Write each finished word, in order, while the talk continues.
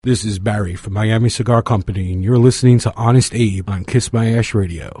This is Barry from Miami Cigar Company, and you're listening to Honest Abe on Kiss My Ash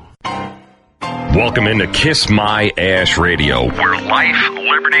Radio. Welcome into Kiss My Ash Radio, where life,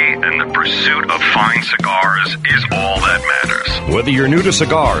 liberty, and the pursuit of fine cigars is all that matters. Whether you're new to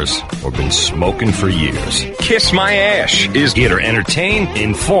cigars or been smoking for years, Kiss My Ash is here to entertain,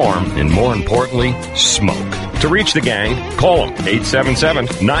 inform, and more importantly, smoke. To reach the gang, call them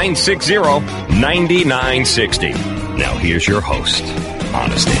 877-960-9960. Now here's your host,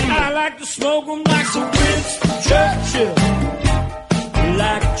 Honest Abe. I like to smoke them like Sir Winston Churchill,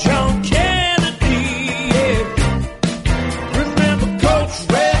 like John Kennedy, yeah. Remember Coach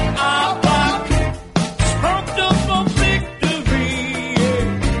Red Auerbach, smoked up for victory,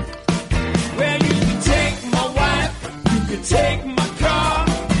 yeah. Well, you can take my wife, you can take my car,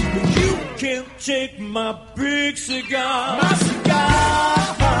 but you can't take my big cigar. My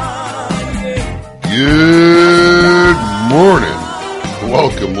cigar, yeah. Good morning.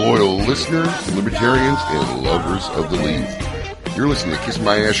 Welcome, loyal listeners, libertarians, and lovers of the leaf. You're listening to Kiss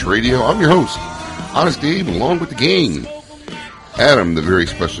My Ash Radio. I'm your host, Honest Abe, along with the gang. Adam, the very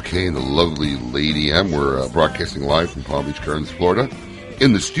special K, and the lovely Lady M. We're broadcasting live from Palm Beach Gardens, Florida.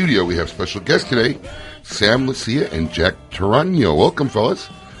 In the studio, we have special guests today, Sam Lucia and Jack Tarano. Welcome, fellas.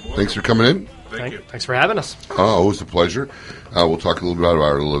 Thanks for coming in. Thank you. Thanks for having us. Always a pleasure. We'll talk a little bit about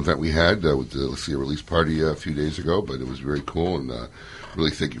our little event we had with the Lucia release party a few days ago, but it was very cool, and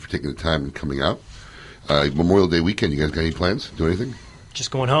really thank you for taking the time and coming out. Memorial Day weekend, you guys got any plans? Do anything?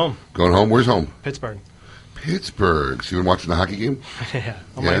 Just going home. Going home? Where's home? Pittsburgh. Pittsburgh. So you've been watching the hockey game? Yeah,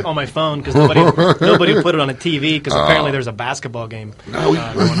 on my phone, because nobody put it on a TV, because apparently there's a basketball game. No,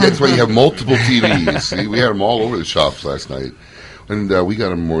 that's why you have multiple TVs. See, we had them all over the shops last night. And we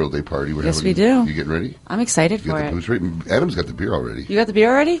got a Memorial Day party. Yes, we do. You getting ready? I'm excited You for got it. the booze ready? Adam's got the beer already. You got the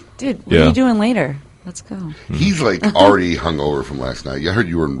beer already? Dude, what are you doing later? Let's go. He's like already hungover from last night. I heard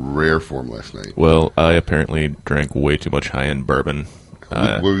you were in rare form last night. Well, I apparently drank way too much high-end bourbon.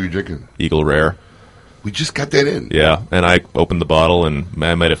 What were you drinking? Eagle Rare. We just got that in. Yeah, and I opened the bottle, and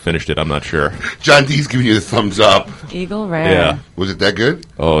I might have finished it. I'm not sure. John D's giving you the thumbs up. Eagle Rare. Yeah. Was it that good?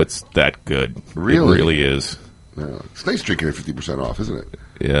 Oh, it's that good. Really? It really is. Yeah. It's nice drinking at 50% off, isn't it?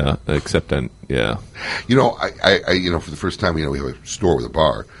 Yeah, except then, yeah. You know, I for the first time, we have a store with a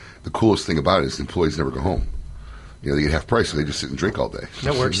bar. The coolest thing about it is the employees never go home. They get half price, so they just sit and drink all day.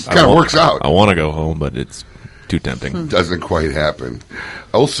 That works. It kind of works out. I want to go home, but it's too tempting. Doesn't quite happen.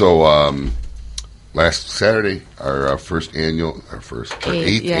 Also, last Saturday, our eighth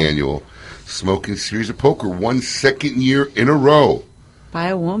annual Smoking Series of Poker won second year in a row. By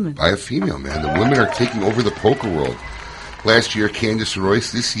a woman. By a female, man. The women are taking over the poker world. Last year, Candace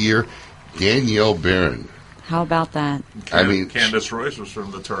Royce. This year, Danielle Barron. How about that? Candace Royce was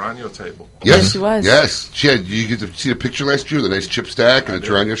from the Tarano table. Yes, she was. Yes, she had. You get to see a picture last year, the nice chip stack and the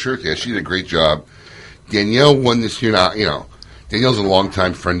Tarano shirt. Yeah, she did a great job. Danielle won this year. Now, Danielle's a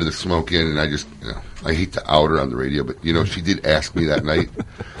longtime friend of the Smoke Inn, and I just, I hate to out her on the radio, but she did ask me that night.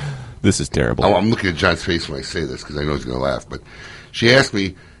 This is terrible. I'm looking at John's face when I say this because I know he's going to laugh, but she asked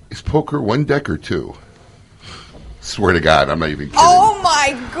me, "Is poker one deck or two?" Swear to God, I'm not even kidding. Oh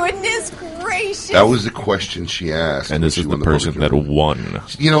my goodness gracious! That was the question she asked. And this is the person that won.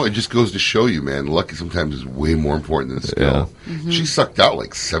 It just goes to show you, man, luck sometimes is way more important than skill. Yeah. Mm-hmm. She sucked out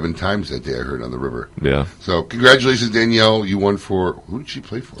like 7 times that day, I heard, on the river. Yeah. So, congratulations, Danielle. You won for, who did she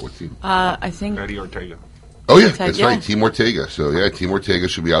play for? What team? I think... Eddie Ortega. Oh, yeah, that's right. Team Ortega. So, yeah, Team Ortega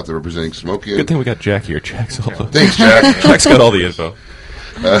should be out there representing Smoky. Good thing we got Jack here. Jack's all the... Thanks, Jack. Jack's got all the info.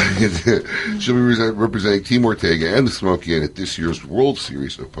 She'll be representing Team Ortega and the Smoky Inn at this year's World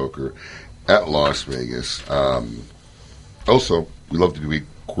Series of Poker at Las Vegas. Also, we love to do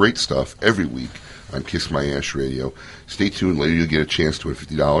great stuff every week on Kiss My Ash Radio. Stay tuned. Later you'll get a chance to win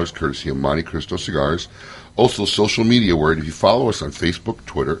 $50 courtesy of Monte Cristo Cigars. Also, social media word. If you follow us on Facebook,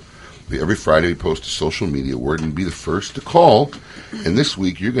 Twitter, every Friday we post a social media word and be the first to call. And this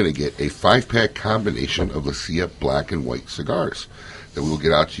week you're going to get a 5-pack combination of Lucia Black and White cigars that we will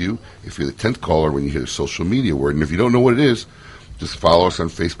get out to you if you're the 10th caller when you hear a social media word. And if you don't know what it is, just follow us on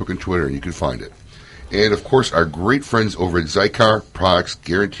Facebook and Twitter and you can find it. And, of course, our great friends over at Zycar products,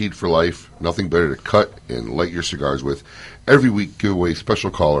 guaranteed for life. Nothing better to cut and light your cigars with. Every week, give away special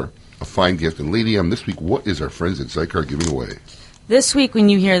caller, a fine gift. And, Lady M, this week, what is our friends at Zycar giving away? This week, when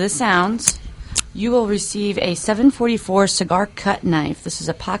you hear the sounds, you will receive a 744 cigar cut knife. This is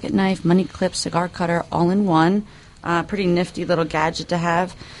a pocket knife, money clip, cigar cutter, all in one. Pretty nifty little gadget to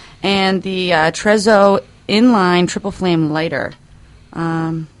have. And the Trezzo inline triple flame lighter.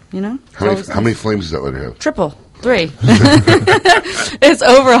 How many flames does that lighter have? Triple. 3. It's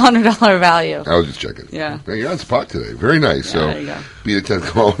over $100 value. I was just checking. Yeah. Hey, you're on spot today. Very nice. Yeah, there you go. Be the 10th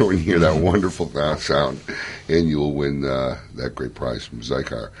caller when you hear that wonderful sound, and you will win that great prize from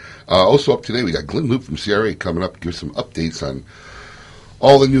Zycar. Also up today, we got Glenn Loop from CRA coming up to give some updates on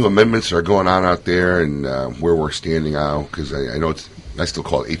all the new amendments that are going on out there and where we're standing now, because I know I still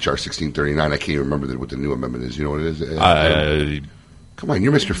call it HR 1639. I can't even remember what the new amendment is. You know what it is? Come on,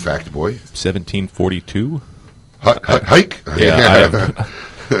 you're Mr. Fact Boy. 1742? Hike? Yeah.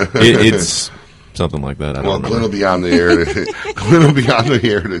 It's something like that. I don't remember. Glenn will be on the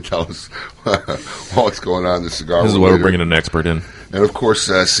air to tell us what's going on in the cigar. This is why we're bringing an expert in. And, of course,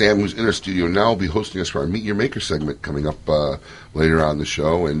 Sam, who's in our studio now, will be hosting us for our Meet Your Maker segment coming up later on the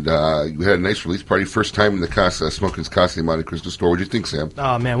show. And we had a nice release party. First time in the Smoking's Casa de Monte Cristo store. What do you think, Sam?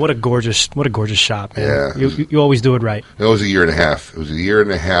 Oh, man, what a gorgeous shop, man. Yeah. You always do it right. It was a year and a half. It was a year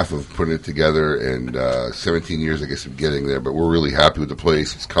and a half of putting it together and 17 years, I guess, of getting there. But we're really happy with the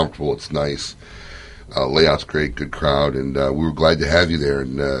place. It's comfortable. It's nice. Layout's great. Good crowd. And we were glad to have you there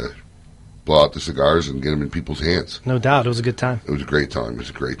and blow out the cigars and get them in people's hands. No doubt. It was a good time. It was a great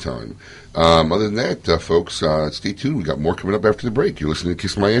time. Other than that, folks, stay tuned. We got more coming up after the break. You're listening to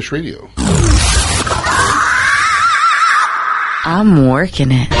Kiss My Ash Radio. I'm working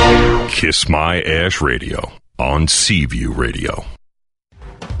it. Kiss My Ash Radio on Seaview Radio.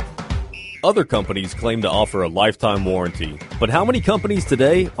 Other companies claim to offer a lifetime warranty, but how many companies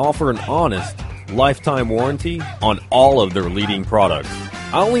today offer an honest lifetime warranty on all of their leading products?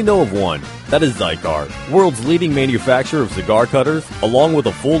 I only know of one. That is Zycar, world's leading manufacturer of cigar cutters, along with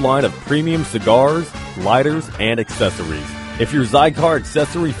a full line of premium cigars, lighters, and accessories. If your Zycar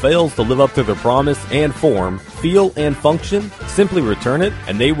accessory fails to live up to their promise and form, feel, and function, simply return it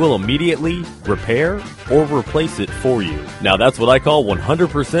and they will immediately repair or replace it for you. Now that's what I call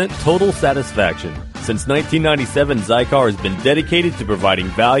 100% total satisfaction. Since 1997, Zycar has been dedicated to providing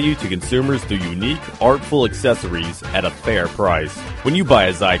value to consumers through unique, artful accessories at a fair price. When you buy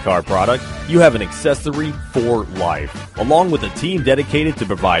a Zycar product, you have an accessory for life, along with a team dedicated to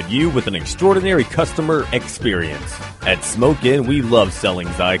provide you with an extraordinary customer experience. At Smoke Inn, we love selling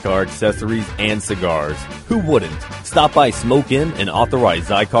Zycar accessories and cigars. Who wouldn't? Stop by Smoke Inn, an authorized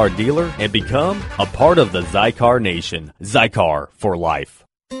Zycar dealer, and become a part of the Zycar Nation. Zycar for life.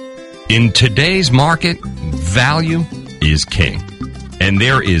 In today's market, value is king. And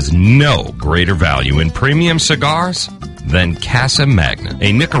there is no greater value in premium cigars than Casa Magna,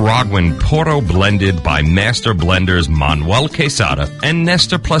 a Nicaraguan Porto blended by master blenders Manuel Quesada and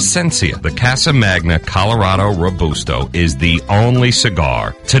Nestor Plasencia. The Casa Magna Colorado Robusto is the only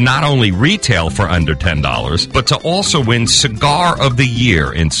cigar to not only retail for under $10, but to also win Cigar of the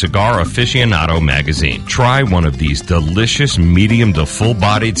Year in Cigar Aficionado magazine. Try one of these delicious medium to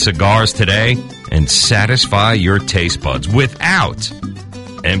full-bodied cigars today and satisfy your taste buds without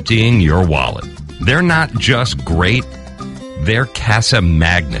emptying your wallet. They're not just great, they're Casa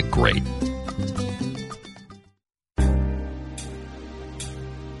Magna great.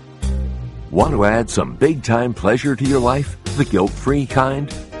 Want to add some big-time pleasure to your life? The guilt-free kind?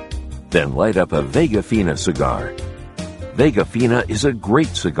 Then light up a Vega Fina cigar. Vega Fina is a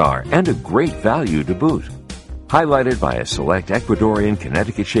great cigar and a great value to boot. Highlighted by a select Ecuadorian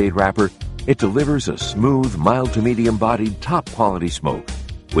Connecticut shade wrapper, it delivers a smooth, mild to medium-bodied, top-quality smoke.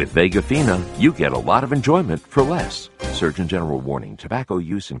 With Vega Fina, you get a lot of enjoyment for less. Surgeon General warning, tobacco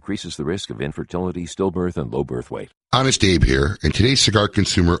use increases the risk of infertility, stillbirth, and low birth weight. Honest Abe here, and today's cigar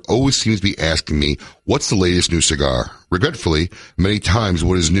consumer always seems to be asking me, what's the latest new cigar? Regretfully, many times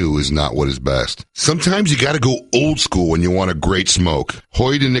what is new is not what is best. Sometimes you gotta go old school when you want a great smoke.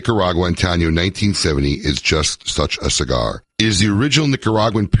 Hoy de Nicaragua Antaño 1970 is just such a cigar. It is the original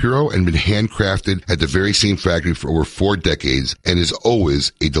Nicaraguan Puro and been handcrafted at the very same factory for over 4 decades and is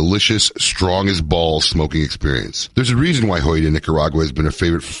always a delicious, strong as balls smoking experience. There's a reason why Hoy de Nicaragua has been a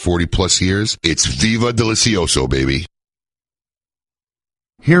favorite for 40 plus years. It's Viva Delicioso, baby.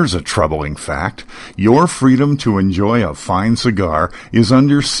 Here's a troubling fact. Your freedom to enjoy a fine cigar is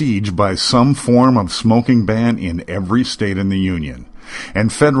under siege by some form of smoking ban in every state in the Union.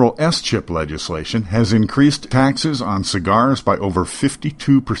 And federal S-chip legislation has increased taxes on cigars by over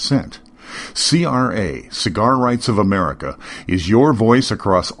 52%. CRA, Cigar Rights of America, is your voice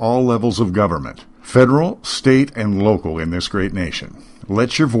across all levels of government, federal, state, and local in this great nation.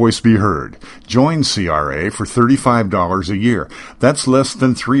 Let your voice be heard. Join CRA for $35 a year. That's less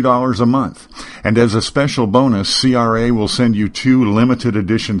than $3 a month. And as a special bonus, CRA will send you 2 limited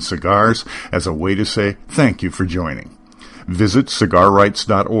edition cigars as a way to say thank you for joining. Visit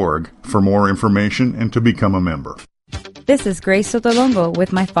cigarrights.org for more information and to become a member. This is Grace Sotolongo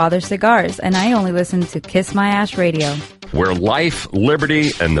with My Father's Cigars, and I only listen to Kiss My Ash Radio. Where life,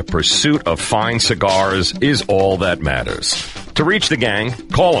 liberty, and the pursuit of fine cigars is all that matters. To reach the gang,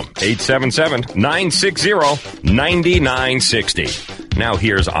 call them 877-960-9960. Now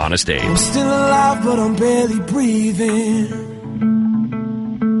here's Honest Abe. I'm still alive, but I'm barely breathing.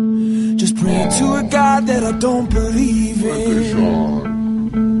 Just praying to a God that I don't believe in.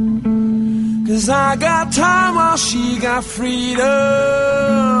 'Cause I got time while she got freedom.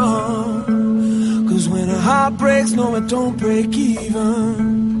 'Cause when a heart breaks, no, it don't break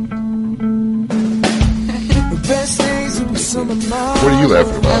even. The best days will be some of mine. What are you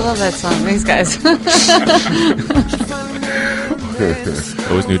laughing about? I love that song. Thanks, guys.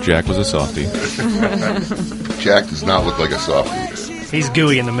 Always knew Jack was a softie. Jack does not look like a softie. He's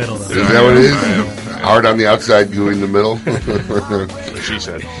gooey in the middle, though. Is that what it is? Hard on the outside, gooey in the middle? She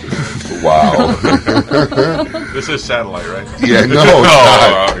said. Wow. This is satellite, right? Yeah, no, it's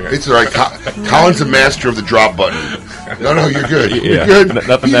not. Okay. It's all right. Colin's a master of the drop button. No, you're good. Yeah, You're good.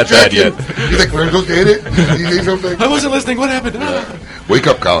 nothing that bad yet. You think we're supposed to hit it? Did you say something? I wasn't listening. What happened? Wake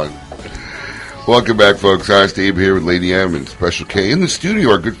up, Colin. Welcome back, folks. Honest Abe here with Lady M and Special K. In the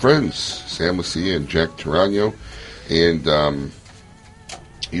studio, our good friends, Sam Lucia and Jack Tarano. And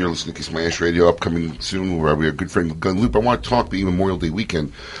you're listening to Kiss My Ash Radio, upcoming soon, where we have a good friend, Gun Loop. I want to talk being Memorial Day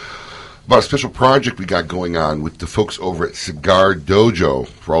weekend about a special project we got going on with the folks over at Cigar Dojo,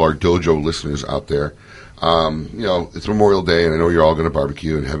 for all our dojo listeners out there. It's Memorial Day, and I know you're all going to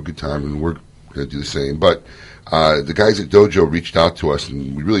barbecue and have a good time, and we're going to do the same. But the guys at Dojo reached out to us,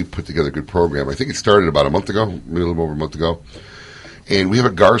 and we really put together a good program. I think it started about a month ago, maybe a little over a month ago. And we have a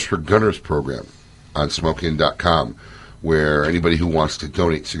Cigars for Gunners program on smokein.com, where anybody who wants to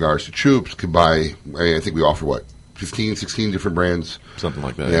donate cigars to troops can buy, I think we offer, 15, 16 different brands? Something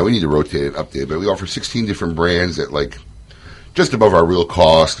like that. Yeah, we need to rotate it, update it, but we offer 16 different brands at, just above our real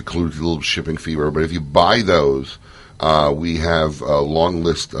cost, includes a little shipping fee. But if you buy those, we have a long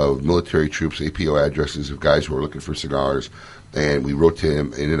list of military troops, APO addresses of guys who are looking for cigars, and we rotate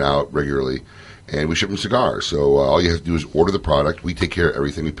them in and out regularly, and we ship them cigars. So all you have to do is order the product. We take care of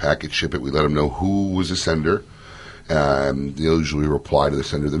everything. We package, ship it. We let them know who was the sender. They'll usually reply to the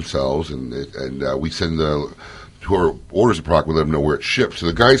sender themselves, and we send whoever orders the product, we let them know where it's shipped. So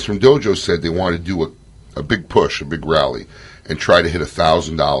the guys from Dojo said they wanted to do a big push, a big rally, and try to hit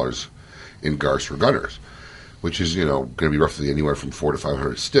 $1,000 in Cigars for Gunners, which is, going to be roughly anywhere from 400 to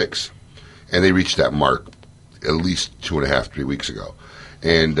 500 sticks. And they reached that mark at least 2.5, 3 weeks ago.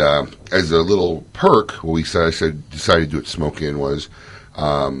 And as a little perk, what we decided to do at Smoke Inn was,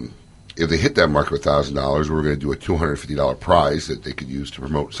 if they hit that mark of $1,000, we were going to do a $250 prize that they could use to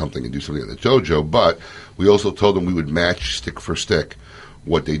promote something and do something at the dojo. But we also told them we would match stick for stick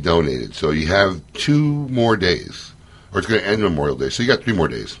what they donated. So you have 2 more days, or it's going to end Memorial Day. So you got 3 more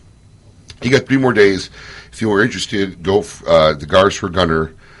days. You got 3 more days. If you were interested, go the Cigars for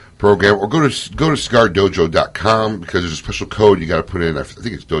Gunner program, or go to cigardojo.com, because there's a special code you got to put in. I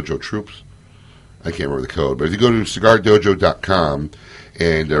think it's Dojo Troops. I can't remember the code, but if you go to cigardojo.com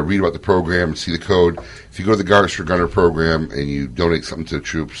and read about the program and see the code, if you go to the Cigars for Gunner program and you donate something to the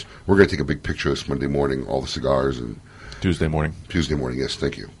troops, we're going to take a big picture of this Monday morning, all the cigars. And Tuesday morning, yes,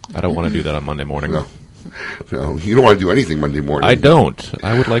 thank you. I don't want to do that on Monday morning. No, you don't want to do anything Monday morning. I don't.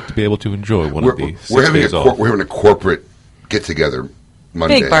 I would like to be able to enjoy one of the 6 days off. We're having a corporate get-together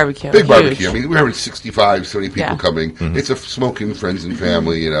Monday. Big barbecue. Big barbecue. I mean, we're having 65, 70 people coming. Mm-hmm. It's a smoking friends and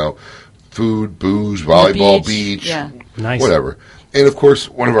family, food, booze, volleyball, beach, Nice. whatever. And, of course,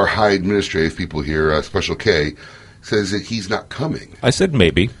 one of our high administrative people here, Special K, says that he's not coming. I said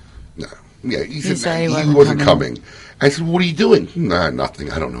maybe. No. Yeah, he said he he wasn't coming. I said, what are you doing? Nah, nothing.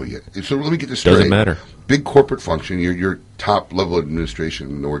 I don't know yet. So let me get this straight. Doesn't matter. Big corporate function. You're top level administration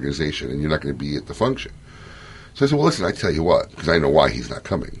in the organization, and you're not going to be at the function. So I said, well, listen, I tell you what, because I know why he's not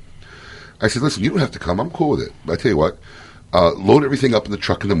coming. I said, listen, you don't have to come. I'm cool with it. But I tell you what, load everything up in the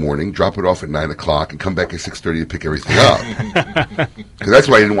truck in the morning, drop it off at 9 o'clock, and come back at 6:30 to pick everything up. Because that's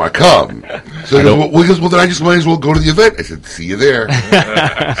why I didn't want to come. So he goes, well, then I just might as well go to the event. I said, see you there.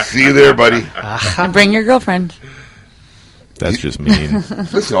 See you there, buddy. And bring your girlfriend. That's just mean.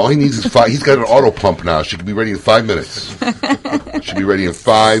 Listen, all he needs is 5. He's got an auto pump now. She can be ready in 5 minutes. She'll be ready in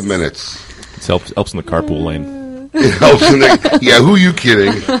 5 minutes. It helps in the carpool lane. It helps in the... Yeah, who are you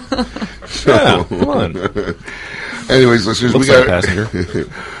kidding? So, yeah, come on. Anyways, listeners, Looks like a passenger.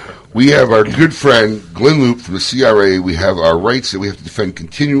 We have our good friend, Glenn Loop from the CRA. We have our rights that we have to defend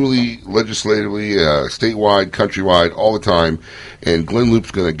continually, legislatively, statewide, countrywide, all the time. And Glenn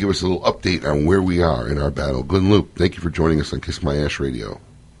Loop's going to give us a little update on where we are in our battle. Glenn Loop, thank you for joining us on Kiss My Ash Radio.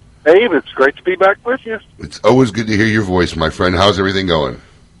 Abe, it's great to be back with you. It's always good to hear your voice, my friend. How's everything going?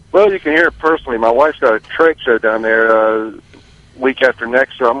 Well, you can hear it personally. My wife's got a trade show down there week after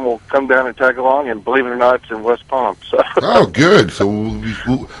next, so I'm going to come down and tag along, and believe it or not, it's in West Palm. So. Oh, good. So we'll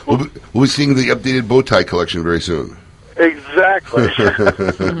be seeing the updated bow tie collection very soon. Exactly.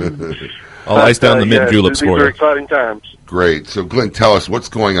 I'll ice down the mint juleps for you. These are exciting times. Great. So, Glenn, tell us what's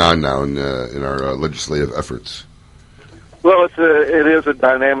going on now in our legislative efforts. Well, it is a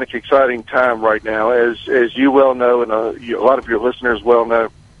dynamic, exciting time right now. As you well know, and a lot of your listeners well know,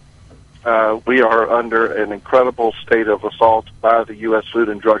 we are under an incredible state of assault by the U.S. Food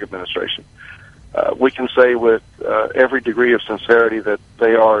and Drug Administration. We can say with every degree of sincerity that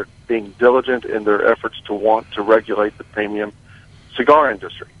they are being diligent in their efforts to want to regulate the premium cigar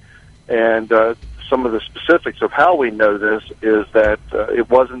industry. And some of the specifics of how we know this is that it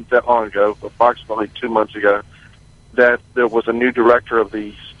wasn't that long ago, approximately 2 months ago, that there was a new director of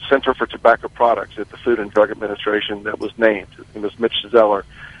the Center for Tobacco Products at the Food and Drug Administration that was named. His name was Mitch Zeller.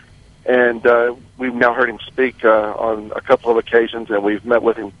 And we've now heard him speak on a couple of occasions, and we've met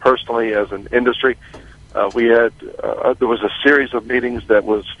with him personally as an industry. We had there was a series of meetings that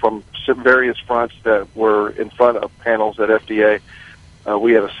was from various fronts that were in front of panels at FDA.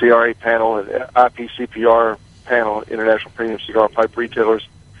 We had a CRA panel, an IPCPR panel, International Premium Cigar Pipe Retailers,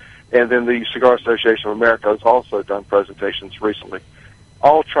 and then the Cigar Association of America has also done presentations recently,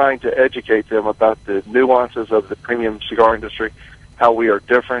 all trying to educate them about the nuances of the premium cigar industry, how we are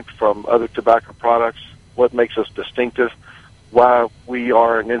different from other tobacco products, what makes us distinctive, why we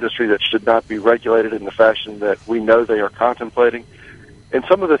are an industry that should not be regulated in the fashion that we know they are contemplating. And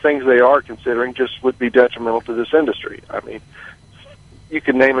some of the things they are considering just would be detrimental to this industry. I mean, you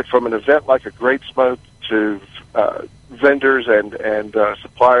can name it from an event like a Great Smoke to vendors and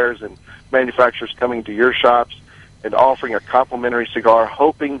suppliers and manufacturers coming to your shops and offering a complimentary cigar,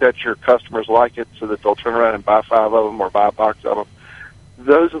 hoping that your customers like it so that they'll turn around and buy 5 of them or buy a box of them.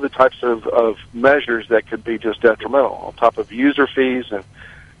 Those are the types of measures that could be just detrimental, on top of user fees and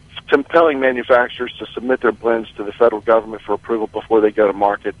compelling manufacturers to submit their blends to the federal government for approval before they go to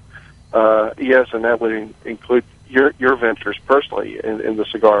market. Yes, and that would include your ventures personally in the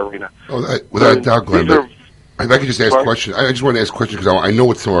cigar arena. Oh, without a doubt, Glenn. If I could just ask a question, I just want to ask a question because I know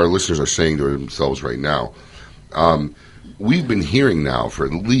what some of our listeners are saying to themselves right now. We've been hearing now for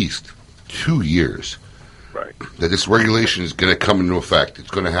at least 2 years that this regulation is going to come into effect. It's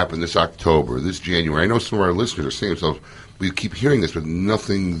going to happen this October, this January. I know some of our listeners are saying to themselves, we keep hearing this, but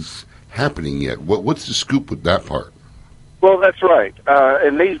nothing's happening yet. What's the scoop with that part? Well, that's right.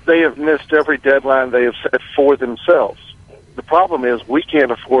 And they have missed every deadline they have set for themselves. The problem is we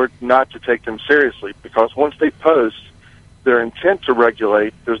can't afford not to take them seriously because once they post their intent to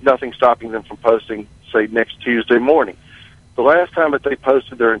regulate, there's nothing stopping them from posting, say, next Tuesday morning. The last time that they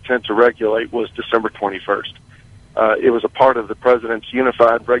posted their intent to regulate was December 21st. It was a part of the President's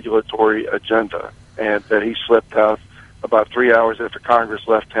unified regulatory agenda, and that he slipped out about 3 hours after Congress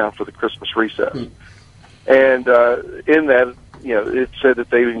left town for the Christmas recess. And in that, it said that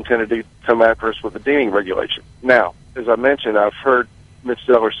they intended to come after us with a deeming regulation. Now, as I mentioned, I've heard Mitch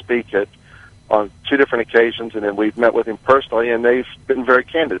Zeller speak on 2 different occasions, and then we've met with him personally, and they've been very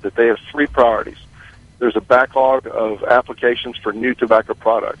candid that they have 3 priorities. There's a backlog of applications for new tobacco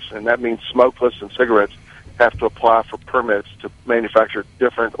products, and that means smokeless and cigarettes have to apply for permits to manufacture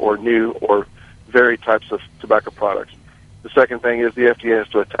different or new or varied types of tobacco products. The second thing is the FDA has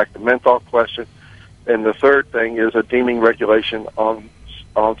to attack the menthol question, and the third thing is a deeming regulation on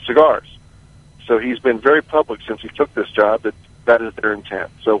cigars. So he's been very public since he took this job that is their intent.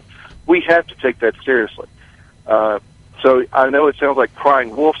 So we have to take that seriously. So I know it sounds like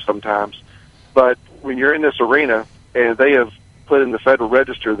crying wolf sometimes, but when you're in this arena and they have put in the Federal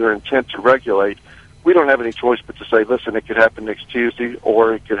Register their intent to regulate, we don't have any choice but to say, listen, it could happen next Tuesday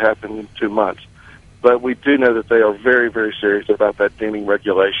or it could happen in 2 months. But we do know that they are very, very serious about that deeming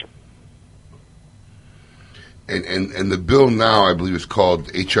regulation. And the bill now, I believe, is called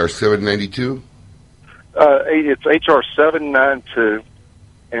H.R. 792? It's H.R. 792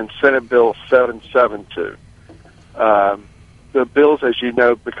 and Senate Bill 772. The bills, as you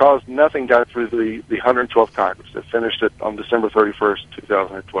know, because nothing got through the 112th Congress that finished it on December 31st,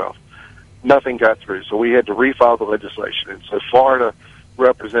 2012, nothing got through. So we had to refile the legislation. And so Florida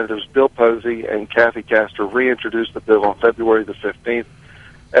Representatives Bill Posey and Kathy Castor reintroduced the bill on February the 15th.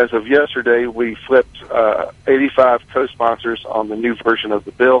 As of yesterday, we flipped 85 co-sponsors on the new version of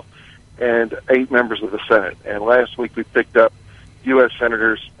the bill and 8 members of the Senate. And last week we picked up U.S.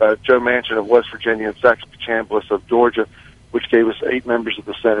 Senators Joe Manchin of West Virginia and Saxby Chambliss of Georgia, which gave us 8 members of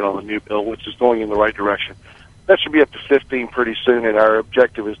the Senate on the new bill, which is going in the right direction. that should be up to 15 pretty soon, and our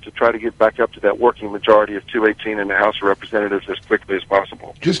objective is to try to get back up to that working majority of 218 in the House of Representatives as quickly as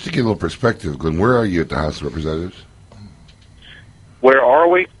possible. Just to give a little perspective, Glenn, where are you at the House of Representatives? Where are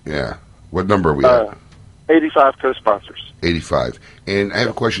we? Yeah. What number are we at? 85 co-sponsors. 85. And I have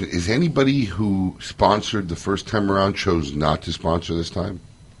a question. Is anybody who sponsored the first time around chose not to sponsor this time?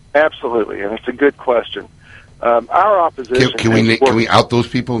 Absolutely, and it's a good question. Our opposition... Can we out those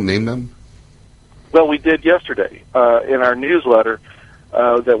people and name them? Well, we did yesterday in our newsletter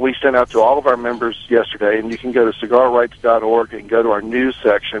that we sent out to all of our members yesterday, and you can go to cigarrights.org and go to our news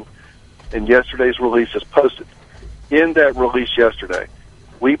section, and yesterday's release is posted. In that release yesterday,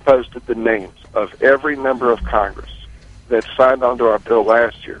 we posted the names of every member of Congress that signed on to our bill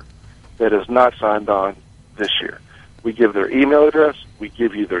last year that has not signed on this year. We give their email address, we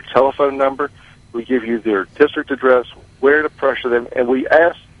give you their telephone number, we give you their district address, where to pressure them, and we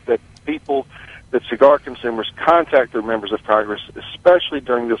ask that cigar consumers contact their members of Congress, especially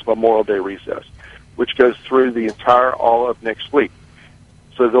during this Memorial Day recess, which goes through the entire all of next week.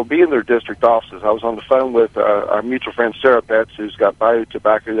 So they'll be in their district offices. I was on the phone with our mutual friend Sarah Betts, who's got Bayou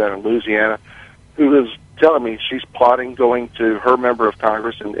Tobacco down in Louisiana, who is telling me she's plotting going to her member of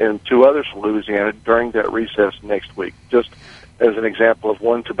Congress and two others from Louisiana during that recess next week, just as an example of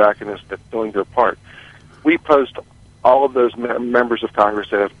one tobacconist that's doing their part. We post all of those members of Congress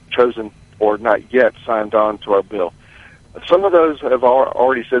that have chosen or not yet signed on to our bill. Some of those have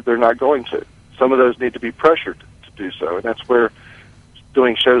already said they're not going to. Some of those need to be pressured to do so, and that's where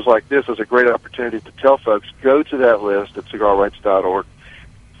doing shows like this is a great opportunity to tell folks, go to that list at cigarrights.org,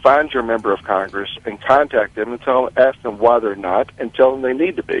 find your member of Congress, and contact them and ask them why they're not, and tell them they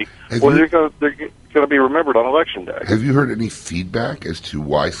need to be, or they're going to be remembered on Election Day. Have you heard any feedback as to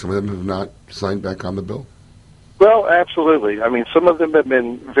why some of them have not signed back on the bill? Well, absolutely. I mean, some of them have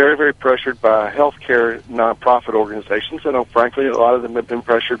been very, very pressured by healthcare nonprofit organizations, and frankly, a lot of them have been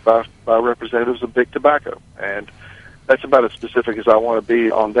pressured by representatives of Big Tobacco. And that's about as specific as I want to be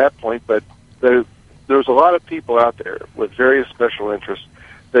on that point, but there's a lot of people out there with various special interests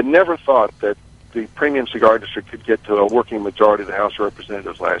that never thought that the premium cigar industry could get to a working majority of the House of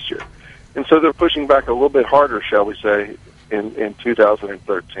Representatives last year. And so they're pushing back a little bit harder, shall we say, in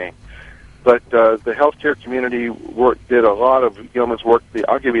 2013. But the healthcare community did a lot of yeoman's work.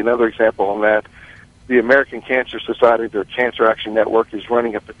 I'll give you another example on that. The American Cancer Society, their Cancer Action Network, is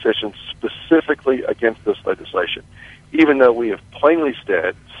running a petition specifically against this legislation, even though we have plainly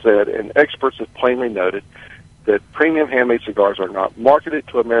said, and experts have plainly noted, that premium handmade cigars are not marketed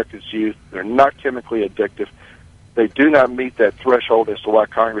to America's youth. They're not chemically addictive. They do not meet that threshold as to why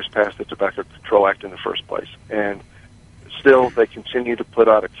Congress passed the Tobacco Control Act in the first place. And still, they continue to put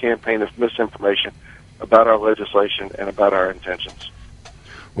out a campaign of misinformation about our legislation and about our intentions.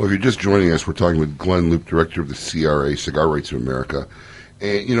 Well, if you're just joining us, we're talking with Glenn Loop, director of the CRA, Cigar Rights of America.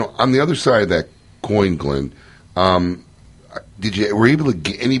 And, on the other side of that coin, Glenn, were you able to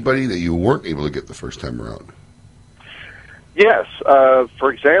get anybody that you weren't able to get the first time around? Yes.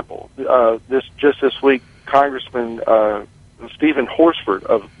 For example, this week, Congressman Stephen Horsford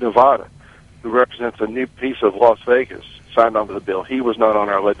of Nevada, who represents a new piece of Las Vegas, signed onto the bill. He was not on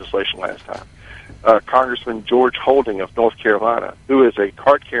our legislation last time. Congressman George Holding of North Carolina, who is a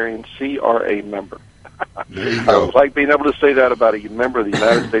card-carrying CRA member. I would like being able to say that about a member of the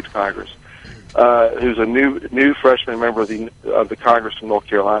United States Congress, who's a new freshman member of the Congress from North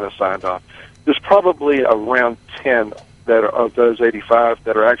Carolina, signed on. There's probably around 10 of those 85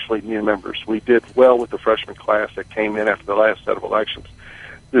 that are actually new members. We did well with the freshman class that came in after the last set of elections.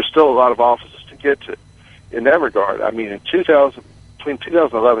 There's still a lot of offices to get to. In that regard, I mean, between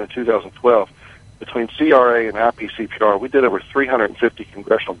 2011 and 2012, between CRA and IPCPR, we did over 350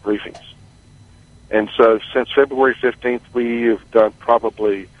 congressional briefings. And so since February 15th, we have done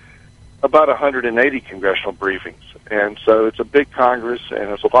probably about 180 congressional briefings. And so it's a big Congress, and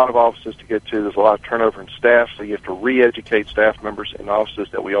there's a lot of offices to get to. There's a lot of turnover in staff, so you have to re-educate staff members in offices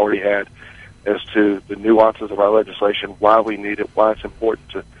that we already had as to the nuances of our legislation, why we need it, why it's important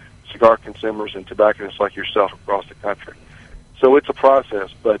to cigar consumers and tobacconists like yourself across the country. So it's a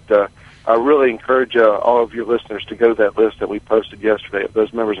process, but I really encourage all of your listeners to go to that list that we posted yesterday of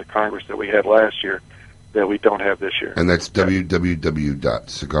those members of Congress that we had last year that we don't have this year. And that's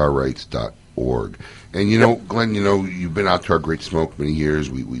www.cigarrights.org. And, Glenn, you've been out to our Great Smoke many years.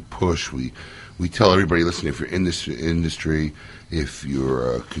 We push. We tell everybody, listen, if you're in this industry, if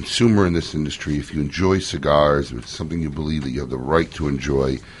you're a consumer in this industry, if you enjoy cigars, if it's something you believe that you have the right to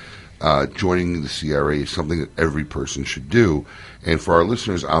enjoy, joining the CRA is something that every person should do. And for our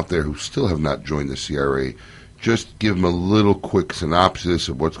listeners out there who still have not joined the CRA, just give them a little quick synopsis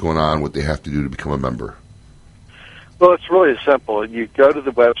of what's going on, what they have to do to become a member. Well, it's really simple. You go to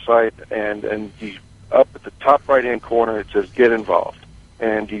the website, and you, up at the top right-hand corner, it says Get Involved.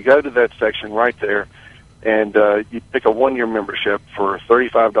 And you go to that section right there, and you pick a one-year membership for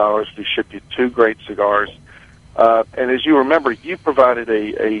 $35. We ship you 2 great cigars. And as you remember, you provided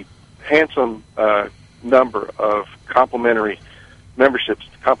a handsome number of complimentary memberships,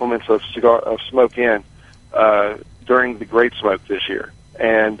 compliments of Smoke Inn during the Great Smoke this year.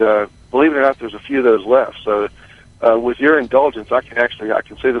 And believe it or not, there's a few of those left. So with your indulgence, I can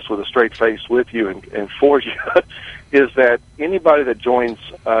say this with a straight face with you and for you, is that anybody that joins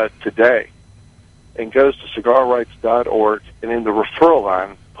today and goes to cigarrights.org and in the referral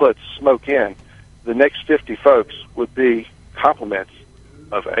line puts Smoke Inn, the next 50 folks would be compliments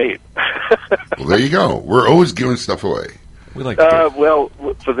of Abe. Well, there you go. We're always giving stuff away. We like well,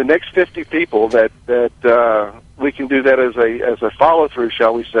 for the next 50 people that we can do that as a follow through,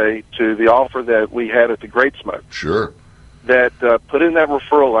 shall we say, to the offer that we had at the Great Smoke. Sure. That put in that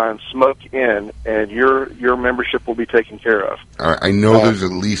referral line, Smoke Inn, and your membership will be taken care of. I know there's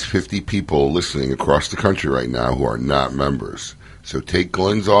at least 50 people listening across the country right now who are not members. So take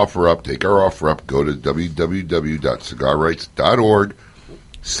Glenn's offer up, take our offer up, go to www.cigarrights.org,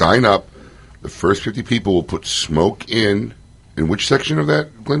 sign up. The first 50 people will put Smoke In which section of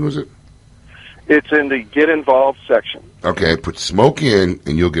that, Glenn, was it? It's in the Get Involved section. Okay, put Smoke In,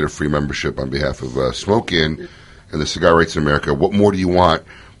 and you'll get a free membership on behalf of Smoke In and the Cigar Rights in America. What more do you want?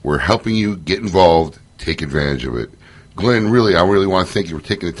 We're helping you get involved, take advantage of it. Glenn, really, I really want to thank you for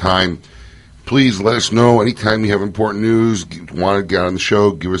taking the time. Please let us know anytime you have important news, want to get on the show,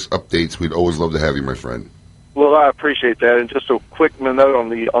 give us updates. We'd always love to have you, my friend. Well, I appreciate that. And just a quick note on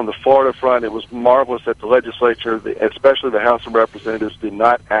the Florida front, it was marvelous that the legislature, especially the House of Representatives, did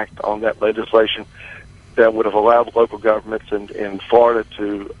not act on that legislation that would have allowed local governments in Florida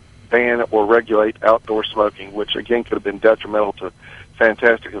to ban or regulate outdoor smoking, which, again, could have been detrimental to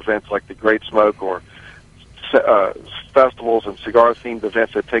fantastic events like the Great Smoke or festivals and cigar-themed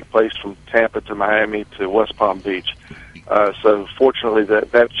events that take place from Tampa to Miami to West Palm Beach. So fortunately,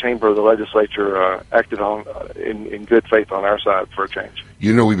 that chamber of the legislature acted on in good faith on our side for a change.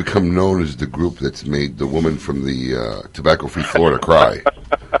 You know, we become known as the group that's made the woman from the tobacco-free Florida cry.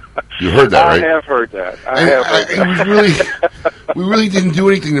 You heard that, right? I have heard that. We really didn't do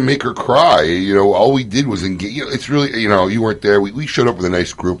anything to make her cry. You know, all we did was engage. You know, it's really, you know, you weren't there. We showed up with a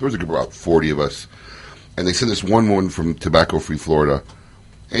nice group. There was a group of about 40 of us, and they sent this one woman from tobacco-free Florida.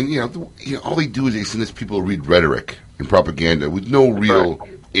 And, you know, all they do is they send this people to read rhetoric and propaganda with no real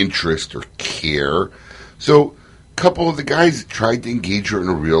interest or care. So a couple of the guys tried to engage her in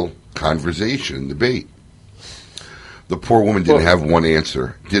a real conversation and debate. The poor woman didn't have one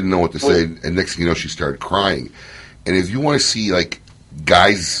answer, didn't know what to say, and next thing you know, she started crying. And if you want to see, like,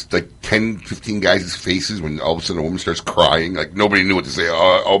 guys, like 10, 15 guys' faces when all of a sudden a woman starts crying, like nobody knew what to say.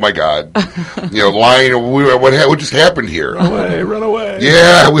 Oh my God. You know, lying, what just happened here? Run away.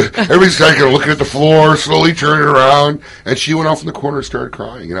 Yeah, everybody's kind of looking at the floor, slowly turning around, and she went off in the corner and started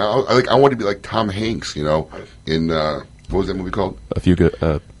crying. You know, I wanted to be like Tom Hanks, you know, in, what was that movie called?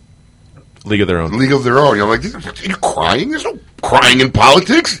 League of Their Own. League of Their Own. You know, like, are you crying? There's no crying in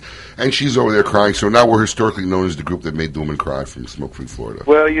politics. And she's over there crying. So now we're historically known as the group that made the woman cry from Smoke-Free Florida.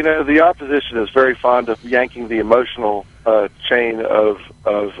 Well, you know, the opposition is very fond of yanking the emotional chain of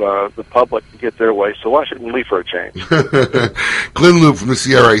the public to get their way. So why shouldn't we for a change? Glenn Loop from the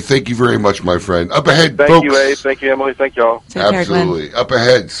CRA, thank you very much, my friend. Up ahead, folks. Thank you, Abe. Thank you, Emily. Thank y'all. Absolutely. Up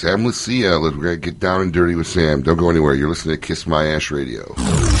ahead, Sam Lucia. We're going to get down and dirty with Sam. Don't go anywhere. You're listening to Kiss My Ash Radio.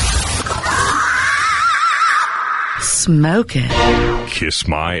 Smoking. Kiss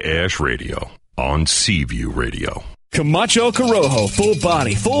My Ash Radio on Seaview Radio. Camacho Corojo, full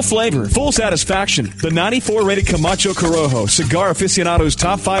body, full flavor, full satisfaction. The 94 rated Camacho Corojo, Cigar Aficionado's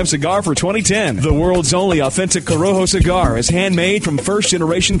top 5 cigar for 2010. The world's only authentic Corojo cigar is handmade from first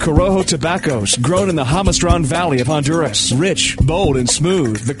generation Corojo tobaccos, grown in the Jamastran Valley of Honduras. Rich, bold, and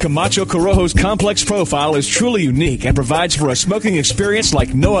smooth, the Camacho Corojo's complex profile is truly unique and provides for a smoking experience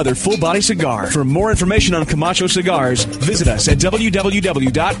like no other full body cigar. For more information on Camacho cigars, visit us at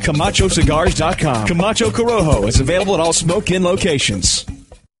www.camachocigars.com. Camacho Corojo is available at all Smoke Inn locations.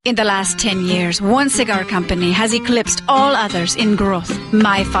 In the last 10 years, one cigar company has eclipsed all others in growth.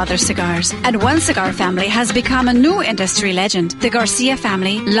 My Father's Cigars. And one cigar family has become a new industry legend. The Garcia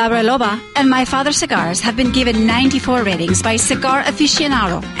family, La Reloba, and My Father's Cigars have been given 94 ratings by Cigar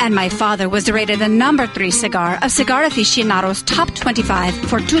Aficionado. And My Father was rated the number 3 cigar of Cigar Aficionado's top 25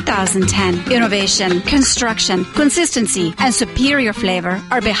 for 2010. Innovation, construction, consistency, and superior flavor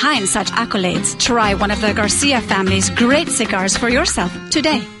are behind such accolades. Try one of the Garcia family's great cigars for yourself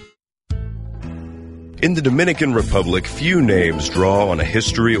today. In the Dominican Republic, few names draw on a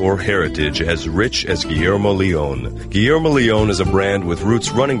history or heritage as rich as Guillermo Leon. Guillermo Leon is a brand with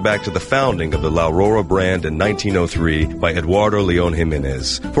roots running back to the founding of the La Aurora brand in 1903 by Eduardo Leon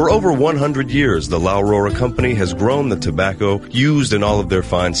Jimenez. For over 100 years, the La Aurora company has grown the tobacco used in all of their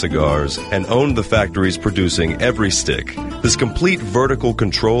fine cigars and owned the factories producing every stick. This complete vertical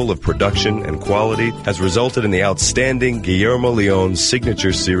control of production and quality has resulted in the outstanding Guillermo Leon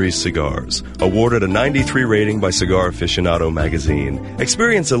Signature Series cigars, awarded a 93 rating by Cigar Aficionado magazine.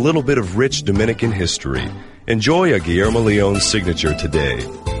 Experience a little bit of rich Dominican history. Enjoy a Guillermo Leon Signature today.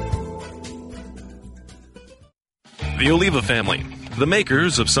 The Oliva family, the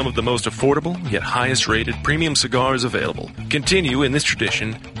makers of some of the most affordable yet highest rated premium cigars available, continue in this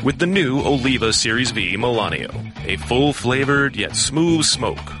tradition with the new Oliva Series V Melanio, a full-flavored yet smooth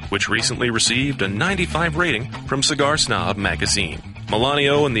smoke, which recently received a 95 rating from Cigar Snob magazine.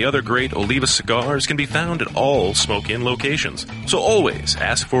 Melanio and the other great Oliva cigars can be found at all Smoke-In locations, so always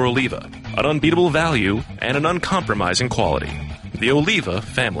ask for Oliva, an unbeatable value and an uncompromising quality. The Oliva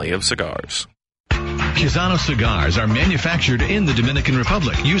family of cigars. Quijano cigars are manufactured in the Dominican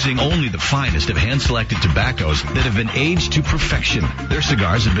Republic using only the finest of hand-selected tobaccos that have been aged to perfection. Their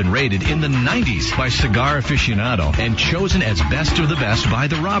cigars have been rated in the 90s by Cigar Aficionado and chosen as best of the best by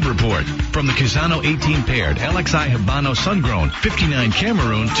the Rob Report. From the Quijano 18-paired LXI Habano Sun-Grown 59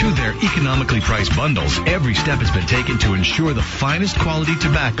 Cameroon to their economically priced bundles, every step has been taken to ensure the finest quality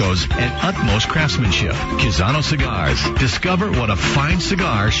tobaccos and utmost craftsmanship. Quijano cigars. Discover what a fine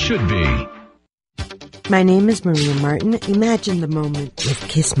cigar should be. My name is Maria Martin. Imagine the moment with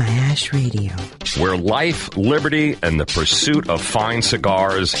Kiss My Ash Radio. Where life, liberty, and the pursuit of fine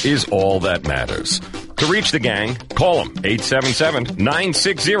cigars is all that matters. To reach the gang, call them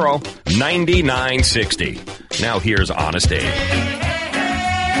 877-960-9960. Now here's Honest Abe.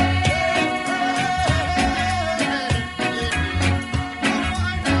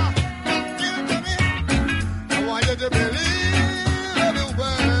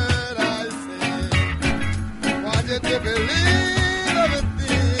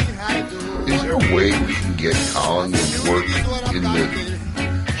 Is there a way we can get Colin to work in the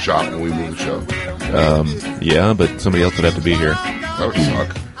shop when we move the show? Yeah, but somebody else would have to be here. That would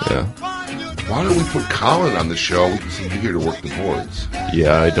suck. Yeah. Why don't we put Colin on the show? We can send you here to work the boards.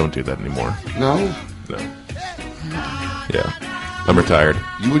 Yeah, I don't do that anymore. No? No. Yeah. I'm retired.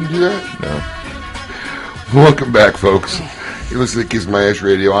 You wouldn't do that? No. Welcome back, folks. You're listening to Kiss My Ash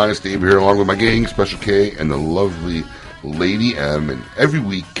Radio. Honest Abe here, along with my gang, Special K, and the lovely Lady M. And every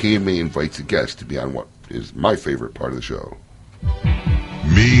week, KMA invites a guest to be on what is my favorite part of the show.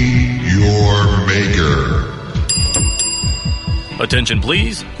 Meet Your Maker. Attention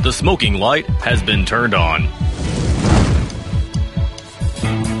please, the smoking light has been turned on.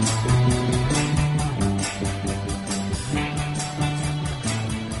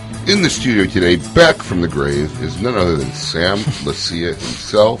 In the studio today, back from the grave, is none other than Sam Lucia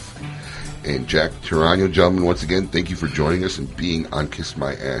himself and Jack Tirano. Gentlemen, once again, thank you for joining us and being on Kiss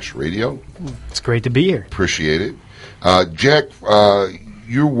My Ash Radio. It's great to be here. Appreciate it. Jack,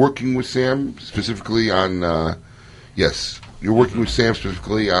 you're working with Sam specifically on, yes, you're working with Sam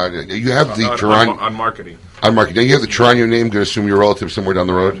specifically on, you have the Tirano. On marketing. On marketing. Now you have the Tirano name, going to assume you're a relative somewhere down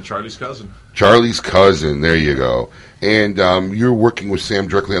the road? Charlie's cousin. Charlie's cousin, there you go. And you're working with Sam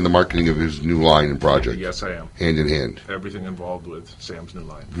directly on the marketing of his new line and project. Yes, I am. Hand in hand. Everything involved with Sam's new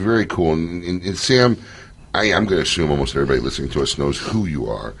line. Very cool. And Sam, I'm going to assume almost everybody listening to us knows who you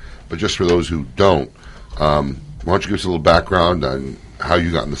are. But just for those who don't, why don't you give us a little background on how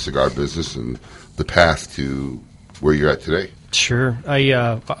you got in the cigar business and the path to where you're at today? Sure.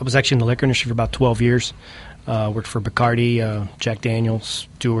 I was actually in the liquor industry for about 12 years. Worked for Bacardi, Jack Daniels,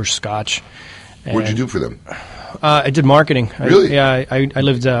 Dewar's Scotch. What did you do for them? I did marketing. Really? I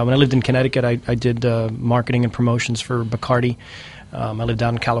lived when I lived in Connecticut. I did marketing and promotions for Bacardi. I lived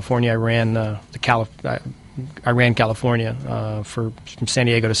out in California. I ran I ran California from San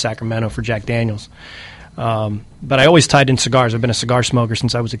Diego to Sacramento for Jack Daniels. But I always tied in cigars. I've been a cigar smoker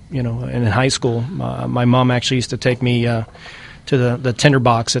since I was in high school. My mom actually used to take me to the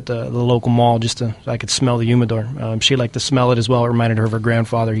tinderbox at the local mall just so I could smell the humidor. She liked to smell it as well. It reminded her of her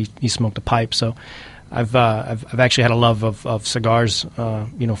grandfather. He smoked a pipe. So I've actually had a love of cigars,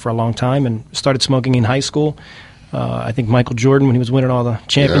 for a long time, and started smoking in high school. I think Michael Jordan, when he was winning all the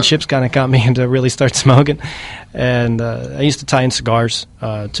championships, kind of got me into really start smoking. And I used to tie in cigars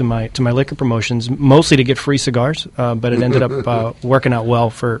to my liquor promotions, mostly to get free cigars. But it ended up working out well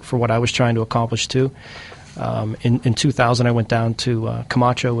for what I was trying to accomplish too. In 2000, I went down to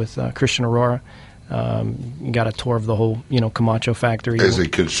Camacho with Christian Aurora. Got a tour of the whole, Camacho factory. As a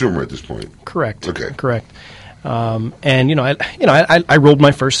consumer at this point. Correct. Okay. Correct. And I rolled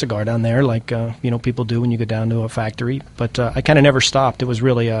my first cigar down there, like people do when you go down to a factory. But I kind of never stopped. It was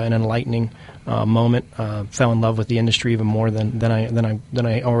really an enlightening moment. Fell in love with the industry even more than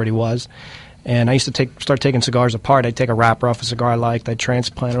I already was. And I used to start taking cigars apart. I'd take a wrapper off a cigar I liked. I'd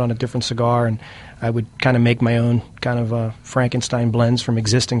transplant it on a different cigar, and I would kind of make my own kind of Frankenstein blends from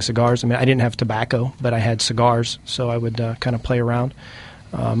existing cigars. I mean, I didn't have tobacco, but I had cigars, so I would kind of play around.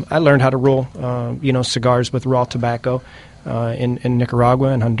 I learned how to roll, cigars with raw tobacco in Nicaragua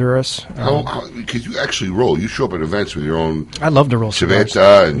and Honduras. Because you actually roll. You show up at events with your own. I love to roll cigars.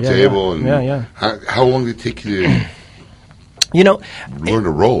 Civetta and table. Yeah. And how long did it take you to learn to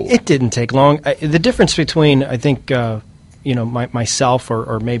roll? It didn't take long. The difference between, I think, myself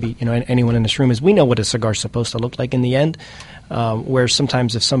or maybe anyone in this room is we know what a cigar's supposed to look like in the end. Where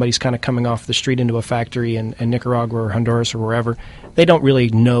sometimes if somebody's kind of coming off the street into a factory in Nicaragua or Honduras or wherever, they don't really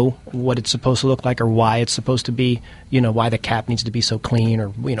know what it's supposed to look like or why it's supposed to be, why the cap needs to be so clean or,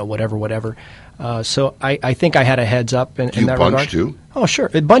 whatever. So I think I had a heads up in that regard. Do you bunch too? Oh, sure.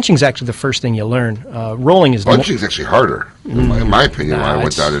 Bunching's actually the first thing you learn. Rolling is... Bunching's actually harder, in my opinion. I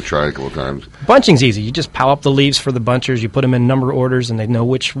went down and tried a couple of times. Bunching's easy. You just pile up the leaves for the bunchers. You put them in number orders, and they know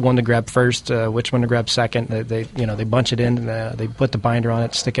which one to grab first, which one to grab second. They bunch it in, and they put the binder on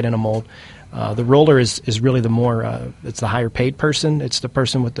it, stick it in a mold. The roller is really the more it's the higher paid person. It's the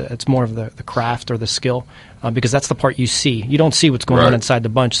person with it's more of the craft or the skill because that's the part you see. You don't see what's going on inside the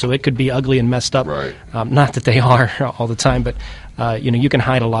bunch, so it could be ugly and messed up. Right. Not that they are all the time, but you can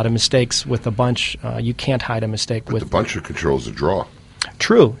hide a lot of mistakes with a bunch. You can't hide a mistake with the buncher controls the draw.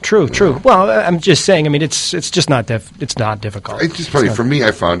 True. Well, I'm just saying. I mean, it's just not it's not difficult. It's just funny for me.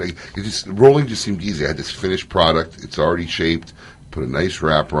 I found rolling just seemed easy. I had this finished product. It's already shaped. Put a nice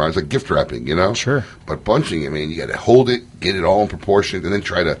wrapper on. It's like gift wrapping, Sure. But bunching, you got to hold it, get it all in proportion, and then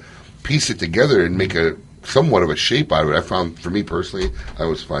try to piece it together and make a somewhat of a shape out of it. I found, for me personally, I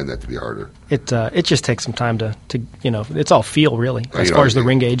always find that to be harder. It just takes some time to it's all feel really as far as the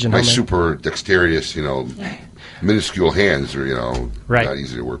ring gauge and my super dexterous, minuscule hands are not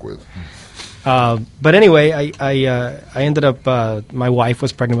easy to work with. But anyway, I ended up, my wife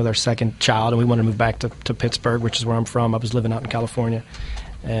was pregnant with our second child, and we wanted to move back to Pittsburgh, which is where I'm from. I was living out in California.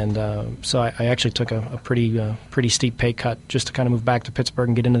 And so I actually took a pretty steep pay cut just to kind of move back to Pittsburgh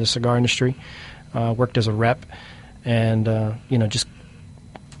and get into the cigar industry. Worked as a rep and, just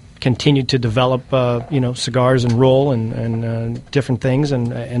continued to develop, cigars and roll and different things,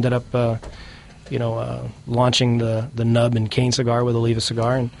 and ended up, launching the Nub and Cane cigar with Oliva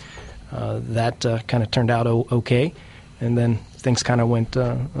cigar, and that kind of turned out okay, and then things kind of went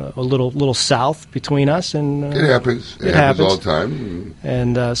a little south between us, and it happens. It happens all the time.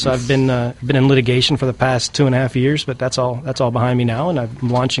 And so I've been in litigation for the past 2.5 years, but that's all behind me now, and I'm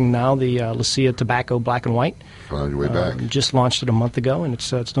launching now the Lucia Tobacco Black and White. Found your way back. Just launched it a month ago, and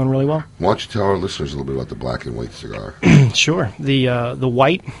it's doing really well. Why don't you tell our listeners a little bit about the Black and White cigar? Sure. The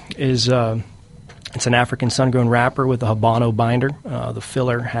white is. It's an African sun-grown wrapper with a Habano binder. The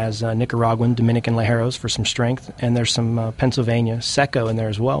filler has Nicaraguan, Dominican Ligeros for some strength, and there's some Pennsylvania Seco in there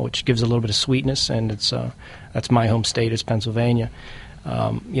as well, which gives a little bit of sweetness, and that's my home state is Pennsylvania.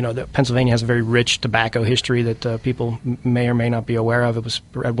 Pennsylvania has a very rich tobacco history that people may or may not be aware of. It was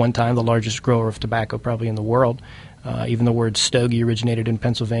at one time the largest grower of tobacco probably in the world. Even the word stogie originated in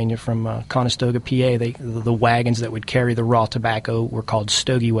Pennsylvania from Conestoga, PA. The wagons that would carry the raw tobacco were called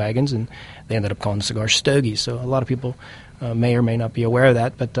stogie wagons, and they ended up calling the cigar stogies. So a lot of people may or may not be aware of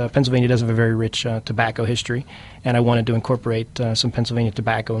that, but Pennsylvania does have a very rich tobacco history, and I wanted to incorporate some Pennsylvania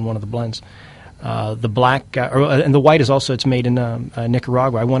tobacco in one of the blends. The black and the white is also it's made in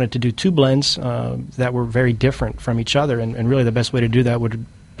Nicaragua. I wanted to do two blends that were very different from each other, and really the best way to do that would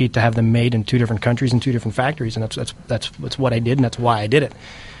be to have them made in two different countries and two different factories, and that's what I did, and that's why I did it.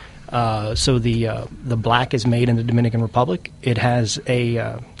 So the black is made in the Dominican Republic. It has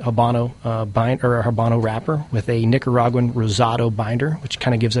a Habano binder or a Habano wrapper with a Nicaraguan rosado binder, which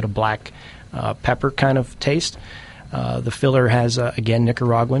kind of gives it a black pepper kind of taste. The filler has, again,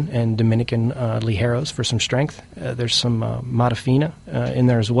 Nicaraguan and Dominican Ligeros for some strength. There's some Matafina in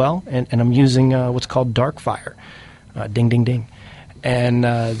there as well. And I'm using what's called Dark Fire. Ding, ding, ding. And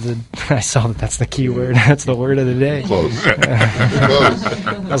I saw that's the key word. That's the word of the day. Close.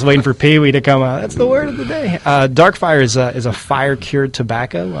 I was waiting for Pee-wee to come out. That's the word of the day. Dark Fire is a fire-cured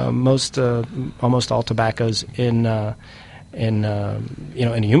tobacco. Almost all tobaccos in a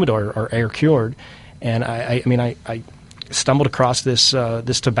humidor are air-cured. And I stumbled across this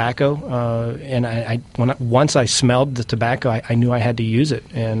tobacco, and once I smelled the tobacco, I knew I had to use it,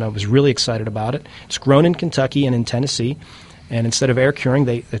 and I was really excited about it. It's grown in Kentucky and in Tennessee, and instead of air curing,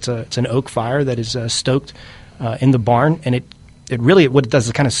 it's an oak fire that is stoked in the barn, and it really what it does is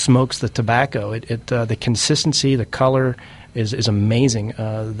it kind of smokes the tobacco. The consistency, the color is amazing.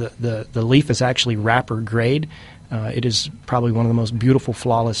 The leaf is actually wrapper grade. It is probably one of the most beautiful,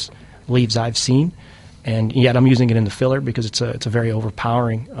 flawless leaves I've seen. And yet I'm using it in the filler because it's a very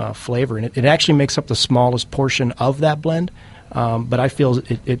overpowering flavor. And it actually makes up the smallest portion of that blend, but I feel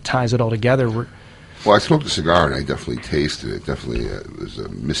it ties it all together. Well, I smoked a cigar and I definitely tasted it. Definitely it was a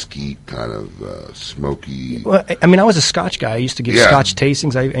mesquite kind of smoky. Well, I mean, I was a Scotch guy. I used to give Scotch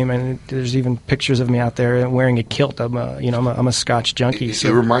tastings. I mean, there's even pictures of me out there wearing a kilt. I'm a Scotch junkie. It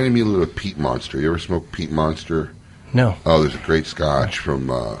reminded me a little of Peat Monster. You ever smoked Peat Monster? No. Oh, there's a great Scotch from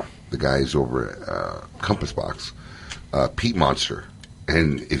the guys over at Compass Box, Peat Monster,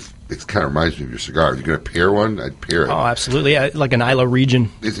 and it kind of reminds me of your cigar. If you're going to pair one, I'd pair it. Oh, absolutely, like an Isla Region.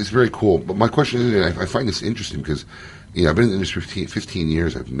 It's very cool. But my question is, and I find this interesting because, I've been in the industry 15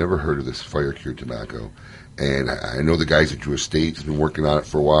 years. I've never heard of this fire-cured tobacco, and I know the guys at Drew Estate have been working on it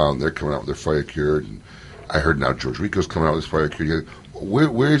for a while, and they're coming out with their fire-cured. And I heard now George Rico's coming out with his fire-cured.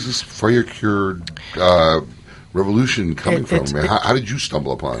 Where is this fire-cured revolution coming from? How did you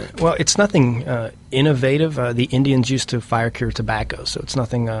stumble upon it? Well, it's nothing innovative. The Indians used to fire cure tobacco, so it's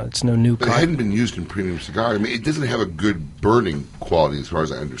nothing. It's no new. But it hadn't been used in premium cigar. I mean, it doesn't have a good burning quality, as far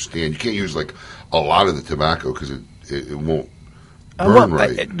as I understand. You can't use like a lot of the tobacco because it won't burn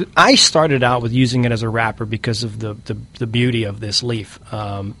right. I started out with using it as a wrapper because of the beauty of this leaf,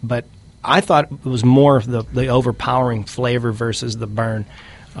 but I thought it was more of the overpowering flavor versus the burn.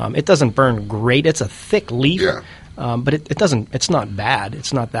 It doesn't burn great. It's a thick leaf, but it doesn't. It's not bad.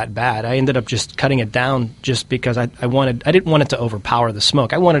 It's not that bad. I ended up just cutting it down just because I didn't want it to overpower the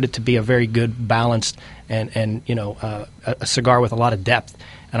smoke. I wanted it to be a very good, balanced, and a cigar with a lot of depth.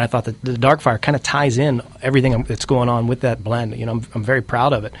 And I thought that the Darkfire kind of ties in everything that's going on with that blend. I'm very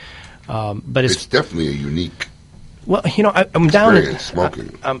proud of it. But it's definitely a unique. Well, I'm down at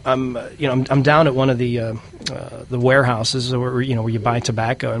smoking. I'm down at one of the warehouses where you buy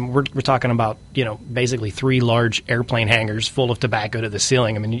tobacco, and we're talking about basically 3 large airplane hangars full of tobacco to the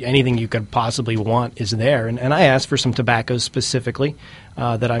ceiling. I mean, anything you could possibly want is there. And I asked for some tobaccos specifically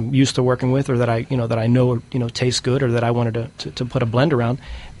that I'm used to working with, or that I know taste good, or that I wanted to put a blend around.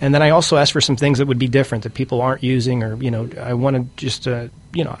 And then I also asked for some things that would be different that people aren't using, or I wanted just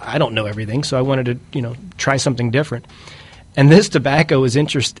I don't know everything, so I wanted to try something different. And this tobacco was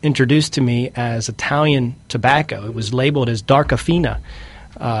introduced to me as Italian tobacco. It was labeled as Darka Fina.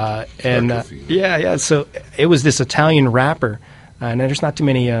 So it was this Italian wrapper. And there's not too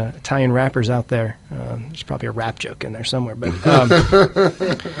many Italian wrappers out there. There's probably a rap joke in there somewhere. But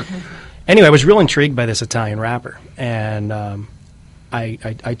anyway, I was real intrigued by this Italian wrapper. And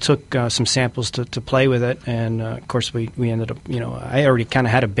I took some samples to play with it. And, of course, we ended up, I already kind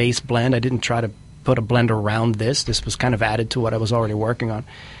of had a base blend. I didn't try to put a blend around this. This was kind of added to what I was already working on.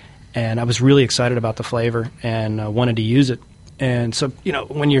 And I was really excited about the flavor and wanted to use it. And so,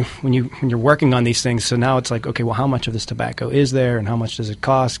 when you're working on these things, so now it's like, okay, well, how much of this tobacco is there, and how much does it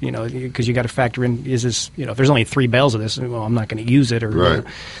cost? Because you got to factor in, is this, if there's only 3 bales of this, well, I'm not going to use it, or right.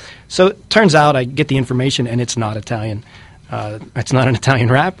 So it turns out I get the information, and it's not Italian. It's not an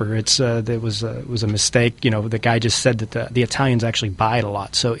Italian wrapper. It was a mistake. The guy just said that the Italians actually buy it a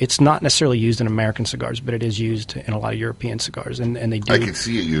lot. So it's not necessarily used in American cigars, but it is used in a lot of European cigars, and they do. I can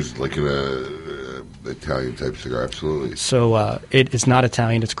see it used like in a Italian type cigar, absolutely. So it's not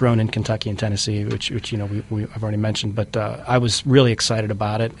Italian. It's grown in Kentucky and Tennessee, which I've already mentioned. But I was really excited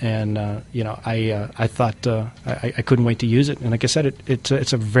about it, and I thought I couldn't wait to use it. And like I said,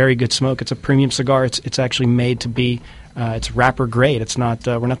 it's a very good smoke. It's a premium cigar. It's actually made to be. It's wrapper grade. It's not.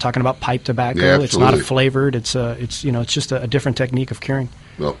 We're not talking about pipe tobacco. Yeah, it's not a flavored. It's just a different technique of curing.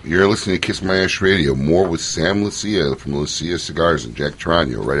 Well, you're listening to Kiss My Ash Radio. More with Sam Lucia from Lucia Cigars and Jack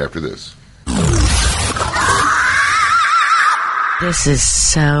Trano right after this. This is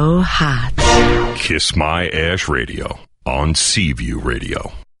so hot. Kiss My Ash Radio on Seaview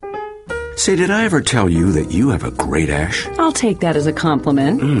Radio. Say, did I ever tell you that you have a great ash? I'll take that as a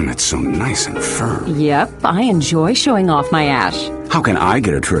compliment. It's so nice and firm. Yep, I enjoy showing off my ash. How can I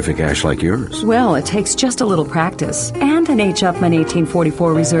get a terrific ash like yours? Well, it takes just a little practice and an H. Upmann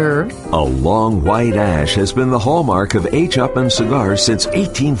 1844 Reserve. A long white ash has been the hallmark of H. Upmann cigars since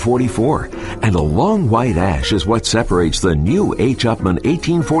 1844, and a long white ash is what separates the new H. Upmann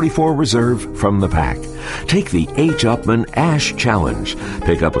 1844 Reserve from the pack. Take the H. Upmann Ash Challenge.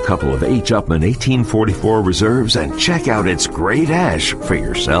 Pick up a couple of H. Upmann 1844 Reserves and check out its great ash for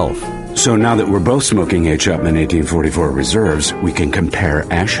yourself. So now that we're both smoking H. Upmann 1844 Reserves, we can compare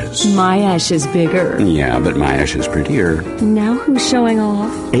ashes. My ash is bigger. Yeah, but my ash is prettier. Now who's showing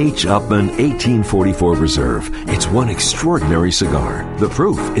off? H. Upmann 1844 Reserve. It's one extraordinary cigar. The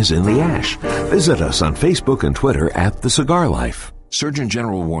proof is in the ash. Visit us on Facebook and Twitter at The Cigar Life. Surgeon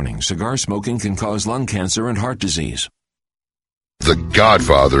General warning, cigar smoking can cause lung cancer and heart disease. The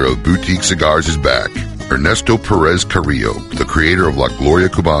godfather of boutique cigars is back. Ernesto Perez Carrillo, the creator of La Gloria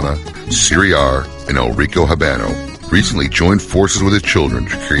Cubana, Siriar, and El Rico Habano, recently joined forces with his children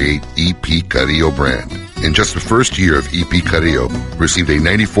to create EP Carrillo brand. In just the first year of EP Carrillo, received a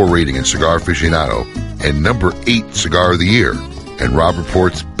 94 rating in Cigar Aficionado and number 8 Cigar of the Year, and Rob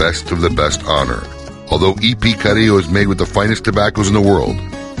Report's Best of the Best honor. Although EP Carrillo is made with the finest tobaccos in the world,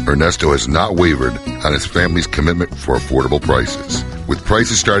 Ernesto has not wavered on his family's commitment for affordable prices. With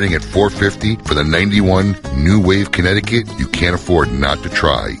prices starting at $4.50 for the 91 New Wave Connecticut, you can't afford not to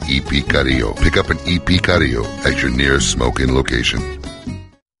try EP Carrillo. Pick up an EP Carrillo at your nearest smoking location.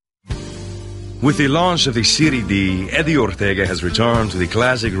 With the launch of the Serie D, Eddie Ortega has returned to the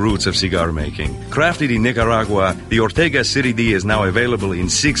classic roots of cigar making. Crafted in Nicaragua, the Ortega Serie D is now available in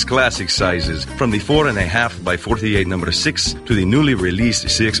 6 classic sizes, from the 4.5 by 48 number 6 to the newly released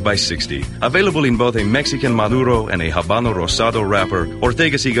 6 by 60. Available in both a Mexican Maduro and a Habano Rosado wrapper,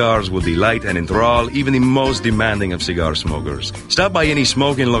 Ortega cigars will delight and enthrall even the most demanding of cigar smokers. Stop by any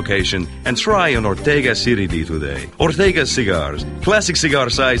smoking location and try an Ortega Serie D today. Ortega cigars, classic cigar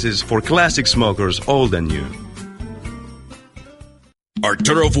sizes for classic smokers, old and new.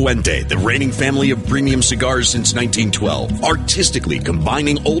 Arturo Fuente, the reigning family of premium cigars since 1912, artistically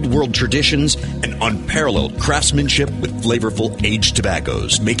combining old world traditions and unparalleled craftsmanship with flavorful aged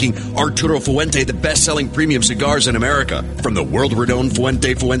tobaccos, making Arturo Fuente the best-selling premium cigars in America. From the world-renowned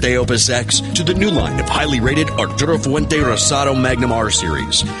Fuente Opus X to the new line of highly rated Arturo Fuente Rosado Magnum R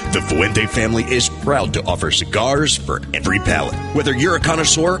Series, the Fuente family is proud to offer cigars for every palate. Whether you're a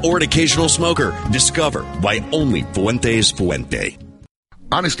connoisseur or an occasional smoker, discover why only Fuente's Fuente.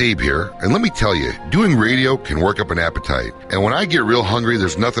 Honest Abe here, and let me tell you, doing radio can work up an appetite. And when I get real hungry,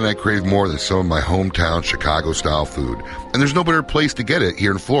 there's nothing I crave more than some of my hometown Chicago-style food. And there's no better place to get it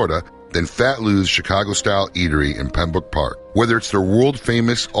here in Florida than Fat Lou's Chicago-style eatery in Pembroke Park. Whether it's their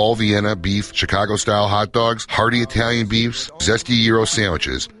world-famous all-Vienna beef Chicago-style hot dogs, hearty Italian beefs, zesty gyro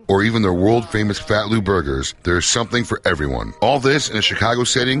sandwiches, or even their world-famous Fat Lou burgers, there's something for everyone. All this in a Chicago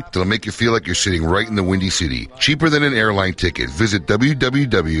setting that'll make you feel like you're sitting right in the Windy City. Cheaper than an airline ticket. Visit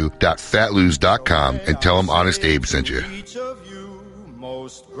www.fatlous.com and tell them Honest Abe sent you. Each of you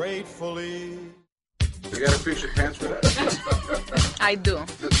most gratefully. You gotta fix your pants for that. I do.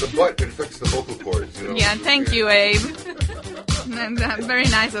 The butt that affects the vocal cords, you know. Yeah, thank you, Abe. Very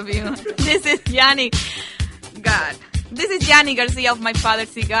nice of you. This is Yanni. God. This is Yanni Garcia of My Father's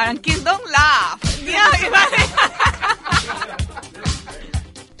Cigar. And kids, don't laugh.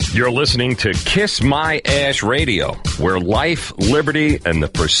 You're listening to Kiss My Ash Radio, where life, liberty, and the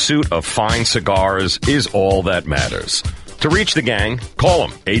pursuit of fine cigars is all that matters. To reach the gang, call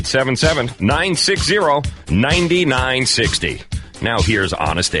them 877-960-9960. Now here's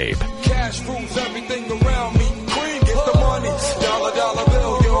Honest Abe. Cash rules everything around me. Cream get the money. Dollar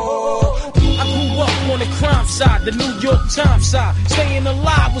bill, yo. I grew up on the crime side, the New York Times side. Staying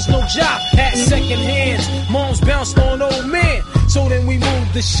alive was no job. Had second hands. Moms bounced on old men. So then we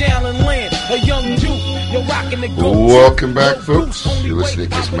moved to Shallon Land. A young youth, you're rocking the gold. Welcome back, folks. You're listening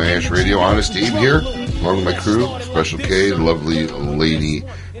to Kiss My Ash Radio. Honest Abe here, along with my crew, Special K, the lovely Lady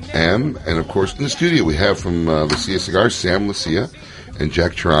M, and of course in the studio we have from Lucia Cigars, Sam Lucia and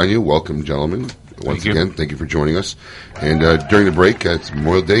Jack Tarano. Welcome, gentlemen. Once again, thank you for joining us. And during the break, it's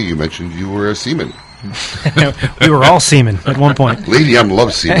Memorial Day, you mentioned you were a seaman. We were all seamen at one point. Lady M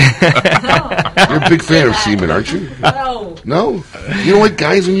loves seamen. You're a big fan of seamen, aren't you? No? You don't like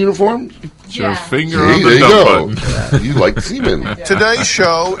guys in uniform? Your finger See, on the there you dump go. button. You like seamen. Today's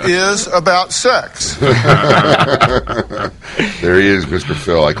show is about sex. There he is, Mr.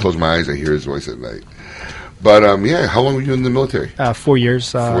 Phil. I close my eyes, I hear his voice at night. But, yeah, how long were you in the military? 4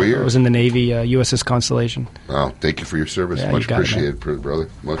 years. 4 years? I was in the Navy, USS Constellation. Wow, thank you for your service. Yeah, Much you got it, appreciated, brother.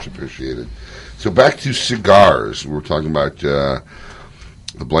 Much appreciated. So back to cigars. We were talking about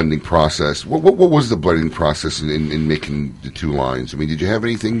the blending process. What was the blending process in making the two lines? I mean, did you have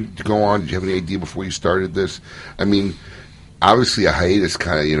anything to go on? Did you have any idea before you started this? I mean, obviously a hiatus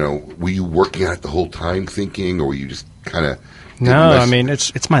kind of, were you working on it the whole time thinking, or were you just kind of... No, I mean,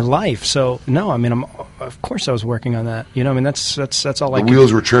 it's my life. So, no, I mean, of course I was working on that. You know, I mean, that's all I The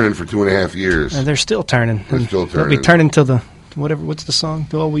wheels were turning for 2.5 years. And they're still turning. They're still turning. They'll be turning till the... Whatever, what's the song?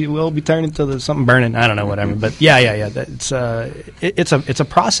 Well, we will be turning to the something burning. I don't know, whatever. But yeah. It's a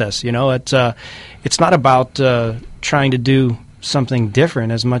process. You know, it's not about trying to do something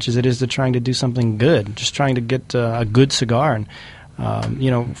different as much as it is to trying to do something good. Just trying to get a good cigar. And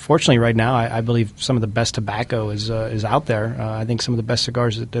you know, fortunately, right now, I believe some of the best tobacco is out there. I think some of the best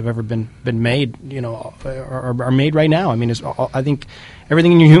cigars that have ever been made, you know, are made right now. I mean, I think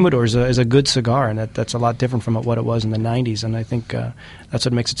everything in your humidor is a good cigar, and that's a lot different from what it was in the 90s. And I think that's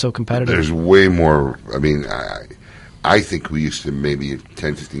what makes it so competitive. There's way more. I mean, I think we used to maybe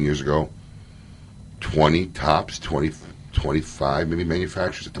 10, 15 years ago, 20 tops, 20, 25 maybe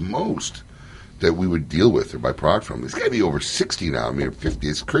manufacturers at the most that we would deal with or buy product from. It's got to be over 60 now. I mean, 50.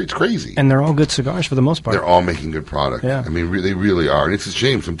 It's crazy. And they're all good cigars for the most part. They're all making good product. Yeah. I mean, they really are. And it's a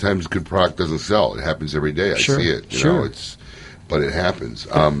shame. Sometimes good product doesn't sell. It happens every day. I see it. You know, but it happens.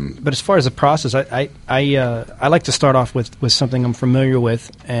 But as far as the process, I like to start off with something I'm familiar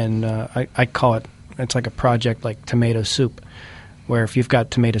with, and I call it, it's like a project like tomato soup, where if you've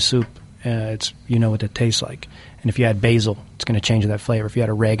got tomato soup, you know what it tastes like. And if you add basil, it's going to change that flavor. If you add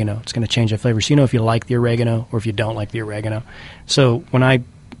oregano, it's going to change that flavor. So you know if you like the oregano or if you don't like the oregano. So when I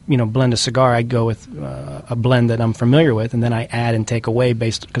blend a cigar, I go with a blend that I'm familiar with, and then I add and take away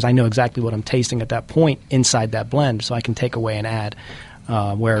because I know exactly what I'm tasting at that point inside that blend, so I can take away and add.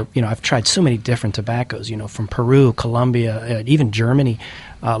 Where, you know, I've tried so many different tobaccos, you know, from Peru, Colombia, even Germany,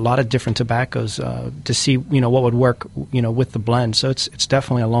 a lot of different tobaccos to see, you know, what would work, you know, with the blend. So it's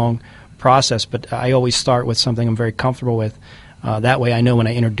definitely a long process, but I always start with something I'm very comfortable with. That way I know when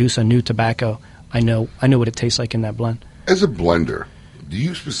I introduce a new tobacco, I know what it tastes like in that blend. As a blender, do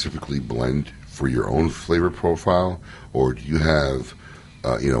you specifically blend for your own flavor profile, or do you have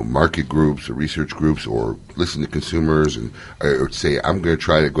market groups or research groups, or listen to consumers and or say, I'm going to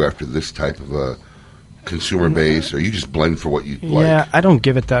try to go after this type of a consumer base, or you just blend for what you like? Yeah, I don't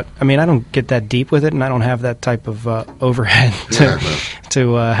give it that. I mean, I don't get that deep with it, and I don't have that type of overhead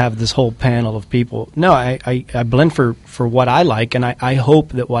to have this whole panel of people. No, I blend for what I like, and I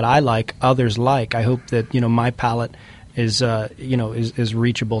hope that what I like, others like. I hope that, you know, my palate is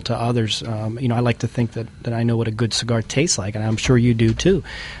reachable to others. You know, I like to think that I know what a good cigar tastes like, and I'm sure you do too.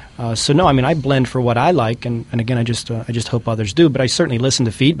 So no, I mean, I blend for what I like, and again, I just hope others do. But I certainly listen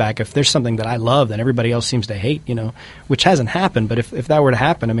to feedback. If there's something that I love that everybody else seems to hate, you know, which hasn't happened, but if that were to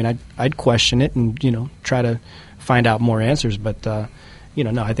happen, I mean, I'd question it and, you know, try to find out more answers. But you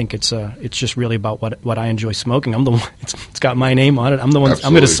know, no, I think it's just really about what I enjoy smoking. I'm the one. It's got my name on it. I'm the one.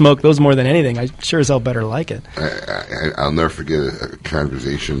 I'm going to smoke those more than anything. I sure as hell better like it. I'll never forget a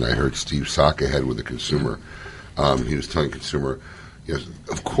conversation I heard Steve Saka had with a consumer. He was telling a consumer, yes,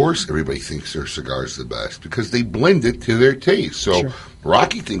 of course everybody thinks their cigars are the best because they blend it to their taste. So sure.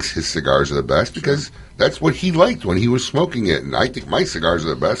 Rocky thinks his cigars are the best because that's what he liked when he was smoking it. And I think my cigars are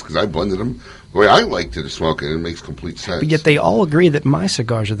the best because I blended them the way I like to smoke it. And it makes complete sense. But yet they all agree that my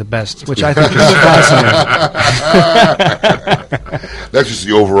cigars are the best, which I think is fascinating. That's just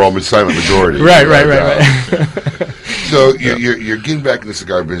the overall silent majority. Right. So you're getting back in the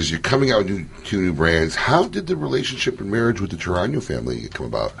cigar business. You're coming out with two new brands. How did the relationship and marriage with the Tarano family come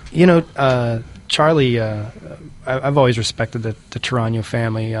about? You know, Charlie, I've always respected the Tarano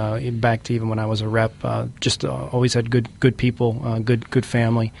family. Back to even when I was a rep, just always had good people, good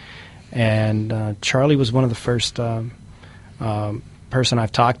family, and Charlie was one of the first person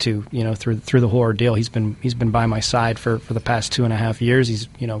I've talked to, you know, through the whole ordeal. He's been by my side for the past 2.5 years. He's,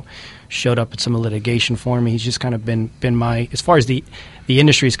 you know, showed up at some litigation for me. He's just kind of been my, as far as the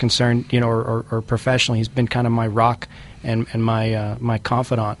industry is concerned, you know, or professionally, he's been kind of my rock and my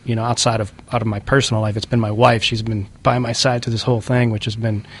confidant, you know, out of my personal life. It's been my wife. She's been by my side through this whole thing, which has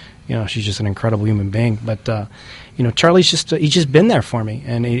been, you know, she's just an incredible human being. But you know, Charlie's he's just been there for me,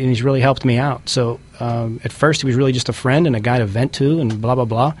 and he's really helped me out. So at first he was really just a friend and a guy to vent to and blah blah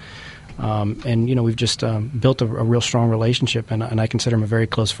blah. And you know, we've just built a real strong relationship, and I consider him a very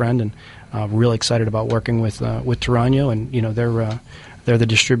close friend, and really excited about working with Tarano. And you know, they're the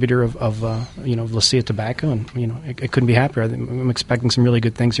distributor of you know, Lucia Tobacco, and you know, I couldn't be happier. I'm expecting some really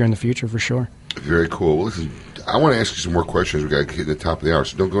good things here in the future for sure. Very cool. Well, listen, I want to ask you some more questions. We got to hit the top of the hour,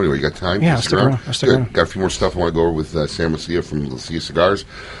 so don't go anywhere. You got time? Yeah, I'll stick around. Got a few more stuff I want to go over with Sam Lucia from Lucia Cigars.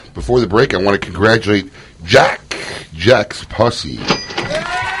 Before the break, I want to congratulate Jack's Pussy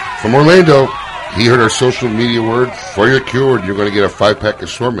From Orlando, he heard our social media word, Fire Cured. You're going to get a 5-pack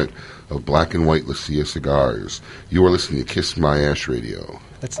assortment of black and white Lucia cigars. You are listening to Kiss My Ash Radio.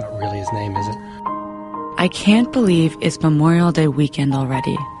 That's not really his name, is it? I can't believe it's Memorial Day weekend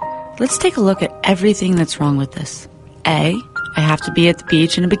already. Let's take a look at everything that's wrong with this. A, I have to be at the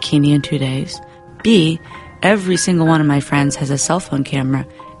beach in a bikini in 2 days. B, every single one of my friends has a cell phone camera.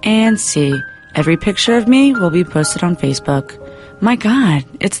 And C, every picture of me will be posted on Facebook. My God,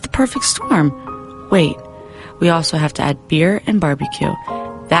 it's the perfect storm. Wait, we also have to add beer and barbecue.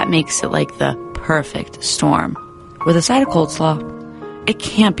 That makes it like the perfect storm. With a side of coleslaw. It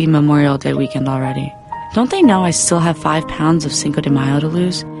can't be Memorial Day weekend already. Don't they know I still have 5 pounds of Cinco de Mayo to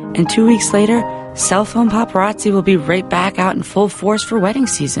lose? And 2 weeks later, cell phone paparazzi will be right back out in full force for wedding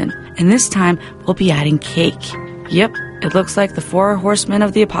season. And this time, we'll be adding cake. Yep, it looks like the 4 horsemen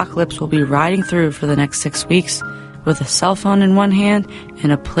of the apocalypse will be riding through for the next 6 weeks, with a cell phone in one hand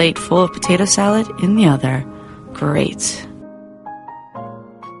and a plate full of potato salad in the other. Great.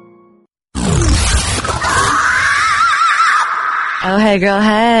 Oh, hey, girl,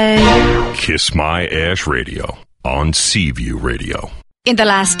 hey. Kiss My Ash Radio on Seaview Radio. In the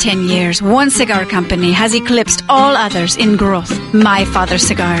last 10 years, one cigar company has eclipsed all others in growth, My Father's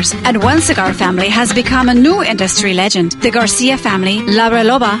Cigars. And one cigar family has become a new industry legend. The Garcia family, La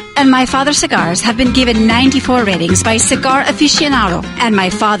Reloba, and My Father's Cigars have been given 94 ratings by Cigar Aficionado. And My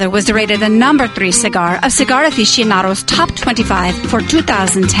Father was rated the number 3 cigar of Cigar Aficionado's top 25 for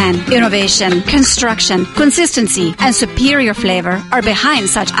 2010. Innovation, construction, consistency, and superior flavor are behind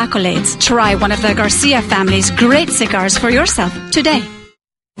such accolades. Try one of the Garcia family's great cigars for yourself today.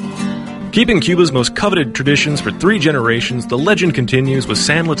 Keeping Cuba's most coveted traditions for 3 generations, the legend continues with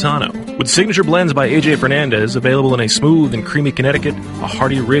San Latano. With signature blends by A.J. Fernandez available in a smooth and creamy Connecticut, a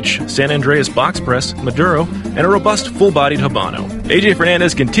hearty, rich San Andreas box press, Maduro, and a robust, full-bodied Habano. A.J.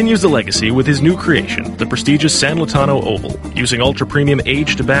 Fernandez continues the legacy with his new creation, the prestigious San Latano Oval. Using ultra-premium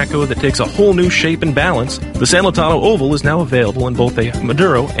aged tobacco that takes a whole new shape and balance, the San Latano Oval is now available in both a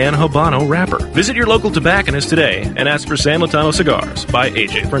Maduro and Habano wrapper. Visit your local tobacconist today and ask for San Latano Cigars by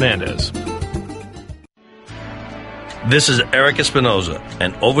A.J. Fernandez. This is Eric Espinoza,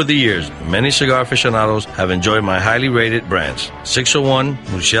 and over the years, many cigar aficionados have enjoyed my highly rated brands, 601,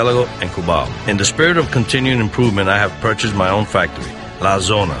 Murcielago, and Cubao. In the spirit of continuing improvement, I have purchased my own factory, La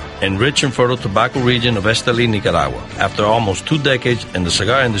Zona, in rich and fertile tobacco region of Esteli, Nicaragua. After almost 2 decades in the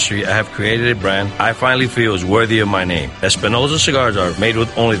cigar industry, I have created a brand I finally feel is worthy of my name. Espinoza cigars are made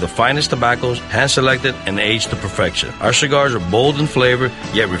with only the finest tobaccos, hand-selected and aged to perfection. Our cigars are bold in flavor,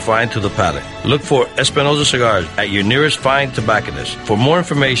 yet refined to the palate. Look for Espinoza cigars at your nearest fine tobacconist. For more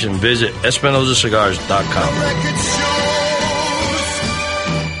information, visit EspinozaCigars.com.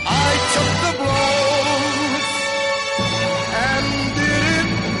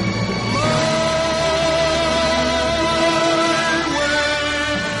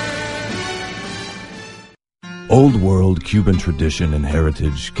 Old world Cuban tradition and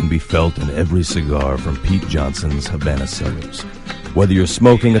heritage can be felt in every cigar from Pete Johnson's Havana Cellars. Whether you're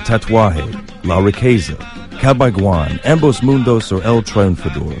smoking a Tatuaje, La Riqueza, Cabaguan, Ambos Mundos, or El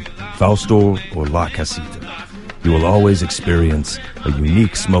Triunfador, Fausto, or La Casita, you will always experience a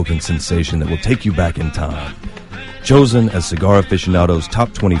unique smoking sensation that will take you back in time. Chosen as Cigar Aficionado's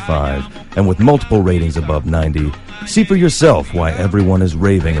top 25 and with multiple ratings above 90, see for yourself why everyone is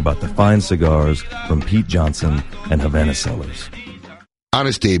raving about the fine cigars from Pete Johnson and Havana Cellars.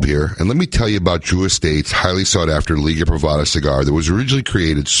 Honest Abe here, and let me tell you about Drew Estate's highly sought-after Liga Privada cigar that was originally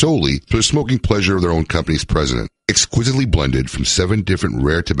created solely for the smoking pleasure of their own company's president. Exquisitely blended from 7 different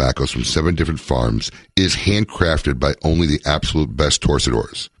rare tobaccos from 7 different farms, it is handcrafted by only the absolute best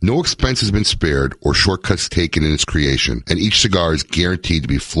torcedores. No expense has been spared or shortcuts taken in its creation, and each cigar is guaranteed to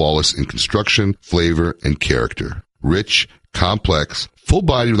be flawless in construction, flavor, and character. Rich, complex,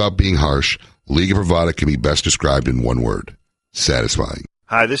 full-bodied without being harsh, Liga Privada can be best described in one word: satisfying.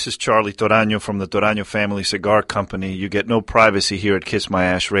 Hi, this is Charlie Toraño from the Toraño Family Cigar Company. You get no privacy here at Kiss My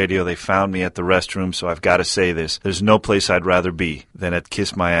Ash Radio. They found me at the restroom, so I've got to say this. There's no place I'd rather be than at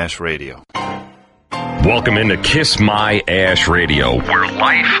Kiss My Ash Radio. Welcome into Kiss My Ash Radio, where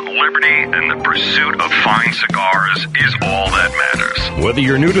life, liberty, and the pursuit of fine cigars is all that matters. Whether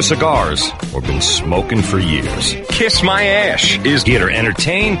you're new to cigars or been smoking for years, Kiss My Ash is here to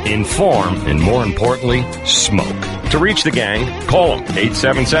entertain, inform, and more importantly, smoke. To reach the gang, call them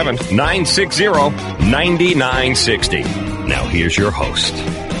 877-960-9960. Now here's your host,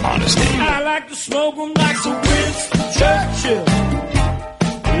 Honest Abe. I like to smoke them like some Winston Churchill,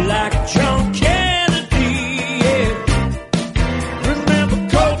 like John Kennedy.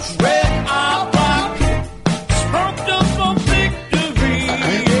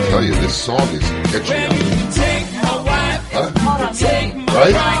 this song is catching on me. Take my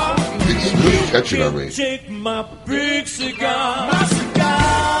Right? It's really catching on me. Take my big cigar. My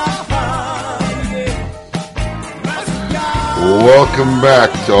cigar. Welcome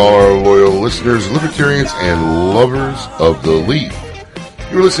back to all our loyal listeners, libertarians, and lovers of the leaf.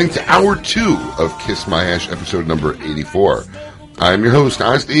 You're listening to Hour 2 of Kiss My Ash, episode number 84. I'm your host,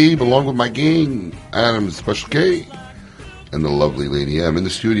 Honest Abe, along with my gang, Adam Special K, and the lovely Lady M. In the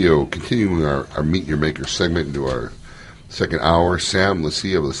studio, continuing our Meet Your Maker segment into our second hour, Sam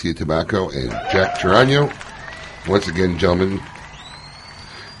Lucia of Lucia Tobacco and Jack Tirano. Once again, gentlemen,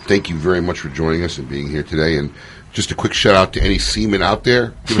 thank you very much for joining us and being here today. And just a quick shout out to any seamen out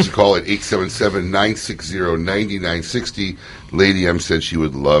there. Give us a call at 877-960-9960. Lady M said she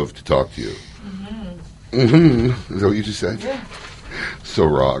would love to talk to you. Mm-hmm. Is that what you just said? Yeah. So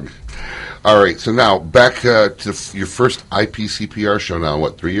wrong. All right, so now back to your first IPCPR show now,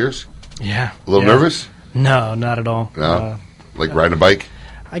 what, 3 years? Yeah. A little nervous? No, not at all. No? Like riding a bike?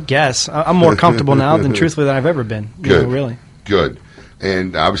 I guess. I'm more comfortable now than truthfully than I've ever been. Good. You know, really. Good.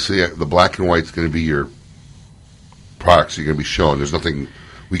 And obviously the black and white is going to be your products you're going to be showing. There's nothing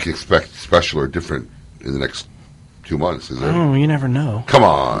we can expect special or different in the next 2 months, is there? Oh, you never know. Come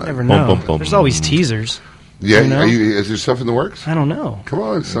on. You never know. There's always teasers. Yeah, you know? Is there stuff in the works? I don't know. Come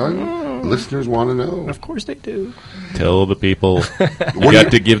on, son. Listeners want to know. Of course they do. Tell the people. You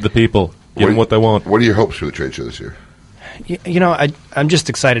got to give the people. Give them what they want. What are your hopes for the trade show this year? You know, I'm just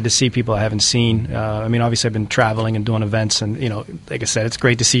excited to see people I haven't seen. I mean, obviously, I've been traveling and doing events, and you know, like I said, it's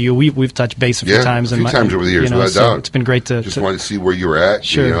great to see you. We've touched base a few times. A few times over the years, without doubt. It's been great to just wanted to see where you were at.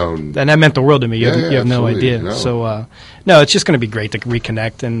 Sure, you know, and that meant the world to me. You have no idea. No. So, no, it's just going to be great to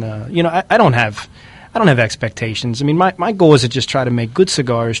reconnect. And you know, I don't have expectations. I mean, my goal is to just try to make good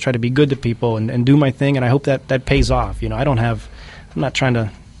cigars, try to be good to people, and do my thing. And I hope that pays off. You know, I'm not trying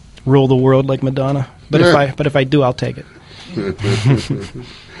to rule the world like Madonna, but if I do, I'll take it. Do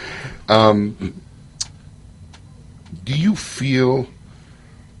you feel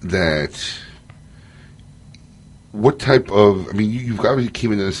that what type of, I mean, you've obviously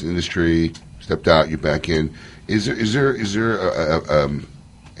came into this industry, stepped out, you're back in. Is there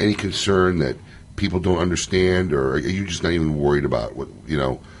any concern that people don't understand, or are you just not even worried about what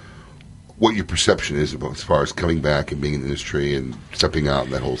your perception is about as far as coming back and being in the industry and stepping out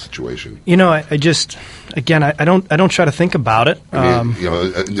in that whole situation? You know, I just, again, I don't try to think about it. I mean,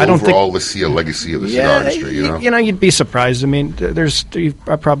 I don't overall, let's see a legacy of the cigar industry. You know, you'd be surprised. I mean,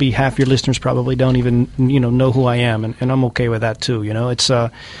 probably half your listeners probably don't even know who I am, and I'm okay with that too. You know, it's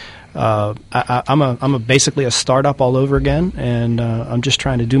I'm basically a startup all over again, and I'm just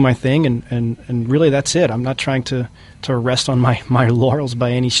trying to do my thing, and really that's it. I'm not trying to rest on my laurels by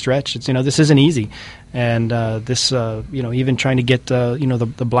any stretch. It's this isn't easy, and this even trying to get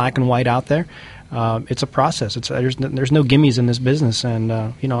the black and white out there. It's a process. There's no gimmies in this business, and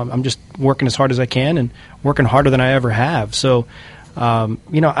I'm just working as hard as I can and working harder than I ever have. So. I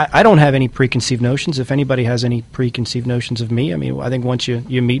don't have any preconceived notions. If anybody has any preconceived notions of me, I mean, I think once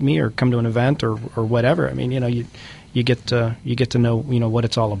you meet me or come to an event or whatever, I mean, you get to know what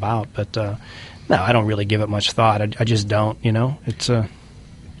it's all about. But no, I don't really give it much thought. I just don't. It'll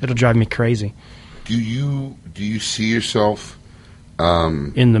drive me crazy. Do you see yourself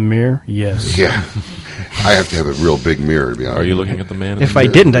in the mirror? Yes. Yeah, I have to have a real big mirror. To be honest. Are you looking at the man? If I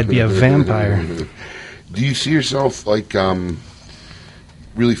didn't, I'd be a vampire. Do you see yourself like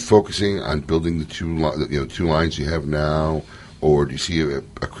really focusing on building the two lines you have now, or do you see a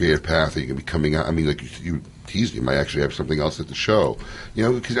creative path that you can be coming out? I mean, like you teased, you might actually have something else at the show.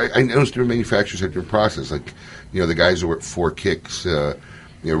 Because I noticed different manufacturers have different process. Like, the guys who were at Four Kicks,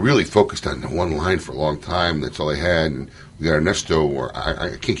 really focused on one line for a long time. That's all they had. And we got Ernesto, where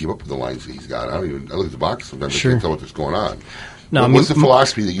I can't keep up with the lines that he's got. I look at the box sometimes. Sure. I can't tell what's going on. No, what's the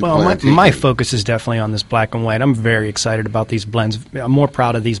philosophy that you plan on taking? My focus is definitely on this black and white. I'm very excited about these blends. I'm more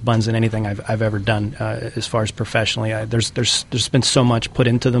proud of these blends than anything I've ever done as far as professionally. There's been so much put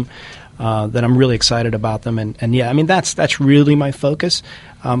into them that I'm really excited about them. And yeah, I mean, that's really my focus.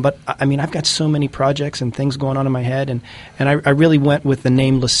 But, I mean, I've got so many projects and things going on in my head. And I really went with the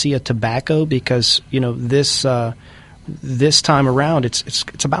name Lucia Tobacco because, this time around,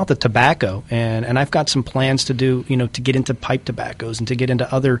 it's about the tobacco, and I've got some plans to do, to get into pipe tobaccos and to get into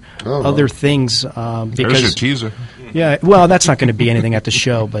other things. Because there's your teaser. Yeah, well, that's not going to be anything at the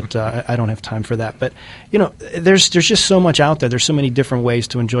show, but I don't have time for that. But there's just so much out there. There's so many different ways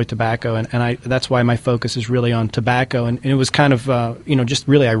to enjoy tobacco, and that's why my focus is really on tobacco. And it was kind of just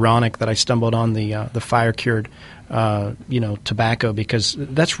really ironic that I stumbled on the fire cured tobacco, because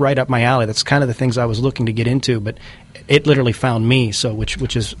that's right up my alley. That's kind of the things I was looking to get into, but it literally found me. So which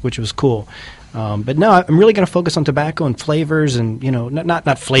was cool. But no, I'm really going to focus on tobacco and flavors, and not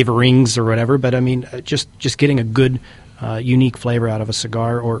flavorings or whatever, but I mean just getting a good, unique flavor out of a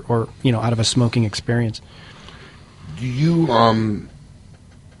cigar or out of a smoking experience. Do you?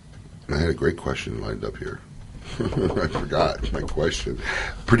 I had a great question lined up here. I forgot my question.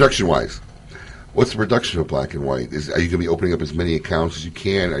 Production-wise, what's the production of Black and White? Are you going to be opening up as many accounts as you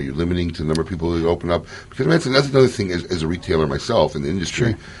can? Are you limiting to the number of people who open up? Because that's another thing as a retailer myself in the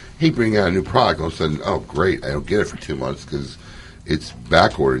industry. Sure. Hey, bringing out a new product, all of a sudden, oh great, I don't get it for 2 months because it's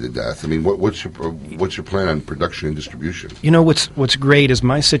back ordered to death. I mean, what's your plan on production and distribution? What's great is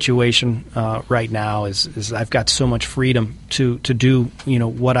my situation right now is I've got so much freedom to do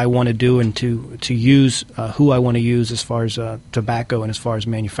what I want to do and to use who I want to use as far as tobacco and as far as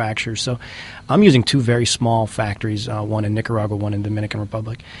manufacturers. So I'm using 2 very small factories, one in Nicaragua, one in Dominican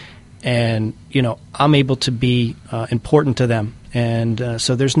Republic, and I'm able to be important to them. And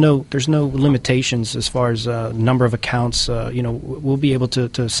so there's no limitations as far as number of accounts. We'll be able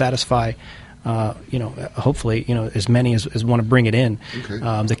to satisfy, hopefully, as many as want to bring it in. Okay.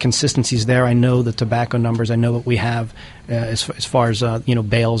 The consistency's there. I know the tobacco numbers. I know what we have as far as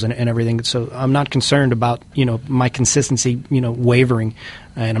bales and everything. So I'm not concerned about my consistency wavering,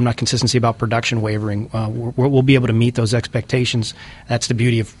 and I'm not consistency about production wavering. We'll be able to meet those expectations. That's the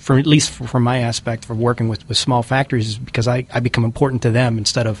beauty of, at least from my aspect, for working with small factories, is because I become important to them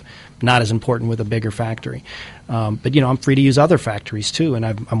instead of not as important with a bigger factory. But I'm free to use other factories too, and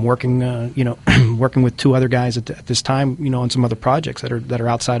I'm working working with 2 other guys at this time on some other projects that are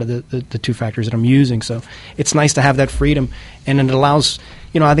outside of the 2 factories that I'm using. So it's nice to have that freedom, and it allows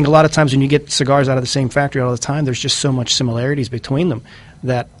I think a lot of times when you get cigars out of the same factory all the time, there's just so much similarities between them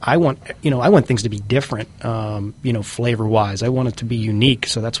that I want things to be different, flavor wise. I want it to be unique,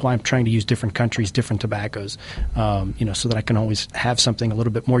 so that's why I'm trying to use different countries, different tobaccos, so that I can always have something a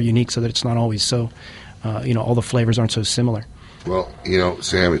little bit more unique, so that it's not always so, all the flavors aren't so similar. Well,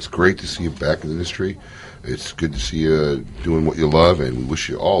 Sam, it's great to see you back in the industry. It's good to see you doing what you love, and we wish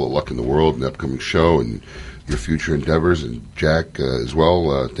you all the luck in the world in the upcoming show and your future endeavors. And Jack as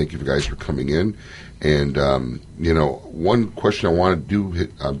well, thank you guys for coming in. And, one question I want to do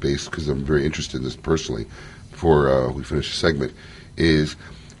hit on base, because I'm very interested in this personally, before we finish the segment, is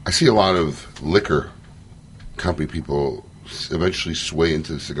I see a lot of liquor company people eventually sway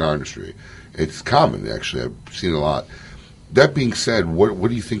into the cigar industry. It's common, actually. I've seen it a lot. That being said, what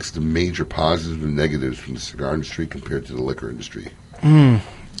do you think is the major positives and negatives from the cigar industry compared to the liquor industry?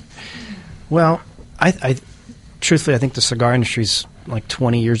 Well, I truthfully, I think the cigar industry is like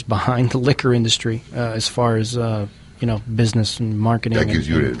 20 years behind the liquor industry as far as business and marketing. That gives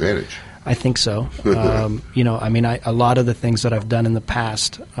you an advantage. I think so. A lot of the things that I've done in the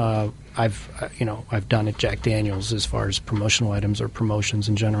past, I've done at Jack Daniel's as far as promotional items or promotions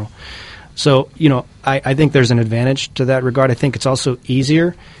in general. So, I think there's an advantage to that regard. I think it's also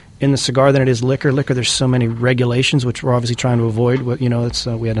easier in the cigar than it is liquor. Liquor, there's so many regulations, which we're obviously trying to avoid.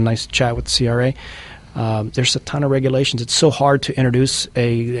 We had a nice chat with the CRA. There's a ton of regulations. It's so hard to introduce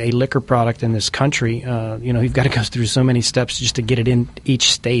a liquor product in this country. You've got to go through so many steps just to get it in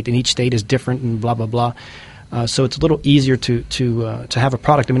each state, and each state is different and blah, blah, blah. So it's a little easier to have a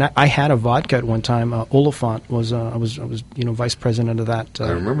product. I mean, I had a vodka at one time. Oliphant was I was vice president of that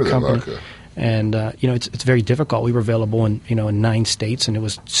I remember company. that vodka. And it's very difficult. We were available in 9 states, and it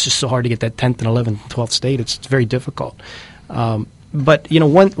was just so hard to get that 10th and 11th, 12th state. It's very difficult. But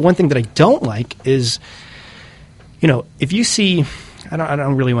one thing that I don't like is, if you see, I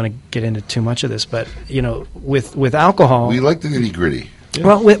don't really want to get into too much of this, but with alcohol, we like the nitty gritty. Yeah.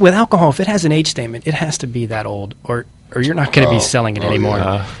 Well, with alcohol, if it has an age statement, it has to be that old, or you're not going to be selling it anymore.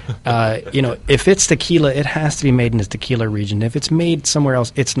 Yeah. If it's tequila, it has to be made in the tequila region. If it's made somewhere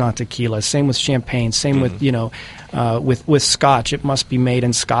else, it's not tequila. Same with champagne. Same with with Scotch, it must be made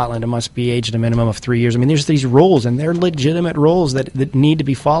in Scotland. It must be aged a minimum of 3 years. I mean, there's these rules, and they're legitimate rules that need to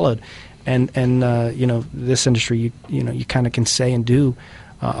be followed. And this industry, you kind of can say and do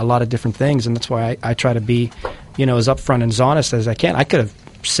a lot of different things, and that's why I try to be, as upfront and as honest as I can. I could have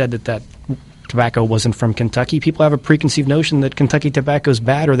said that tobacco wasn't from Kentucky. People have a preconceived notion that Kentucky tobacco is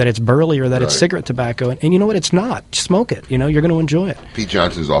bad, or that it's burley, or that it's cigarette tobacco. And you know what? It's not. Just smoke it. You're going to enjoy it. Pete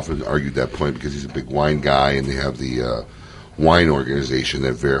Johnson's often argued that point because he's a big wine guy, and they have the wine organization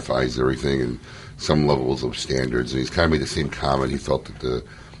that verifies everything and some levels of standards. And he's kind of made the same comment. He felt that the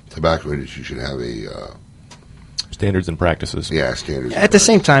tobacco industry should have a Standards and practices. Yeah, standards. At the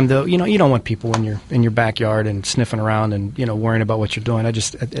same time, though, you don't want people in your backyard and sniffing around and worrying about what you're doing. It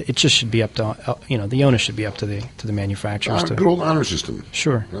just should be up to the onus should be up to the manufacturers. Good old honor system.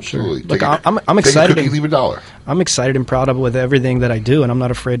 Sure, absolutely. Look, I'm I'm excited. Take a cookie, leave $1. I'm excited and proud of with everything that I do, and I'm not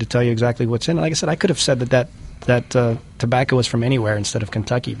afraid to tell you exactly what's in it. Like I said, I could have said that tobacco is from anywhere instead of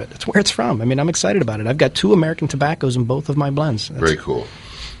Kentucky, but it's where it's from. I mean, I'm excited about it. I've got 2 American tobaccos in both of my blends. Very cool.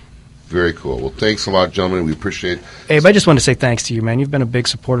 Very cool. Well, thanks a lot, gentlemen. We appreciate it. Abe, I just want to say thanks to you, man. You've been a big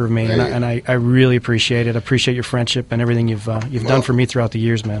supporter of me, and I really appreciate it. I appreciate your friendship and everything you've done for me throughout the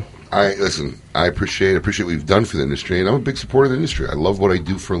years, man. I appreciate what you've done for the industry, and I'm a big supporter of the industry. I love what I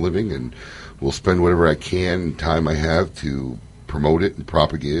do for a living, and will spend whatever I can, time I have, to promote it and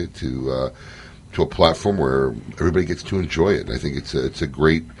propagate it to a platform where everybody gets to enjoy it. I think it's a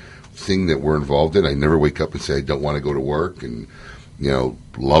great thing that we're involved in. I never wake up and say I don't want to go to work, and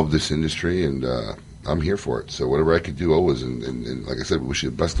love this industry, and I'm here for it. So whatever I could do always, and like I said, we wish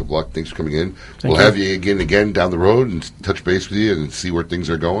you the best of luck. Thanks for coming in. We'll have you again down the road and touch base with you and see where things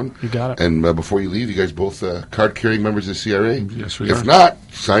are going. You got it. And before you leave, you guys both card-carrying members of CRA? Yes, we are. If not,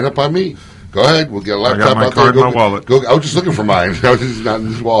 sign up on me. Go ahead. We'll get a laptop my out card there. in my wallet. I was just looking for mine. This is not in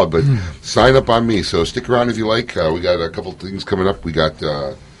this wallet, but sign up on me. So stick around if you like. We got a couple things coming up. We got...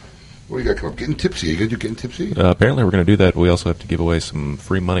 what do you got coming up? Getting Tipsy. Are you going to do Getting Tipsy? Apparently we're going to do that. We also have to give away some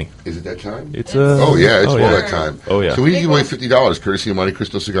free money. Is it that time? It's all that time. Oh, yeah. So we need to give away $50 courtesy of Monte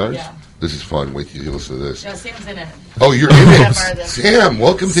Cristo Cigars? Yeah. This is fun. Wait till you listen to this. No, Sam's in it. Oh, you're in it? Sam,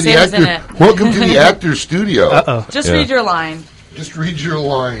 welcome to the actor. Welcome to the actor's studio. Uh-oh. Just read your line. Just read your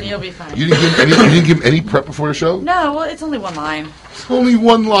line. You'll be fine. You didn't give any prep before the show? No, well, it's only one line. It's only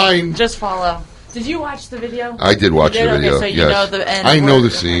one line. Just follow. Did you watch the video? I did watch the video. Okay, so you know the end. I know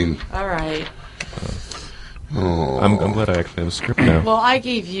the scene. All right. Oh. I'm glad I actually have a script now. Well, I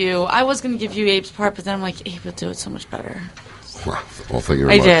was going to give you Abe's part, but then I'm like, Abe would do it so much better. Well, thank you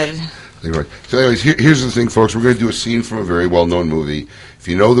very much. I did. So anyways, here's the thing, folks. We're going to do a scene from a very well-known movie. If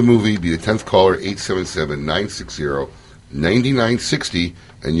you know the movie, be the 10th caller, 877-960-9960,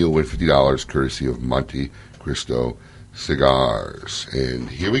 and you'll win $50 courtesy of Monte Cristo Cigars. And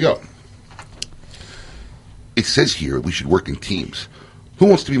here we go. It says here we should work in teams. Who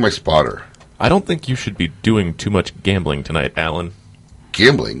wants to be my spotter? I don't think you should be doing too much gambling tonight, Alan.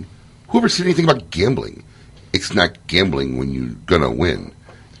 Gambling? Who ever said anything about gambling? It's not gambling when you're going to win.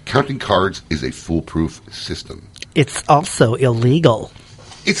 Counting cards is a foolproof system. It's also illegal.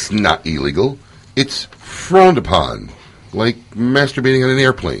 It's not illegal. It's frowned upon. Like masturbating on an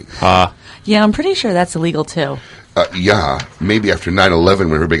airplane. Yeah, I'm pretty sure that's illegal, too. Yeah, maybe after 9/11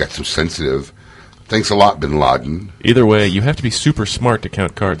 when everybody got so sensitive. Thanks a lot, Bin Laden. Either way, you have to be super smart to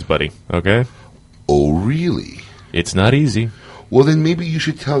count cards, buddy, okay? Oh, really? It's not easy. Well, then maybe you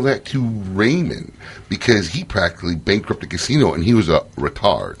should tell that to Raymond, because he practically bankrupted a casino, and he was a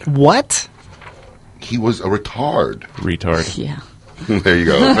retard. What? He was a retard. Retard. Yeah. There you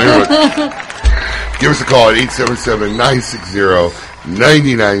go. Give us a call at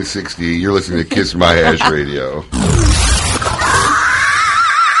 877-960-9960. You're listening to Kiss My Ash Radio.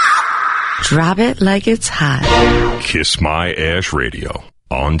 Drop it like it's hot. Kiss My Ash Radio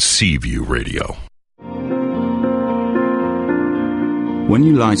on Seaview Radio. When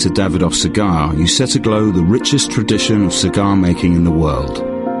you light a Davidoff cigar, you set aglow the richest tradition of cigar making in the world.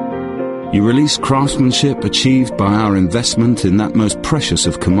 You release craftsmanship achieved by our investment in that most precious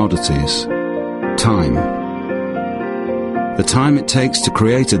of commodities, time. The time it takes to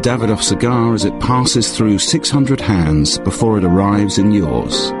create a Davidoff cigar as it passes through 600 hands before it arrives in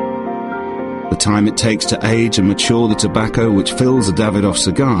yours. The time it takes to age and mature the tobacco which fills a Davidoff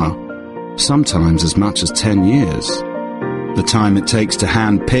cigar, sometimes as much as 10 years. The time it takes to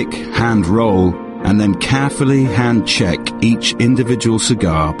hand pick, hand roll, and then carefully hand check each individual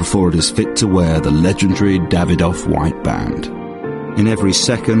cigar before it is fit to wear the legendary Davidoff white band. In every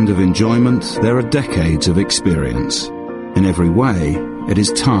second of enjoyment, there are decades of experience. In every way, it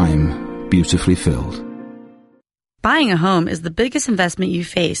is time beautifully filled. Buying a home is the biggest investment you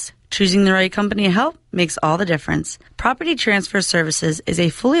face. Choosing the right company to help makes all the difference. Property Transfer Services is a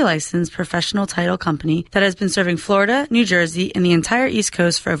fully licensed professional title company that has been serving Florida, New Jersey, and the entire East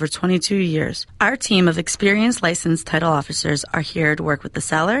Coast for over 22 years. Our team of experienced licensed title officers are here to work with the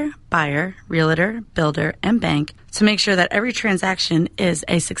seller, buyer, realtor, builder, and bank to make sure that every transaction is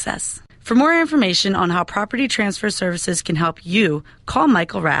a success. For more information on how Property Transfer Services can help you, call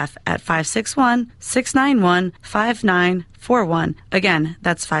Michael Raff at 561-691-5941. Again,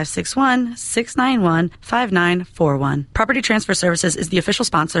 that's 561-691-5941. Property Transfer Services is the official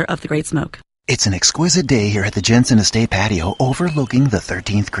sponsor of The Great Smoke. It's an exquisite day here at the Jensen Estate patio overlooking the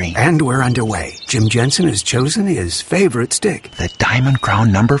 13th green. And we're underway. Jim Jensen has chosen his favorite stick. The Diamond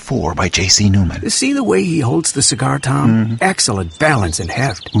Crown No. 4 by J.C. Newman. See the way he holds the cigar, Tom? Mm-hmm. Excellent balance and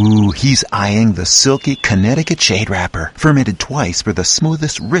heft. Ooh, he's eyeing the silky Connecticut shade wrapper, fermented twice for the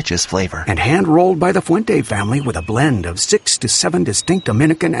smoothest, richest flavor. And hand-rolled by the Fuente family with a blend of 6 to 7 distinct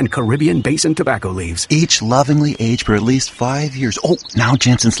Dominican and Caribbean basin tobacco leaves. Each lovingly aged for at least 5 years. Oh, now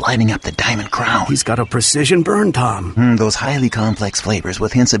Jensen's lighting up the Diamond Crown. He's got a precision burn, Tom. Those highly complex flavors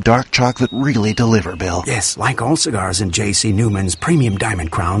with hints of dark chocolate really deliver, Bill. Yes, like all cigars in J.C. Newman's premium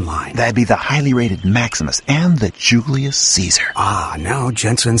Diamond Crown line. That'd be the highly rated Maximus and the Julius Caesar. Ah, now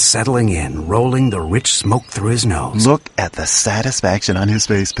Jensen's settling in, rolling the rich smoke through his nose. Look at the satisfaction on his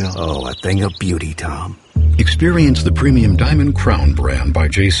face, Bill. Oh, a thing of beauty, Tom. Experience the premium Diamond Crown brand by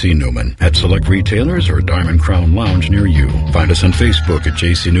J.C. Newman at select retailers or Diamond Crown Lounge near you. Find us on Facebook at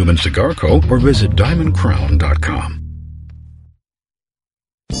J.C. Newman Cigar Co. or visit diamondcrown.com.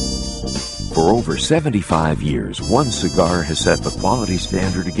 For over 75 years, one cigar has set the quality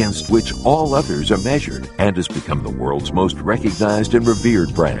standard against which all others are measured and has become the world's most recognized and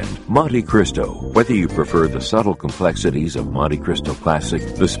revered brand, Monte Cristo. Whether you prefer the subtle complexities of Monte Cristo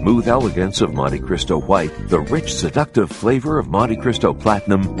Classic, the smooth elegance of Monte Cristo White, the rich seductive flavor of Monte Cristo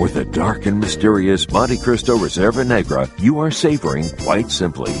Platinum, or the dark and mysterious Monte Cristo Reserva Negra, you are savoring, quite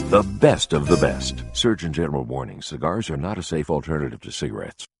simply, the best of the best. Surgeon General warning, cigars are not a safe alternative to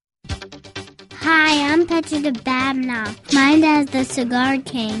cigarettes. Hi, I'm Petty the Babnock. My dad's the Cigar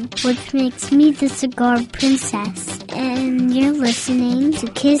King, which makes me the Cigar Princess. And you're listening to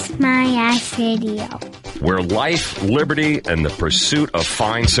Kiss My Ash Radio, where life, liberty, and the pursuit of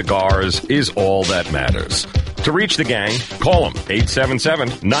fine cigars is all that matters. To reach the gang, call them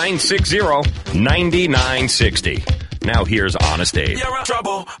 877-960-9960. Now here's Honest Abe. You're a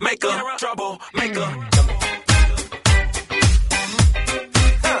troublemaker.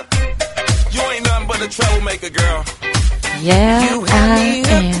 A troublemaker, girl. Yeah, you had me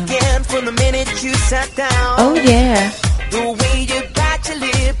am. Again from the minute you sat down. Oh, yeah. The way you bite your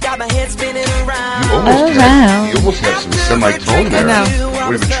lip got my head spinning around. You almost have some semitone there. I know. What,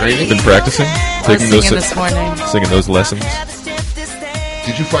 have you been training? Been practicing? Taking those this morning. Singing those lessons?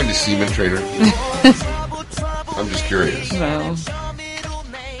 Did you find a semen trainer? I'm just curious. No.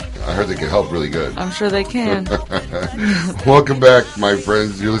 I heard they can help really good. I'm sure they can. Welcome back, my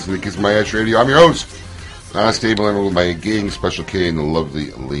friends. You're listening to Kiss My Ash Radio. I'm your host, Honest Abe, along with my gang, Special K, and the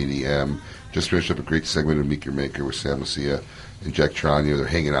lovely Lady M. Just finished up a great segment of Meet Your Maker with Sam Lucia and Jack Trania. They're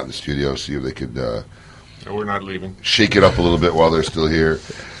hanging out in the studio, see if they could we're not leaving. Shake it up a little bit while they're still here.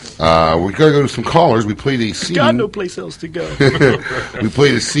 We got to go to some callers. We played a scene. Got no place else to go. We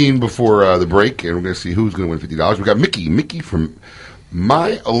played a scene before the break, and we're going to see who's going to win $50. We got Mickey from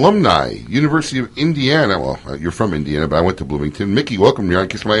my alumni, University of Indiana. Well, you're from Indiana, but I went to Bloomington. Mickey, welcome. You're on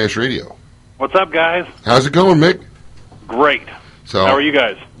Kiss My Ash Radio. What's up, guys? How's it going, Mick? Great. So, how are you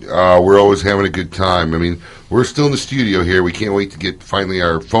guys? We're always having a good time. I mean, we're still in the studio here. We can't wait to get finally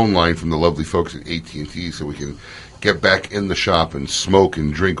our phone line from the lovely folks at AT&T so we can get back in the shop and smoke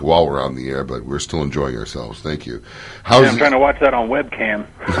and drink while we're on the air, but we're still enjoying ourselves. Thank you. I'm trying to watch that on webcam.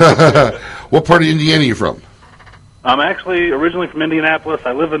 What part of Indiana are you from? I'm actually originally from Indianapolis.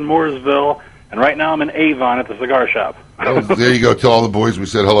 I live in Mooresville, and right now I'm in Avon at the cigar shop. Oh, there you go. Tell all the boys we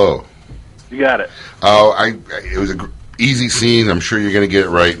said hello. You got it. It was an easy scene. I'm sure you're going to get it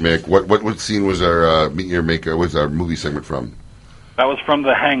right, Mick. What scene was our Meet Your Maker? Was our movie segment from? That was from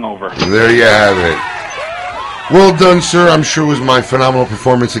The Hangover. There you have it. Well done, sir. I'm sure it was my phenomenal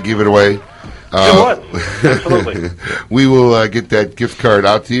performance that gave it away. It was. Absolutely. We will get that gift card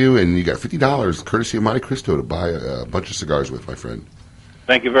out to you, and you got $50 courtesy of Monte Cristo to buy a bunch of cigars with, my friend.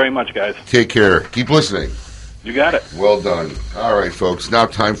 Thank you very much, guys. Take care. Keep listening. You got it. Well done. All right, folks. Now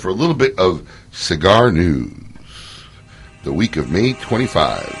time for a little bit of cigar news. The week of May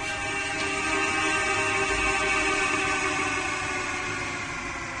 25.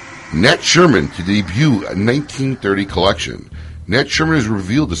 Nat Sherman to debut a 1930 collection. Nat Sherman has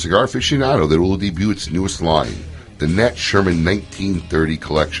revealed to Cigar Aficionado that it will debut its newest line, the Nat Sherman 1930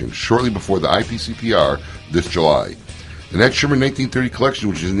 collection, shortly before the IPCPR this July. The Nat Sherman 1930 collection,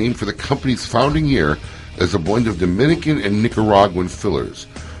 which is named for the company's founding year, is a blend of Dominican and Nicaraguan fillers,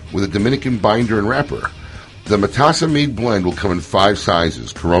 with a Dominican binder and wrapper. The Matassa-made blend will come in 5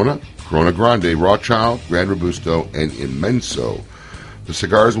 sizes: Corona, Corona Grande, Rothschild, Grand Robusto, and Immenso. The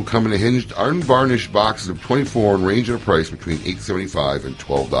cigars will come in a hinged, unvarnished boxes of 24 and range in a price between $8.75 and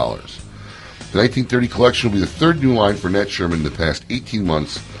 $12. The 1930 collection will be the third new line for Nat Sherman in the past 18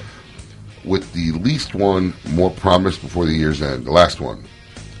 months, with the least one more promised before the year's end. The last one.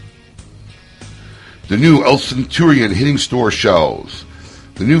 The new El Centurion hitting store shelves.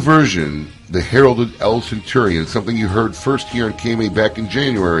 The new version, the heralded El Centurion, something you heard first here on KMA back in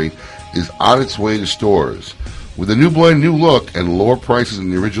January, is on its way to stores. With a new blend, new look, and lower prices than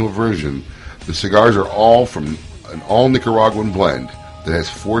the original version, the cigars are all from an all-Nicaraguan blend that has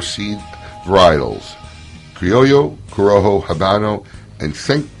 4 seed varietals: Criollo, Corojo, Habano, and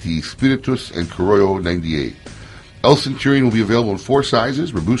Sancti Spiritus and Corojo 98. El Centurion will be available in 4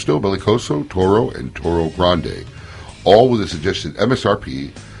 sizes: Robusto, Bellicoso, Toro, and Toro Grande, all with a suggested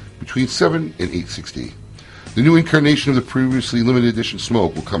MSRP between $7 and $8.60. The new incarnation of the previously limited edition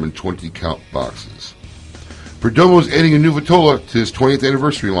smoke will come in 20-count boxes. Perdomo is adding a new Vitola to his 20th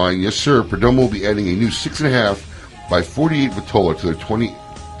anniversary line. Yes, sir, Perdomo will be adding a new 6.5 by 48 Vitola to their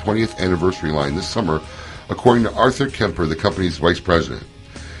 20th anniversary line this summer, according to Arthur Kemper, the company's vice president.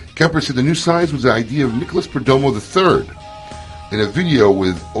 Kemper said the new size was the idea of Nicholas Perdomo III. In a video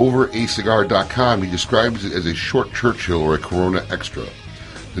with overacigar.com, he describes it as a short Churchill or a Corona Extra.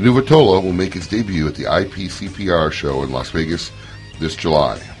 The new Vitola will make its debut at the IPCPR show in Las Vegas this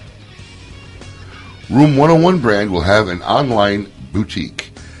July. Room 101 brand will have an online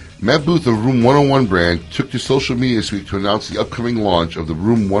boutique. Matt Booth of Room 101 brand took to social media this week to announce the upcoming launch of the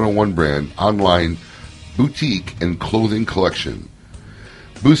Room 101 brand online boutique and clothing collection.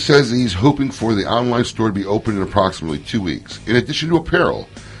 Booth says that he's hoping for the online store to be open in approximately 2 weeks. In addition to apparel,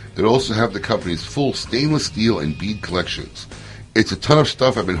 it'll also have the company's full stainless steel and bead collections. It's a ton of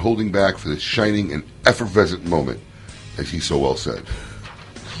stuff I've been holding back for this shining and effervescent moment, as he so well said.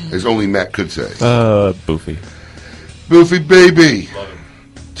 As only Matt could say. Boofy. Boofy, baby.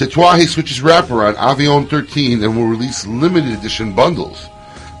 Tatuaje switches wrapper on Avion 13 and will release limited edition bundles.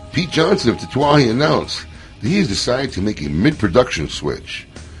 Pete Johnson of Tatuaje announced that he has decided to make a mid-production switch.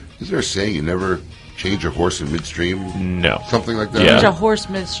 Is there a saying you never change a horse in midstream? No. Something like that? Change a horse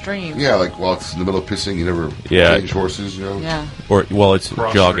midstream. Yeah, like while it's in the middle of pissing, you never change horses, you know? Yeah. Or while it's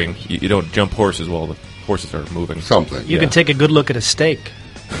jogging. You don't jump horses while the horses are moving. Something. You can take a good look at a steak.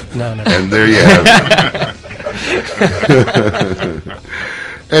 No. And there you have it.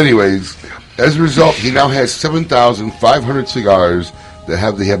 Anyways, as a result, he now has 7,500 cigars that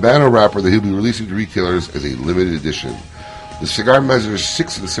have the Habano wrapper that he'll be releasing to retailers as a limited edition. The cigar measures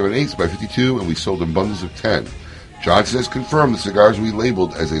 6 7/8 by 52, and we sold in bundles of 10. Johnson has confirmed the cigars will be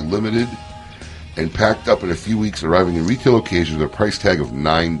labeled as a limited and packed up in a few weeks, arriving in retail locations with a price tag of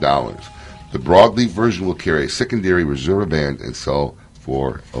 $9. The broadleaf version will carry a secondary Reserva band and sell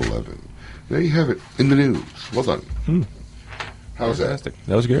for $11. There you have it in the news. Well done. How was that?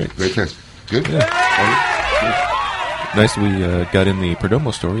 That was great. Fantastic. Good? Yeah. Nice we got in the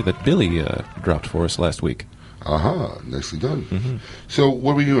Perdomo story that Billy dropped for us last week. Nicely done. So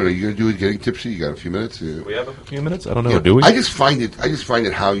what are we doing? Are you going to do it getting tipsy? You got a few minutes? Do we have a few minutes? I don't know. Do we? I just find it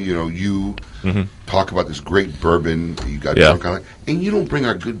how, you talk about this great bourbon you got drunk on it, and you don't bring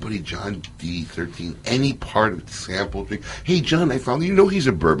our good buddy John D13 any part of the sample drink. Hey, John, I found he's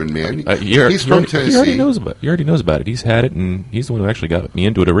a bourbon man. He's from Tennessee. He already knows about it. He's had it, and he's the one who actually got me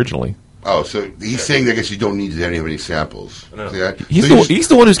into it originally. Oh, so he's saying I guess you don't need any samples. No. He's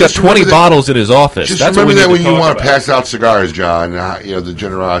the one who's got 20 bottles in his office. Just That's remember what that when you want to pass out cigars, John. The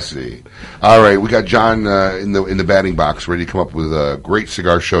generosity. All right, we got John in the batting box, ready to come up with a great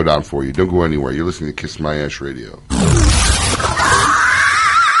cigar showdown for you. Don't go anywhere. You're listening to Kiss My Ash Radio.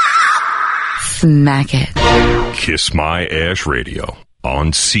 Smack it. Kiss My Ash Radio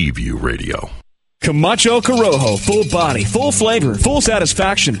on Seaview Radio. Camacho Corojo, full body, full flavor, full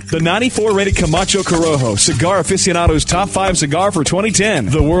satisfaction. The 94 rated Camacho Corojo, Cigar Aficionado's top 5 cigar for 2010.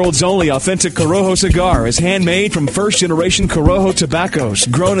 The world's only authentic Corojo cigar is handmade from first generation Corojo tobaccos,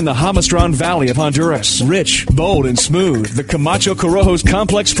 grown in the Jamastran Valley of Honduras. Rich, bold, and smooth, the Camacho Corojo's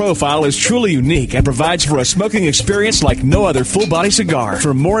complex profile is truly unique and provides for a smoking experience like no other full body cigar.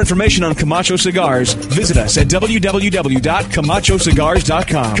 For more information on Camacho cigars, visit us at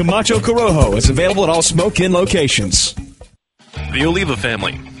www.camachocigars.com. Camacho Corojo is available at all Smoke Inn locations. The Oliva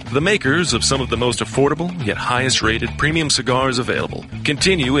family, the makers of some of the most affordable yet highest rated premium cigars available,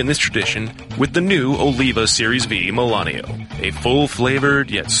 continue in this tradition with the new Oliva Series V Melanio, a full-flavored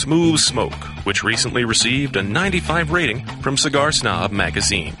yet smooth smoke, which recently received a 95 rating from Cigar Snob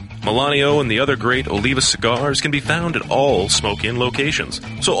magazine. Melanio and the other great Oliva cigars can be found at all Smoke Inn locations,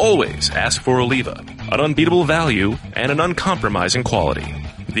 so always ask for Oliva, an unbeatable value and an uncompromising quality.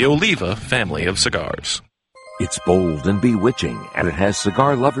 The Oliva family of cigars. It's bold and bewitching, and it has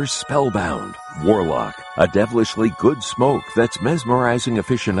cigar lovers spellbound. Warlock, a devilishly good smoke that's mesmerizing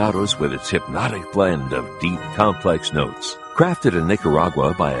aficionados with its hypnotic blend of deep, complex notes. Crafted in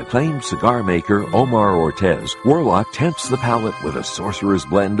Nicaragua by acclaimed cigar maker Omar Ortez, Warlock tempts the palate with a sorcerer's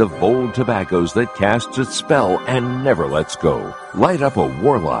blend of bold tobaccos that casts its spell and never lets go. Light up a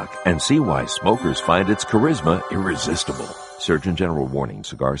Warlock and see why smokers find its charisma irresistible. Surgeon General warning: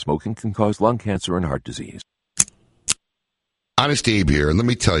 cigar smoking can cause lung cancer and heart disease. Honest Abe here, and let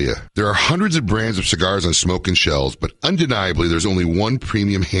me tell you, there are hundreds of brands of cigars on smoking shelves, but undeniably there's only one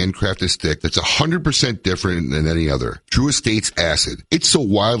premium handcrafted stick that's 100% different than any other. True Estates Acid. It's so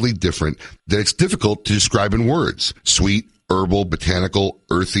wildly different that it's difficult to describe in words. Sweet, herbal, botanical,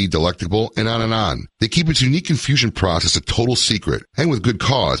 earthy, delectable, and on and on. They keep its unique infusion process a total secret, and with good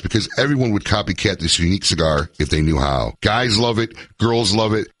cause, because everyone would copycat this unique cigar if they knew how. Guys love it, girls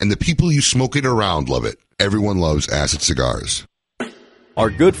love it, and the people you smoke it around love it. Everyone loves Acid cigars. Our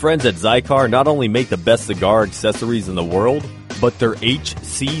good friends at Zycar not only make the best cigar accessories in the world, but their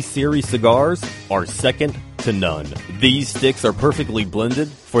HC Series cigars are second to none. These sticks are perfectly blended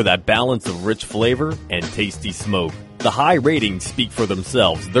for that balance of rich flavor and tasty smoke. The high ratings speak for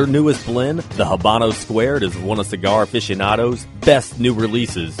themselves. Their newest blend, the Habano Squared, is one of Cigar Aficionado's best new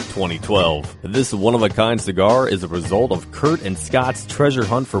releases 2012. This one-of-a-kind cigar is a result of Kurt and Scott's treasure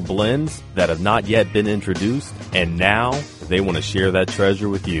hunt for blends that have not yet been introduced, and now they want to share that treasure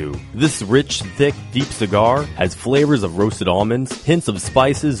with you. This rich, thick, deep cigar has flavors of roasted almonds, hints of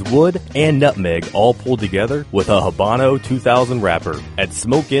spices, wood, and nutmeg all pulled together with a Habano 2000 wrapper. At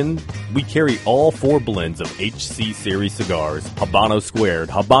Smoke Inn, we carry all 4 blends of HC Series cigars: Habano Squared,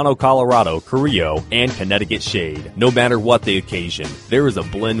 Habano Colorado, Carrillo, and Connecticut Shade. No matter what the occasion, there is a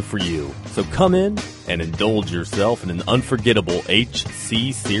blend for you. So come in and indulge yourself in an unforgettable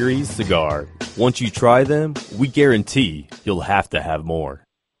HC Series cigar. Once you try them, we guarantee you'll have to have more.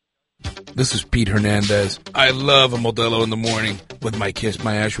 This is Pete Hernandez. I love a Modelo in the morning with my Kiss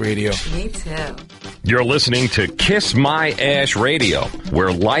My Ash radio. Me too. You're listening to Kiss My Ash Radio,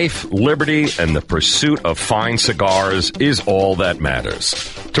 where life, liberty, and the pursuit of fine cigars is all that matters.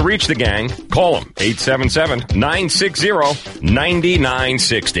 To reach the gang, call them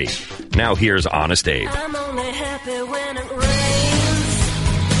 877-960-9960. Now here's Honest Abe. I'm only happy when it rains.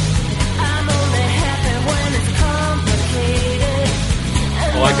 I'm only happy when it's complicated.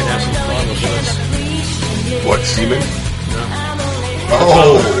 Oh, I could have some fun with this. What, semen? No.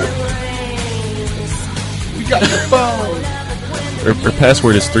 Oh! We got your phone! Her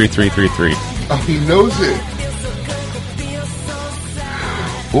password is 3333. Oh, he knows it.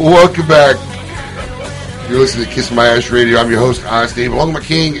 Well, welcome back. You're listening to Kiss My Ash Radio. I'm your host, Honest Abe, along with my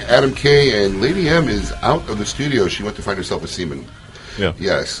king, Adam K. And Lady M is out of the studio. She went to find herself a semen. Yeah.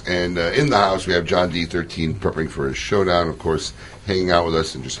 Yes. And in the house, we have John D13 preparing for his showdown. Of course, hanging out with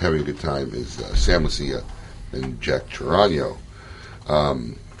us and just having a good time is Sam Lucia and Jack Charano.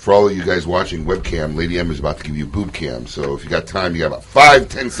 For all of you guys watching webcam, Lady M is about to give you boob cam. So if you got time, you got about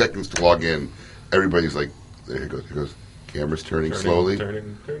 5-10 seconds to log in. Everybody's like, there it goes. Here goes. Camera's turning slowly.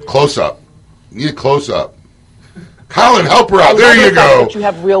 Turning. Close up. You need a close up. Colin, help her out. There you go. You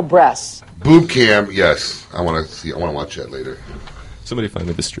have real breasts. Boob cam. Yes, I want to see. I want to watch that later. Somebody find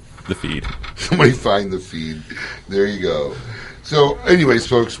me the feed. Somebody find the feed. There you go. So, anyways,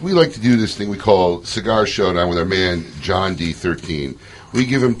 folks, we like to do this thing we call Cigar Showdown with our man John D13. We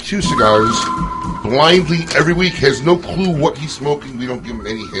give him 2 cigars blindly every week. Has no clue what he's smoking. We don't give him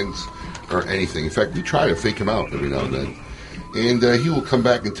any hints or anything. In fact, we try to fake him out every now and then. And he will come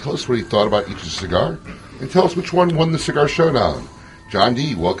back and tell us what he thought about each cigar and tell us which one won the Cigar Showdown. John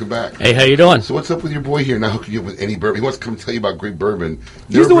D., welcome back. Hey, how you doing? So what's up with your boy here? Now hooking you up with any bourbon? He wants to come tell you about great bourbon.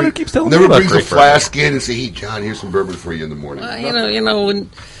 He's the one who keeps telling me about Never brings a great flask in and say, hey, John, here's some bourbon for you in the morning. You know, when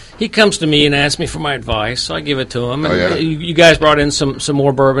he comes to me and asks me for my advice, so I give it to him. And yeah? you guys brought in some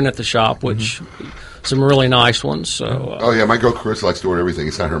more bourbon at the shop, which some really nice ones. So oh yeah, my girl Carissa likes to order everything.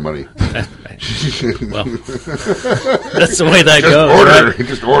 It's not her money. Well, that's the way that just goes. Order. Right?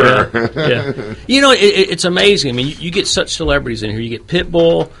 Just order. Yeah. You know, it's amazing. I mean, you get such celebrities in here. You get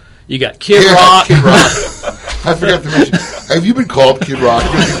Pitbull. You got Kid Rock. Kid Rock. I forgot to mention. Have you been called Kid Rock?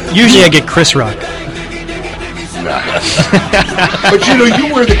 Usually I get Chris Rock. But you know,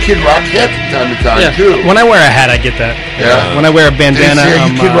 you wear the Kid Rock hat from time to time too. When I wear a hat, I get that. Yeah. When I wear a bandana,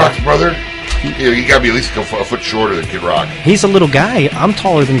 you Kid Rock's brother. You gotta be at least a foot shorter than Kid Rock. He's a little guy. I'm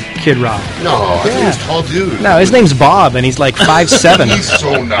taller than Kid Rock. No, I think he's a tall dude. No, his name's Bob, and he's like 5'7". He's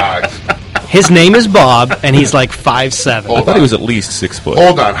so not. His name is Bob, and he's like 5'7". I thought he was at least 6 foot.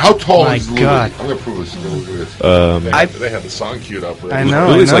 Hold on, how tall My is Louis? God. I'm gonna prove this. They have the song queued up. Right? I know.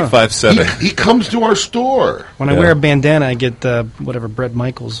 Louis I like 5'7". He comes to our store. When I wear a bandana, I get whatever Bret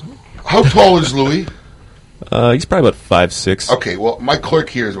Michaels. How tall is Louis? He's probably about 5'6". Okay, well, my clerk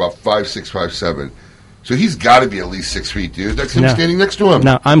here is about 5'6", 5'7". So he's got to be at least 6 feet, dude. That's him standing next to him.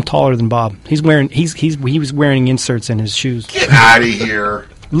 No, I'm taller than Bob. He was wearing inserts in his shoes. Get out of here.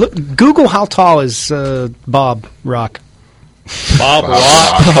 Look, Google how tall is Bob Rock. Bob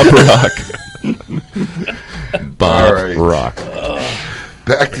Rock. Bob Rock.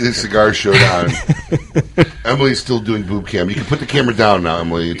 Back to the Cigar Showdown. Emily's still doing boob cam. You can put the camera down now,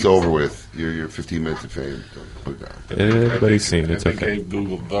 Emily. It's over with. Your 15 minutes of fame. Don't put it down. Everybody's seen it. It's okay.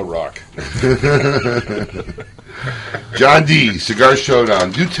 Google The Rock. John D., Cigar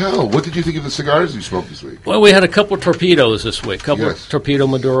Showdown. Do tell. What did you think of the cigars you smoked this week? Well, we had a couple of torpedoes this week. A couple of torpedo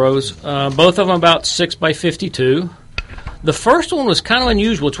Maduros. Both of them about 6x52. The first one was kind of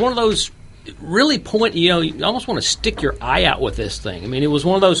unusual. It's one of those really you almost want to stick your eye out with this thing. I mean, it was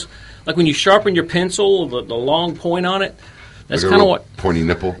one of those, like when you sharpen your pencil, the long point on it. That's kind of what. Pointy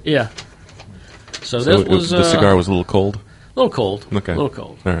nipple? Yeah. So this was. The cigar was a little cold? A little cold. Okay. A little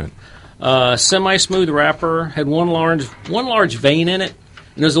cold. All right. Semi-smooth wrapper, had one large vein in it,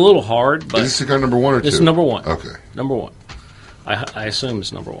 and it was a little hard. But is this cigar number 1 or 2? This is number 1. Okay. Number 1. I assume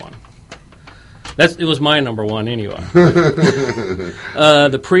it's number 1. It was my number 1 anyway.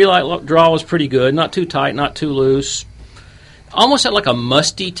 The pre-light draw was pretty good. Not too tight, not too loose. Almost had like a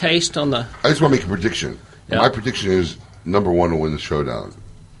musty taste on the... I just want to make a prediction. Yeah. My prediction is number 1 will win the showdown.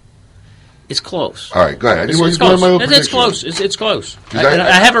 It's close. All right, go ahead. It's close. It's close.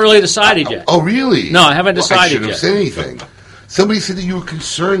 I haven't really decided yet. Oh, really? No, I haven't decided I shouldn't yet. have said anything. Somebody said that you were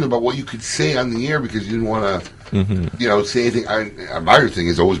concerned about what you could say on the air because you didn't want to, say anything. My thing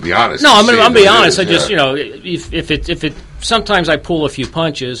is always be honest. No, I'm going to be honest. I just, if it, sometimes I pull a few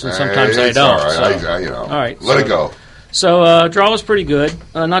punches and sometimes I don't. All right, so. All right, let it go. So draw was pretty good.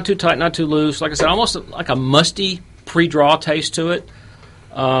 Not too tight, not too loose. Like I said, almost like a musty pre-draw taste to it.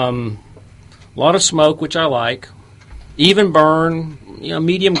 A lot of smoke, which I like. Even burn,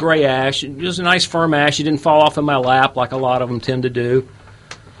 medium gray ash. It was a nice firm ash. It didn't fall off in my lap like a lot of them tend to do.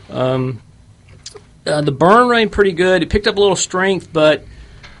 The burn remained pretty good. It picked up a little strength, but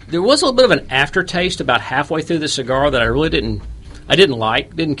there was a little bit of an aftertaste about halfway through the cigar that I really didn't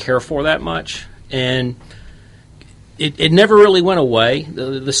didn't care for that much, and it never really went away.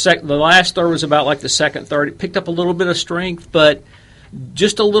 The last third was about like the second third. It picked up a little bit of strength, but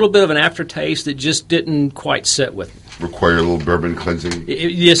just a little bit of an aftertaste that just didn't quite sit with me. Require a little bourbon cleansing?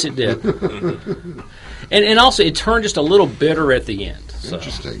 Yes, it did. and also, it turned just a little bitter at the end. So.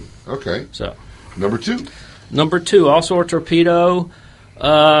 Interesting. Okay. So, Number 2. Number 2, also a torpedo.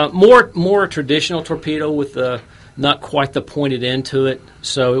 More traditional torpedo with not quite the pointed end to it.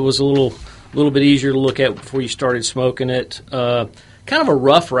 So it was a little bit easier to look at before you started smoking it. Kind of a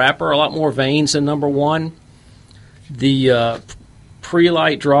rough wrapper, a lot more veins than number 1. The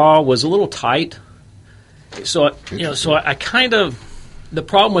pre-light draw was a little tight. So I kind of, the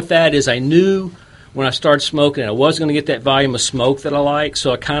problem with that is I knew when I started smoking I was going to get that volume of smoke that I like,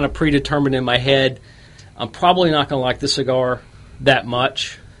 so I kind of predetermined in my head I'm probably not going to like the cigar that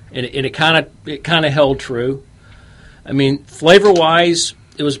much, and it kind of held true. I mean, flavor-wise,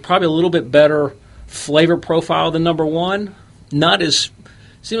 it was probably a little bit better flavor profile than number 1.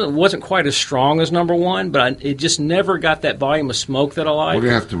 It wasn't quite as strong as number 1, but it just never got that volume of smoke that I like. We're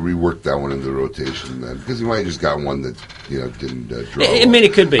going to have to rework that one into the rotation then, because you might have just got one that didn't draw. I mean,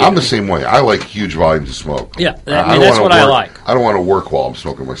 it could be. I'm the same way. I like huge volumes of smoke. Yeah, that's what I like. I don't want to work while I'm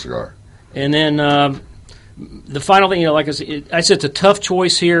smoking my cigar. And then the final thing, like I said, it's a tough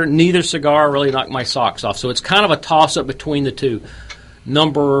choice here. Neither cigar really knocked my socks off, so it's kind of a toss-up between the two.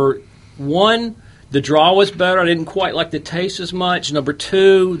 Number 1... the draw was better. I didn't quite like the taste as much. Number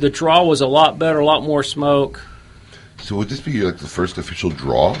 2, the draw was a lot better, a lot more smoke. So would this be like the first official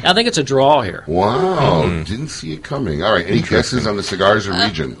draw? I think it's a draw here. Wow. Didn't see it coming. All right. Any guesses on the cigars or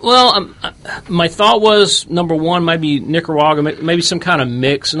region? My thought was number 1, maybe Nicaragua, maybe some kind of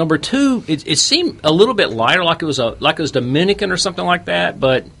mix. Number 2, it seemed a little bit lighter, like it was Dominican or something like that.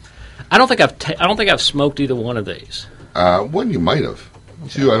 But I don't think I've smoked either one of these. One you might have.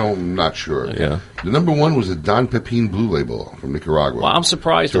 2, I'm not sure. Okay. Yeah. The number 1 was a Don Pepin Blue Label from Nicaragua. Well, I'm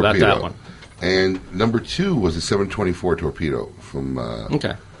surprised about that one. And number 2 was a 724 Torpedo from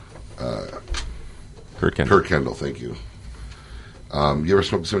Kurt Kendall. Kurt Kendall, thank you. You ever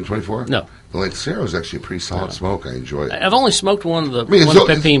smoked the 724? No. The Lancero is actually a pretty solid smoke. I enjoy it. I've only smoked one of the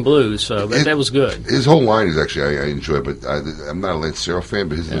Pepin Blues, so that was good. His whole line is actually, I enjoy it, but I'm not a Lancero fan,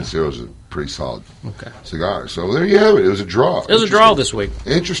 but his Lancero is a pretty solid cigar. So there you have it. It was a draw. It was a draw this week.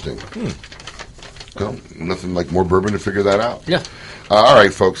 Interesting. Well, nothing like more bourbon to figure that out. Yeah. All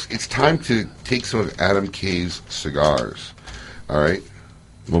right, folks. It's time to take some of Adam K's cigars. All right?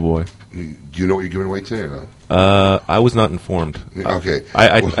 Oh, boy. Do you know what you're giving away today or no? I was not informed. Okay.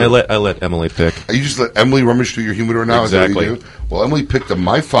 I let Emily pick. You just let Emily rummage through your humidor now? Exactly. Is that what you do? Well, Emily picked a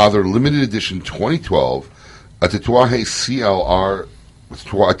My Father limited edition 2012 Tatuaje CLR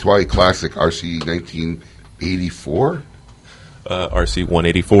Tatuaje Classic RC 1984? RC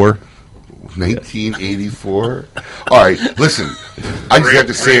 184. 1984. All right, listen. I just have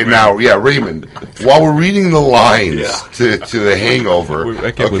to say it now. Yeah, Raymond. While we're reading the lines to The Hangover, I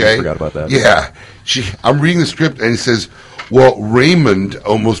can't believe we forgot about that. Yeah, I'm reading the script and it says, "Well, Raymond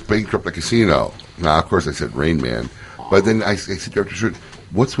almost bankrupted a casino." Now, of course, I said Rain Man, but then I said, "Director Stewart,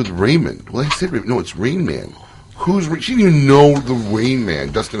 what's with Raymond?" Well, I said, "No, it's Rain Man." She didn't even know the Rain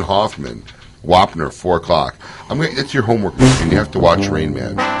Man. Dustin Hoffman, Wapner, 4 o'clock. It's your homework, and you have to watch Rain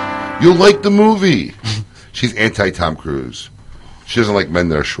Man. You'll like the movie. She's anti-Tom Cruise. She doesn't like men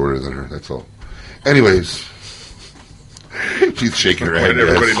that are shorter than her. That's all. Anyways, she's shaking her head.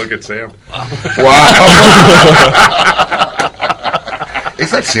 Everybody look at Sam. Wow.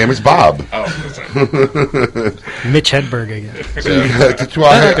 It's not Sam, it's Bob. Mitch Hedberg again. So you got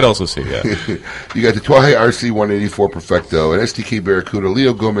Tatuaje. I could also see, yeah. You got Tatuaje RC 184 Perfecto, an STK Barracuda,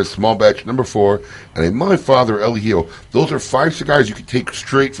 Leo Gomez Small Batch No. 4, and a My Father El Hijo. Those are 5 cigars you can take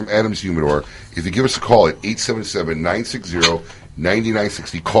straight from Adam's Humidor. If you give us a call at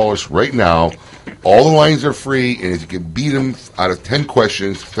 877-960-9960, call us right now. All the lines are free, and if you can beat them out of 10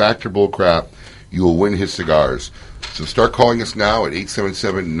 questions, fact or bull crap, you will win his cigars. So start calling us now at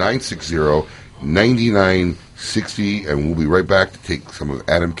 877-960-9960, and we'll be right back to take some of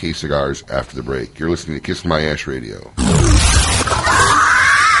Adam K. cigars after the break. You're listening to Kiss My Ash Radio.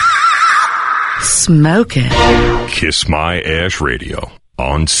 Smoke it. Kiss My Ash Radio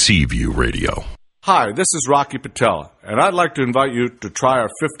on Seaview Radio. Hi, this is Rocky Patel, and I'd like to invite you to try our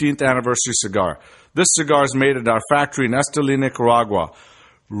 15th anniversary cigar. This cigar is made at our factory in Esteli, Nicaragua.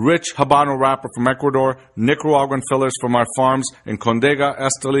 Rich Habano wrapper from Ecuador, Nicaraguan fillers from our farms in Condega,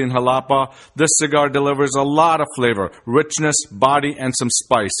 Esteli, and Jalapa. This cigar delivers a lot of flavor, richness, body, and some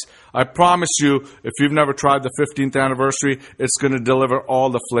spice. I promise you, if you've never tried the 15th anniversary, it's going to deliver all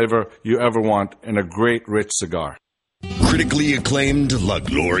the flavor you ever want in a great, rich cigar. Critically acclaimed La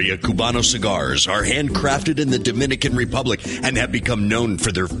Gloria Cubano cigars are handcrafted in the Dominican Republic and have become known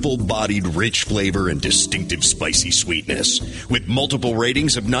for their full-bodied, rich flavor and distinctive spicy sweetness. With multiple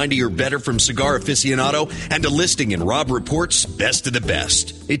ratings of 90 or better from Cigar Aficionado and a listing in Rob Report's Best of the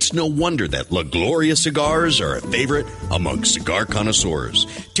Best, it's no wonder that La Gloria cigars are a favorite among cigar connoisseurs.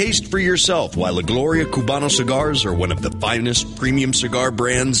 Taste for yourself why La Gloria Cubano cigars are one of the finest premium cigar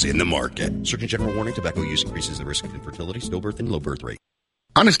brands in the market. Surgeon General warning, tobacco use increases the risk of infertility, stillbirth, and low birth rate.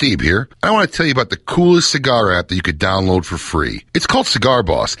 Honest Abe here. I want to tell you about the coolest cigar app that you could download for free. It's called Cigar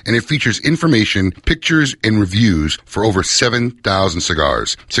Boss, and it features information, pictures, and reviews for over 7,000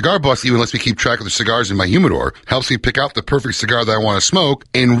 cigars. Cigar Boss even lets me keep track of the cigars in my humidor, helps me pick out the perfect cigar that I want to smoke,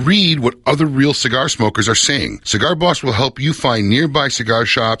 and read what other real cigar smokers are saying. Cigar Boss will help you find nearby cigar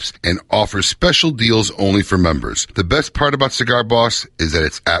shops and offers special deals only for members. The best part about Cigar Boss is that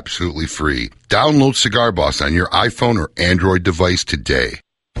it's absolutely free. Download Cigar Boss on your iPhone or Android device today.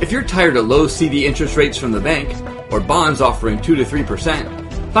 If you're tired of low CD interest rates from the bank, or bonds offering 2 to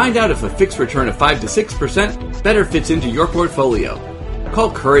 3%, find out if a fixed return of 5 to 6% better fits into your portfolio. Call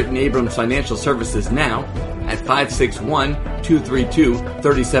Current and Abrams Financial Services now at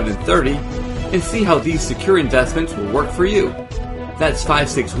 561-232-3730 and see how these secure investments will work for you. That's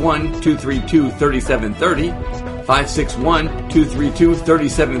 561-232-3730,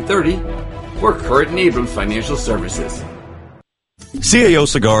 561-232-3730, or Current and Abrams Financial Services. CAO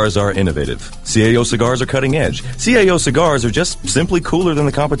cigars are innovative. CAO cigars are cutting edge. CAO cigars are just simply cooler than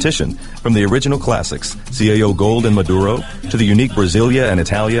the competition. From the original classics, CAO Gold and Maduro, to the unique Brasilia and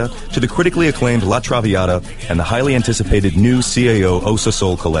Italia, to the critically acclaimed La Traviata, and the highly anticipated new CAO Osa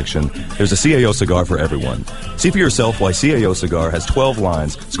Sol collection, there's a CAO cigar for everyone. See for yourself why CAO cigar has 12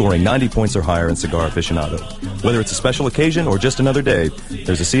 lines, scoring 90 points or higher in Cigar Aficionado. Whether it's a special occasion or just another day,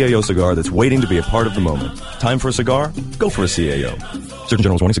 there's a CAO cigar that's waiting to be a part of the moment. Time for a cigar? Go for a CAO. Surgeon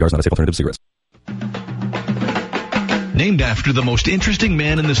General's warning: cigars not a safe alternative to cigarettes. Named after the most interesting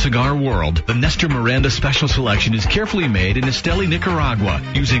man in the cigar world, the Nestor Miranda Special Selection is carefully made in Esteli, Nicaragua,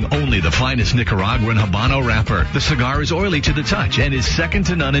 using only the finest Nicaraguan Habano wrapper. The cigar is oily to the touch and is second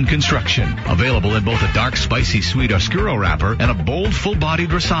to none in construction. Available in both a dark, spicy, sweet Oscuro wrapper and a bold, full-bodied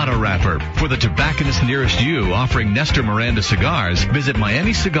Rosado wrapper. For the tobacconist nearest you offering Nestor Miranda cigars, visit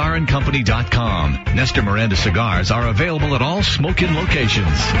MiamiCigarAndCompany.com. Nestor Miranda cigars are available at all smoke-in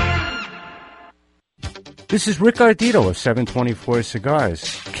locations. This is Rick Ardito of 724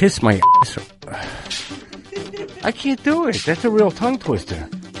 Cigars. Kiss my ass. I can't do it. That's a real tongue twister.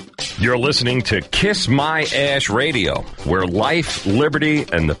 You're listening to Kiss My Ash Radio, where life, liberty,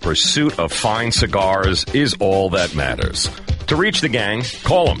 and the pursuit of fine cigars is all that matters. To reach the gang,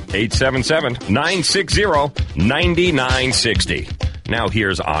 call them 877-960-9960. Now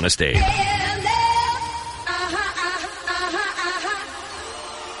here's Honest Abe.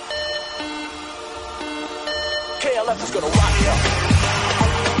 KLF is gonna rock you.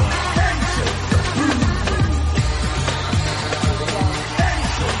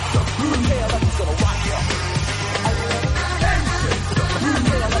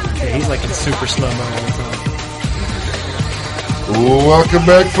 Yeah, he's like in super slow-mo all the time. Welcome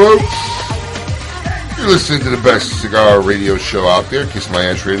back, folks. You're listening to the best cigar radio show out there, Kiss My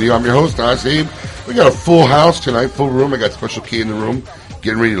Ash Radio. I'm your host, Honest Abe. We got a full house tonight, full room. I got Special K in the room,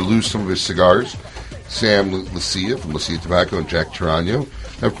 getting ready to lose some of his cigars. Sam Lucia from Lucia Tobacco and Jack Tarano.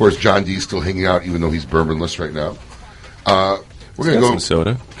 And, of course, John D. still hanging out, even though he's bourbonless right now. We're going to go. Some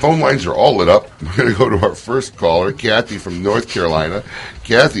soda. Phone lines are all lit up. We're going to go to our first caller, Kathy from North Carolina.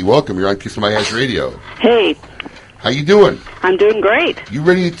 Kathy, welcome. You're on Kiss My Ash Radio. Hey. How you doing? I'm doing great. You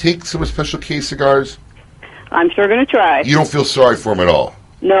ready to take some Special K cigars? I'm sure going to try. You don't feel sorry for him at all?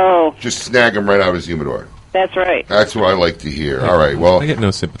 No. Just snag him right out of his humidor. That's right. That's what I like to hear. All right, well. I get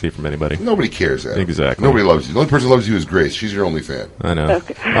no sympathy from anybody. Nobody cares, Adam. Exactly. Nobody loves you. The only person who loves you is Grace. She's your only fan. I know.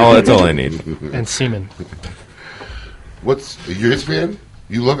 Okay. Oh, that's all I need. And semen. You're his fan?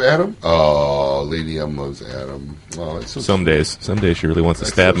 You love Adam? Oh, Lady M loves Adam. Oh, that's so Some days she really wants to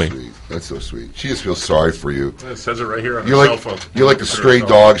stab me. Sweet. That's so sweet. She just feels sorry for you. It says it right here on You're her like, cell phone. You're like the stray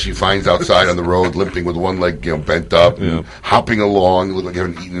dog she finds outside on the road, limping with one leg bent up, and hopping along. You look like you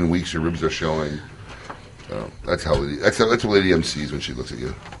haven't eaten in weeks. Your ribs are showing. Oh, that's what Lady M sees when she looks at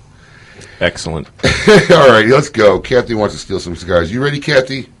you. Excellent. All right, let's go. Kathy wants to steal some cigars. You ready,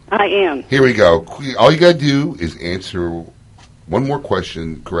 Kathy? I am. Here we go. All you got to do is answer one more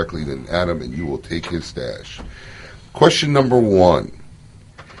question correctly than Adam, and you will take his stash. Question number 1.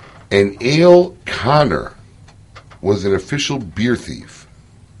 An Ale Connor was an official beer thief.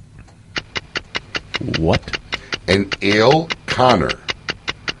 What? An Ale Connor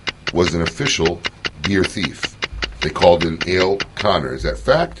was an official beer thief. They called an Ale Connor. Is that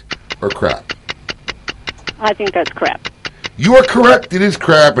fact or crap? I think that's crap. You are correct. It is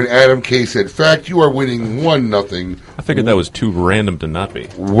crap, and Adam K. said fact. You are winning 1-0. I figured that was too random to not be.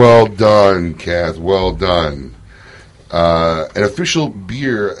 Well done, Kath. Well done. An official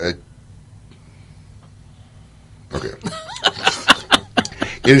beer. Okay.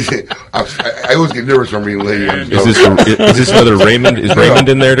 I always get nervous when I'm reading Lady M's notes. Is this another Raymond? Is Raymond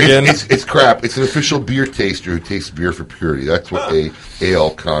in there again? It's crap. It's an official beer taster who tastes beer for purity. That's what a Ale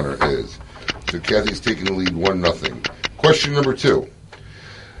Connor is. So Kathy's taking the lead 1-0. Question number 2.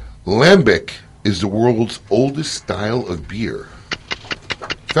 Lambic is the world's oldest style of beer.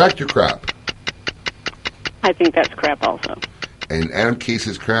 Fact or crap? I think that's crap also. And Adam K.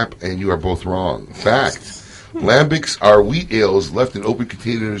 says crap, and you are both wrong. Fact. Lambics are wheat ales left in open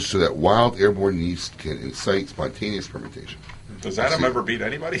containers so that wild airborne yeast can incite spontaneous fermentation. Does Adam ever beat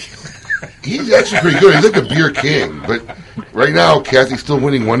anybody? He's actually pretty good. He's like a beer king. But right now, Kathy's still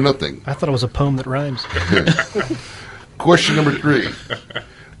winning 1-0. I thought it was a poem that rhymes. Question number 3.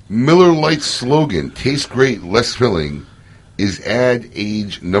 Miller Lite's slogan, taste great, less filling, is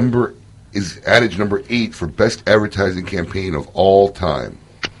adage number 8 for best advertising campaign of all time.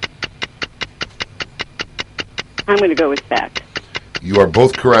 I'm going to go with fact. You are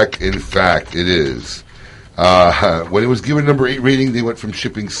both correct. In fact, it is. When it was given number 8 rating, they went from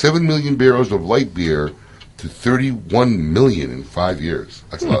shipping 7 million barrels of light beer to 31 million in 5 years.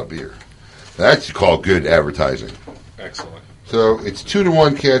 That's a lot of beer. That's called good advertising. Excellent. So it's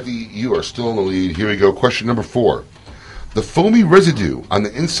 2-1, Kathy. You are still in the lead. Here we go. Question number 4. The foamy residue on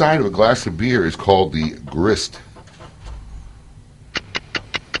the inside of a glass of beer is called the grist.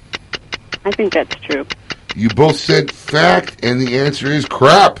 I think that's true. You both said fact, and the answer is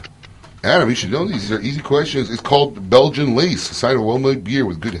crap. Adam, you should know these are easy questions. It's called Belgian lace, a sign of well-made beer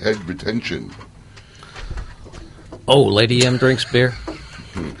with good head retention. Oh, Lady M drinks beer?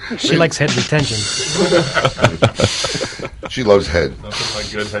 She likes head retention. She loves head. Nothing like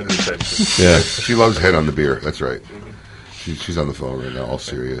good head retention. Yeah, she loves head on the beer. That's right. She's on the phone right now, all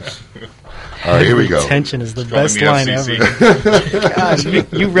serious. All right, here we go. Retention is the best line ever. God,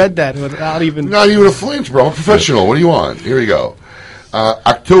 you read that without even... Not even a flinch, bro. I'm a professional. What do you want? Here we go.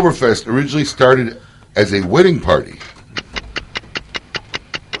 Oktoberfest originally started as a wedding party.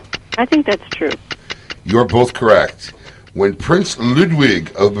 I think that's true. You're both correct. When Prince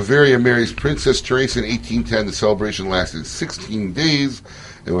Ludwig of Bavaria marries Princess Theresa in 1810, the celebration lasted 16 days.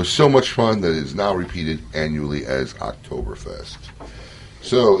 It was so much fun that it is now repeated annually as Oktoberfest.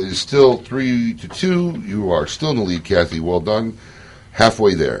 So it is still 3-2. You are still in the lead, Kathy. Well done.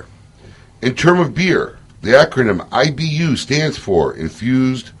 Halfway there. In terms of beer, the acronym IBU stands for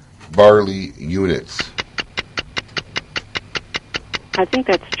Infused Barley Units. I think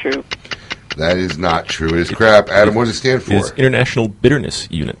that's true. That is not true. It is crap. Adam, what does it stand for? It's International Bitterness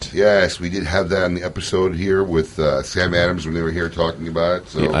Unit. Yes, we did have that on the episode here with Sam Adams when they were here talking about it.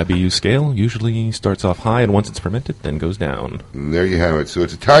 So. The IBU scale usually starts off high, and once it's fermented, then goes down. And there you have it. So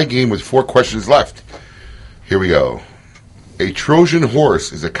it's a tie game with 4 questions left. Here we go. A Trojan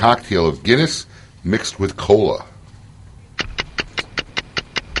horse is a cocktail of Guinness mixed with cola.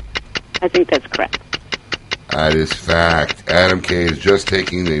 I think that's crap. That is fact. Adam K. is just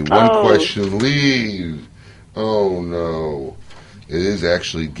taking a one-question lead. Oh, no. It is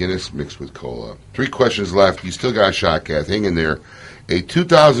actually Guinness mixed with cola. 3 questions left. You still got a shot, Kath. Hang in there. A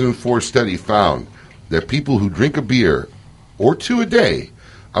 2004 study found that people who drink a beer or 2 a day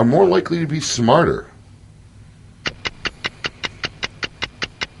are more likely to be smarter.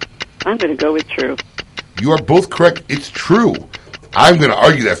 I'm going to go with true. You are both correct. It's true. I'm going to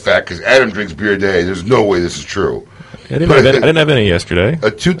argue that fact because Adam drinks beer a day. There's no way this is true. I didn't have any yesterday.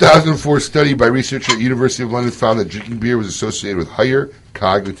 A 2004 study by researchers at University of London found that drinking beer was associated with higher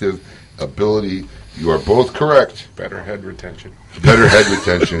cognitive ability. You are both correct. Better head retention. Better head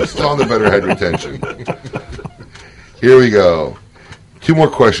retention. Still on the better head retention. Here we go. 2 more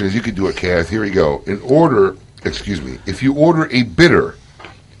questions. You could do it, Kath. Here we go. If you order a bitter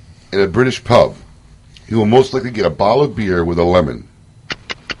in a British pub, you will most likely get a bottle of beer with a lemon.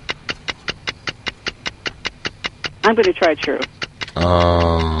 I'm going to try true.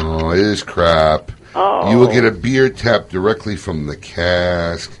 Oh, it is crap. Oh. You will get a beer tapped directly from the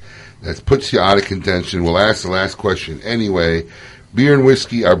cask. That puts you out of contention. We'll ask the last question anyway. Beer and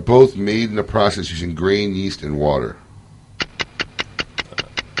whiskey are both made in the process using grain, yeast, and water.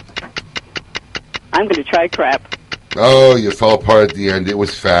 I'm going to try crap. Oh, you fell apart at the end. It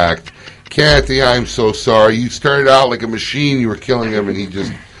was fact. Kathy, I'm so sorry. You started out like a machine. You were killing him, and he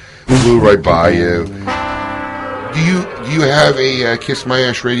just flew right by you. Do you have a Kiss My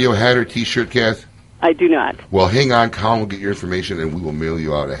Ash Radio hat or T-shirt, Kath? I do not. Well, hang on. Colin will get your information, and we will mail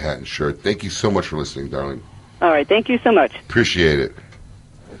you out a hat and shirt. Thank you so much for listening, darling. All right. Thank you so much. Appreciate it.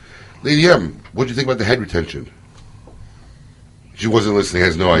 Lady M, what do you think about the head retention? She wasn't listening.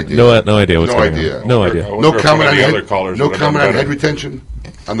 Has no idea. No idea what's going on. No idea. No comment on head retention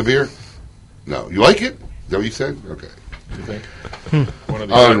on the beer. No. You like it? Is that what you said? Okay. You think? One of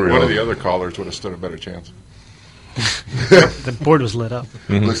the other callers would have stood a better chance. The board was lit up.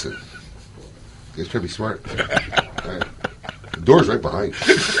 Mm-hmm. Listen, you guys try to be smart. Right. The door's right behind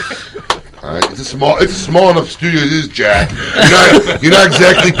you. All right, it's a small enough studio. It is, Jack. You're not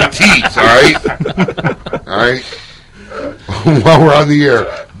exactly petite. All right. While we're on the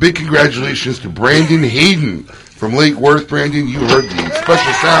air, big congratulations to Brandon Hayden from Lake Worth. Brandon, you heard the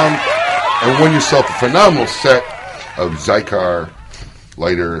special sound and won yourself a phenomenal set of Zycar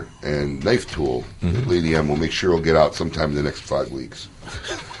lighter and knife tool. Mm-hmm. Lady M will make sure it'll get out sometime in the next 5 weeks.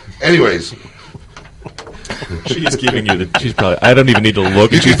 Anyways. She's giving you the. She's probably. I don't even need to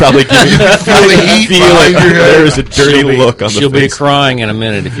look. She's probably giving you feel the heat behind your head. There is a dirty look on the face. She'll be crying in a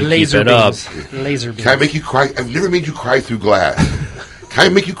minute if you keep it up. Laser beams. Can I make you cry? I've never made you cry through glass. Can I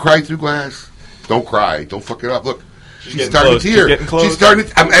make you cry through glass? Don't cry. Don't fuck it up. Look. She's starting to tear. She's starting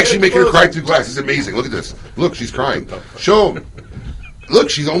to, I'm actually making her cry through glass. It's amazing. Look at this. Look, she's crying. Show him.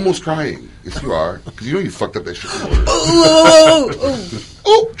 Look, she's almost crying. Yes, you are. Because you know you fucked up that shit.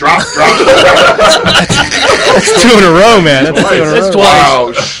 Oh, drop. That's 2 in a row, man. That's 2 in a row. That's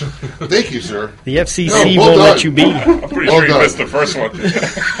twice. Wow. Thank you, sir. The FCC won't let you be. I'm pretty sure you missed the first one.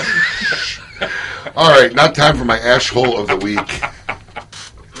 All right, now time for my ash hole of the week.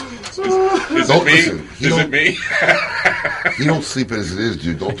 Is it me? He don't sleep as it is,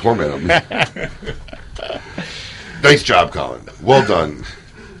 dude. Don't torment him. Nice job, Colin. Well done.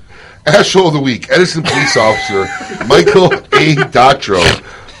 Ash hole of the week. Edison police officer Michael A. Datro,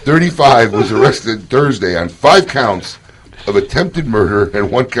 35, was arrested Thursday on 5 counts of attempted murder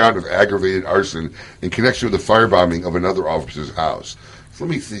and 1 count of aggravated arson in connection with the firebombing of another officer's house. So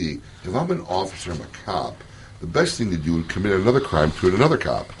let me see. If I'm an officer, I'm a cop, the best thing to do is commit another crime to another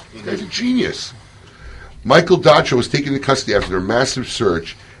cop. This guy's a genius. Michael Datro was taken into custody after a massive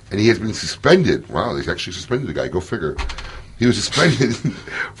search, and he has been suspended. Wow, they actually suspended the guy. Go figure. He was suspended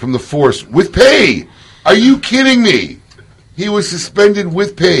from the force with pay. Are you kidding me? He was suspended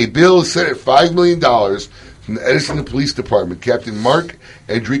with pay. Bill is set at $5 million from the Edison Police Department. Captain Mark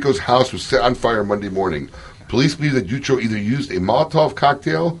Andrico's house was set on fire Monday morning. Police believe that Dutro either used a Molotov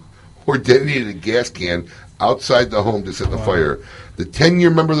cocktail or detonated a gas can outside the home to set the fire. The 10-year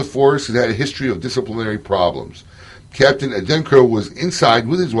member of the force has had a history of disciplinary problems. Captain Adenkro was inside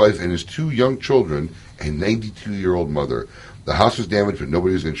with his wife and his 2 young children and 92-year-old mother. The house was damaged, but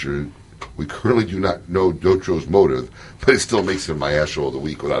nobody was injured. We currently do not know Dotro's motive, but it still makes him my asshole of the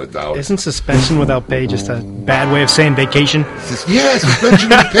week without a doubt. Isn't suspension without pay just a bad way of saying vacation? Yeah, suspension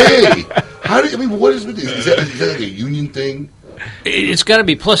with pay. What is with this? Is that like a union thing? It's got to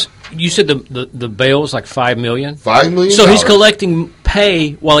be. Plus, you said the bail was like $5 million. $5 million. So he's collecting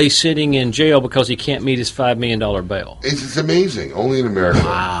pay while he's sitting in jail because he can't meet his $5 million bail. It's amazing. Only in America.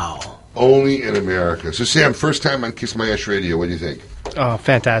 Wow. Only in America. So, Sam, first time on Kiss My Ash Radio. What do you think? Oh,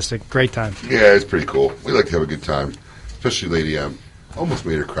 fantastic! Great time. Yeah, it's pretty cool. We like to have a good time, especially Lady M. Almost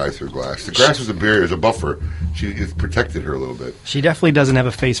made her cry through glass. The glass was a barrier, as a buffer. It protected her a little bit. She definitely doesn't have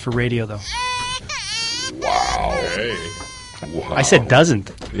a face for radio, though. Wow. Hey. Wow. I said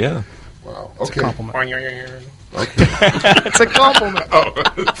doesn't. Yeah. Wow. It's Okay. a compliment. Okay. It's a compliment.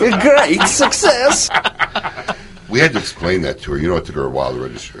 Great success. We had to explain that to her. You know, it took her a while to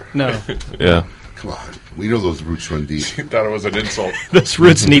register. No. Yeah. Come on. We know those roots run deep. She thought it was an insult. Those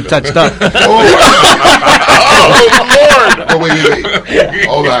roots need touched up. Oh, Lord! Oh, wait.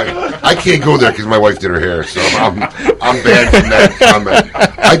 Hold on. I can't go there because my wife did her hair, so I'm banned from that comment.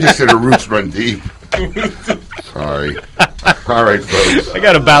 I just said her roots run deep. Sorry. All right, folks. I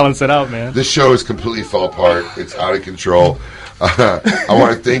got to balance it out, man. This show has completely fell apart. It's out of control. I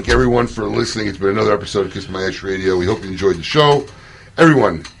want to thank everyone for listening. It's been another episode of Kiss My Ash Radio. We hope you enjoyed the show.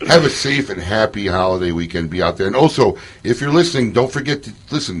 Everyone, have a safe and happy holiday weekend. Be out there. And also, if you're listening, don't forget to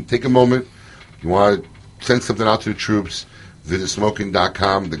listen. Take a moment. You want to send something out to the troops, visit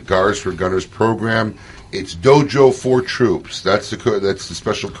smoking.com, the Guards for Gunners program. It's Dojo for Troops. That's the code. That's the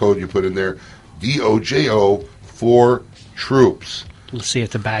special code you put in there. DOJO for Troops. Let's see a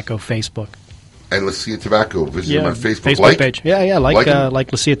Tobacco Facebook. And Let's See It Tobacco. Visit them on Facebook. Facebook page. Yeah, like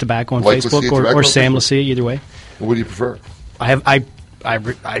Let's See It Tobacco on Like Facebook Let's See It Tobacco or on Sam Facebook. Let's See, either way. What do you prefer?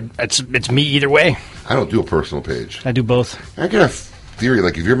 It's me either way. I don't do a personal page. I do both. I got a theory,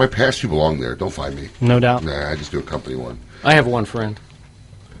 like if you're my past, you belong there. Don't find me. No doubt. Nah, I just do a company one. I have one friend.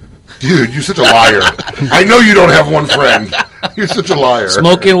 Dude, you're such a liar. I know you don't have one friend. You're such a liar.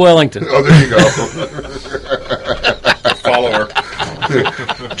 Smoke in Wellington. Oh, there you go. Follow her.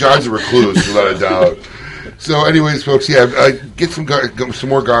 John's a recluse, without a doubt. So, anyways, folks, get some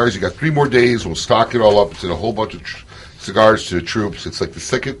more cigars. You got 3 more days. We'll stock it all up. It's in a whole bunch of cigars to the troops. It's like the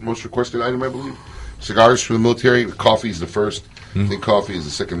second most requested item, I believe. Cigars for the military. Coffee is the first. I think coffee is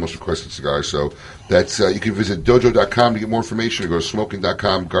the second most requested cigar. So that's you can visit dojo.com to get more information, or go to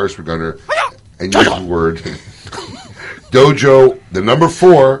smoking.com, Guards for Gunner, and use the word Dojo, the number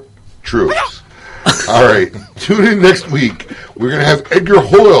 4, troops. All right. Tune in next week. We're going to have Edgar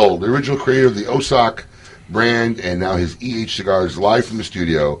Hoyle, the original creator of the Osaka brand, and now his EH cigars, live from the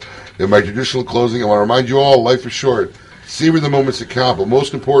studio. In my traditional closing, I want to remind you all, life is short. Savor the moments that count, but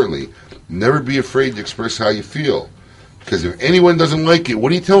most importantly, never be afraid to express how you feel. Because if anyone doesn't like it, what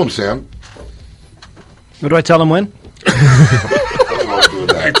do you tell them, Sam? What do I tell them when? I love doing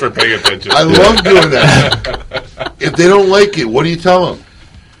that. Thanks for paying attention. I love doing that. If they don't like it, what do you tell them?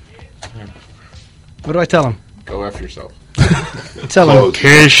 What do I tell them? Go F yourself. Tell them,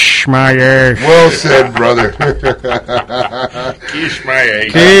 kiss my ass. Well said, brother. Kiss my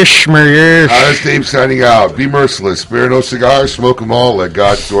ass. Kiss my ass. Honest Dave signing out. Be merciless. Spare no cigars. Smoke them all. Let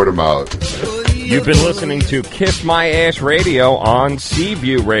God sort them out. You've been listening to Kiss My Ash Radio on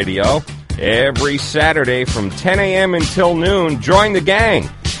Seaview Radio. Every Saturday from 10 a.m. until noon, join the gang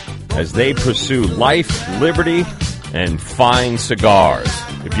as they pursue life, liberty, and fine cigars.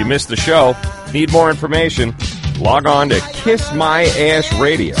 If you missed the show, need more information, log on to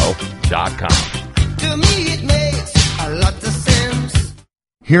kissmyashradio.com. To me it makes a lot of sense.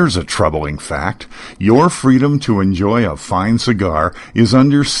 Here's a troubling fact. Your freedom to enjoy a fine cigar is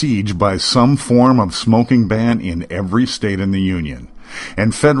under siege by some form of smoking ban in every state in the Union.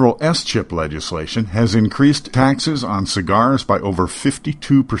 And federal S-chip legislation has increased taxes on cigars by over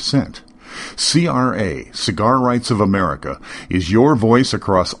 52%. CRA, Cigar Rights of America, is your voice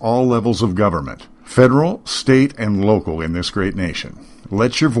across all levels of government, federal, state, and local in this great nation.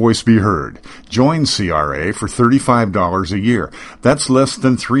 Let your voice be heard. Join CRA for $35 a year. That's less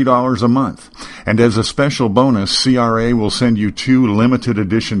than $3 a month. And as a special bonus, CRA will send you 2 limited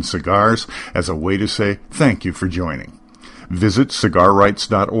edition cigars as a way to say thank you for joining. Visit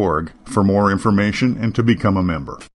cigarrights.org for more information and to become a member.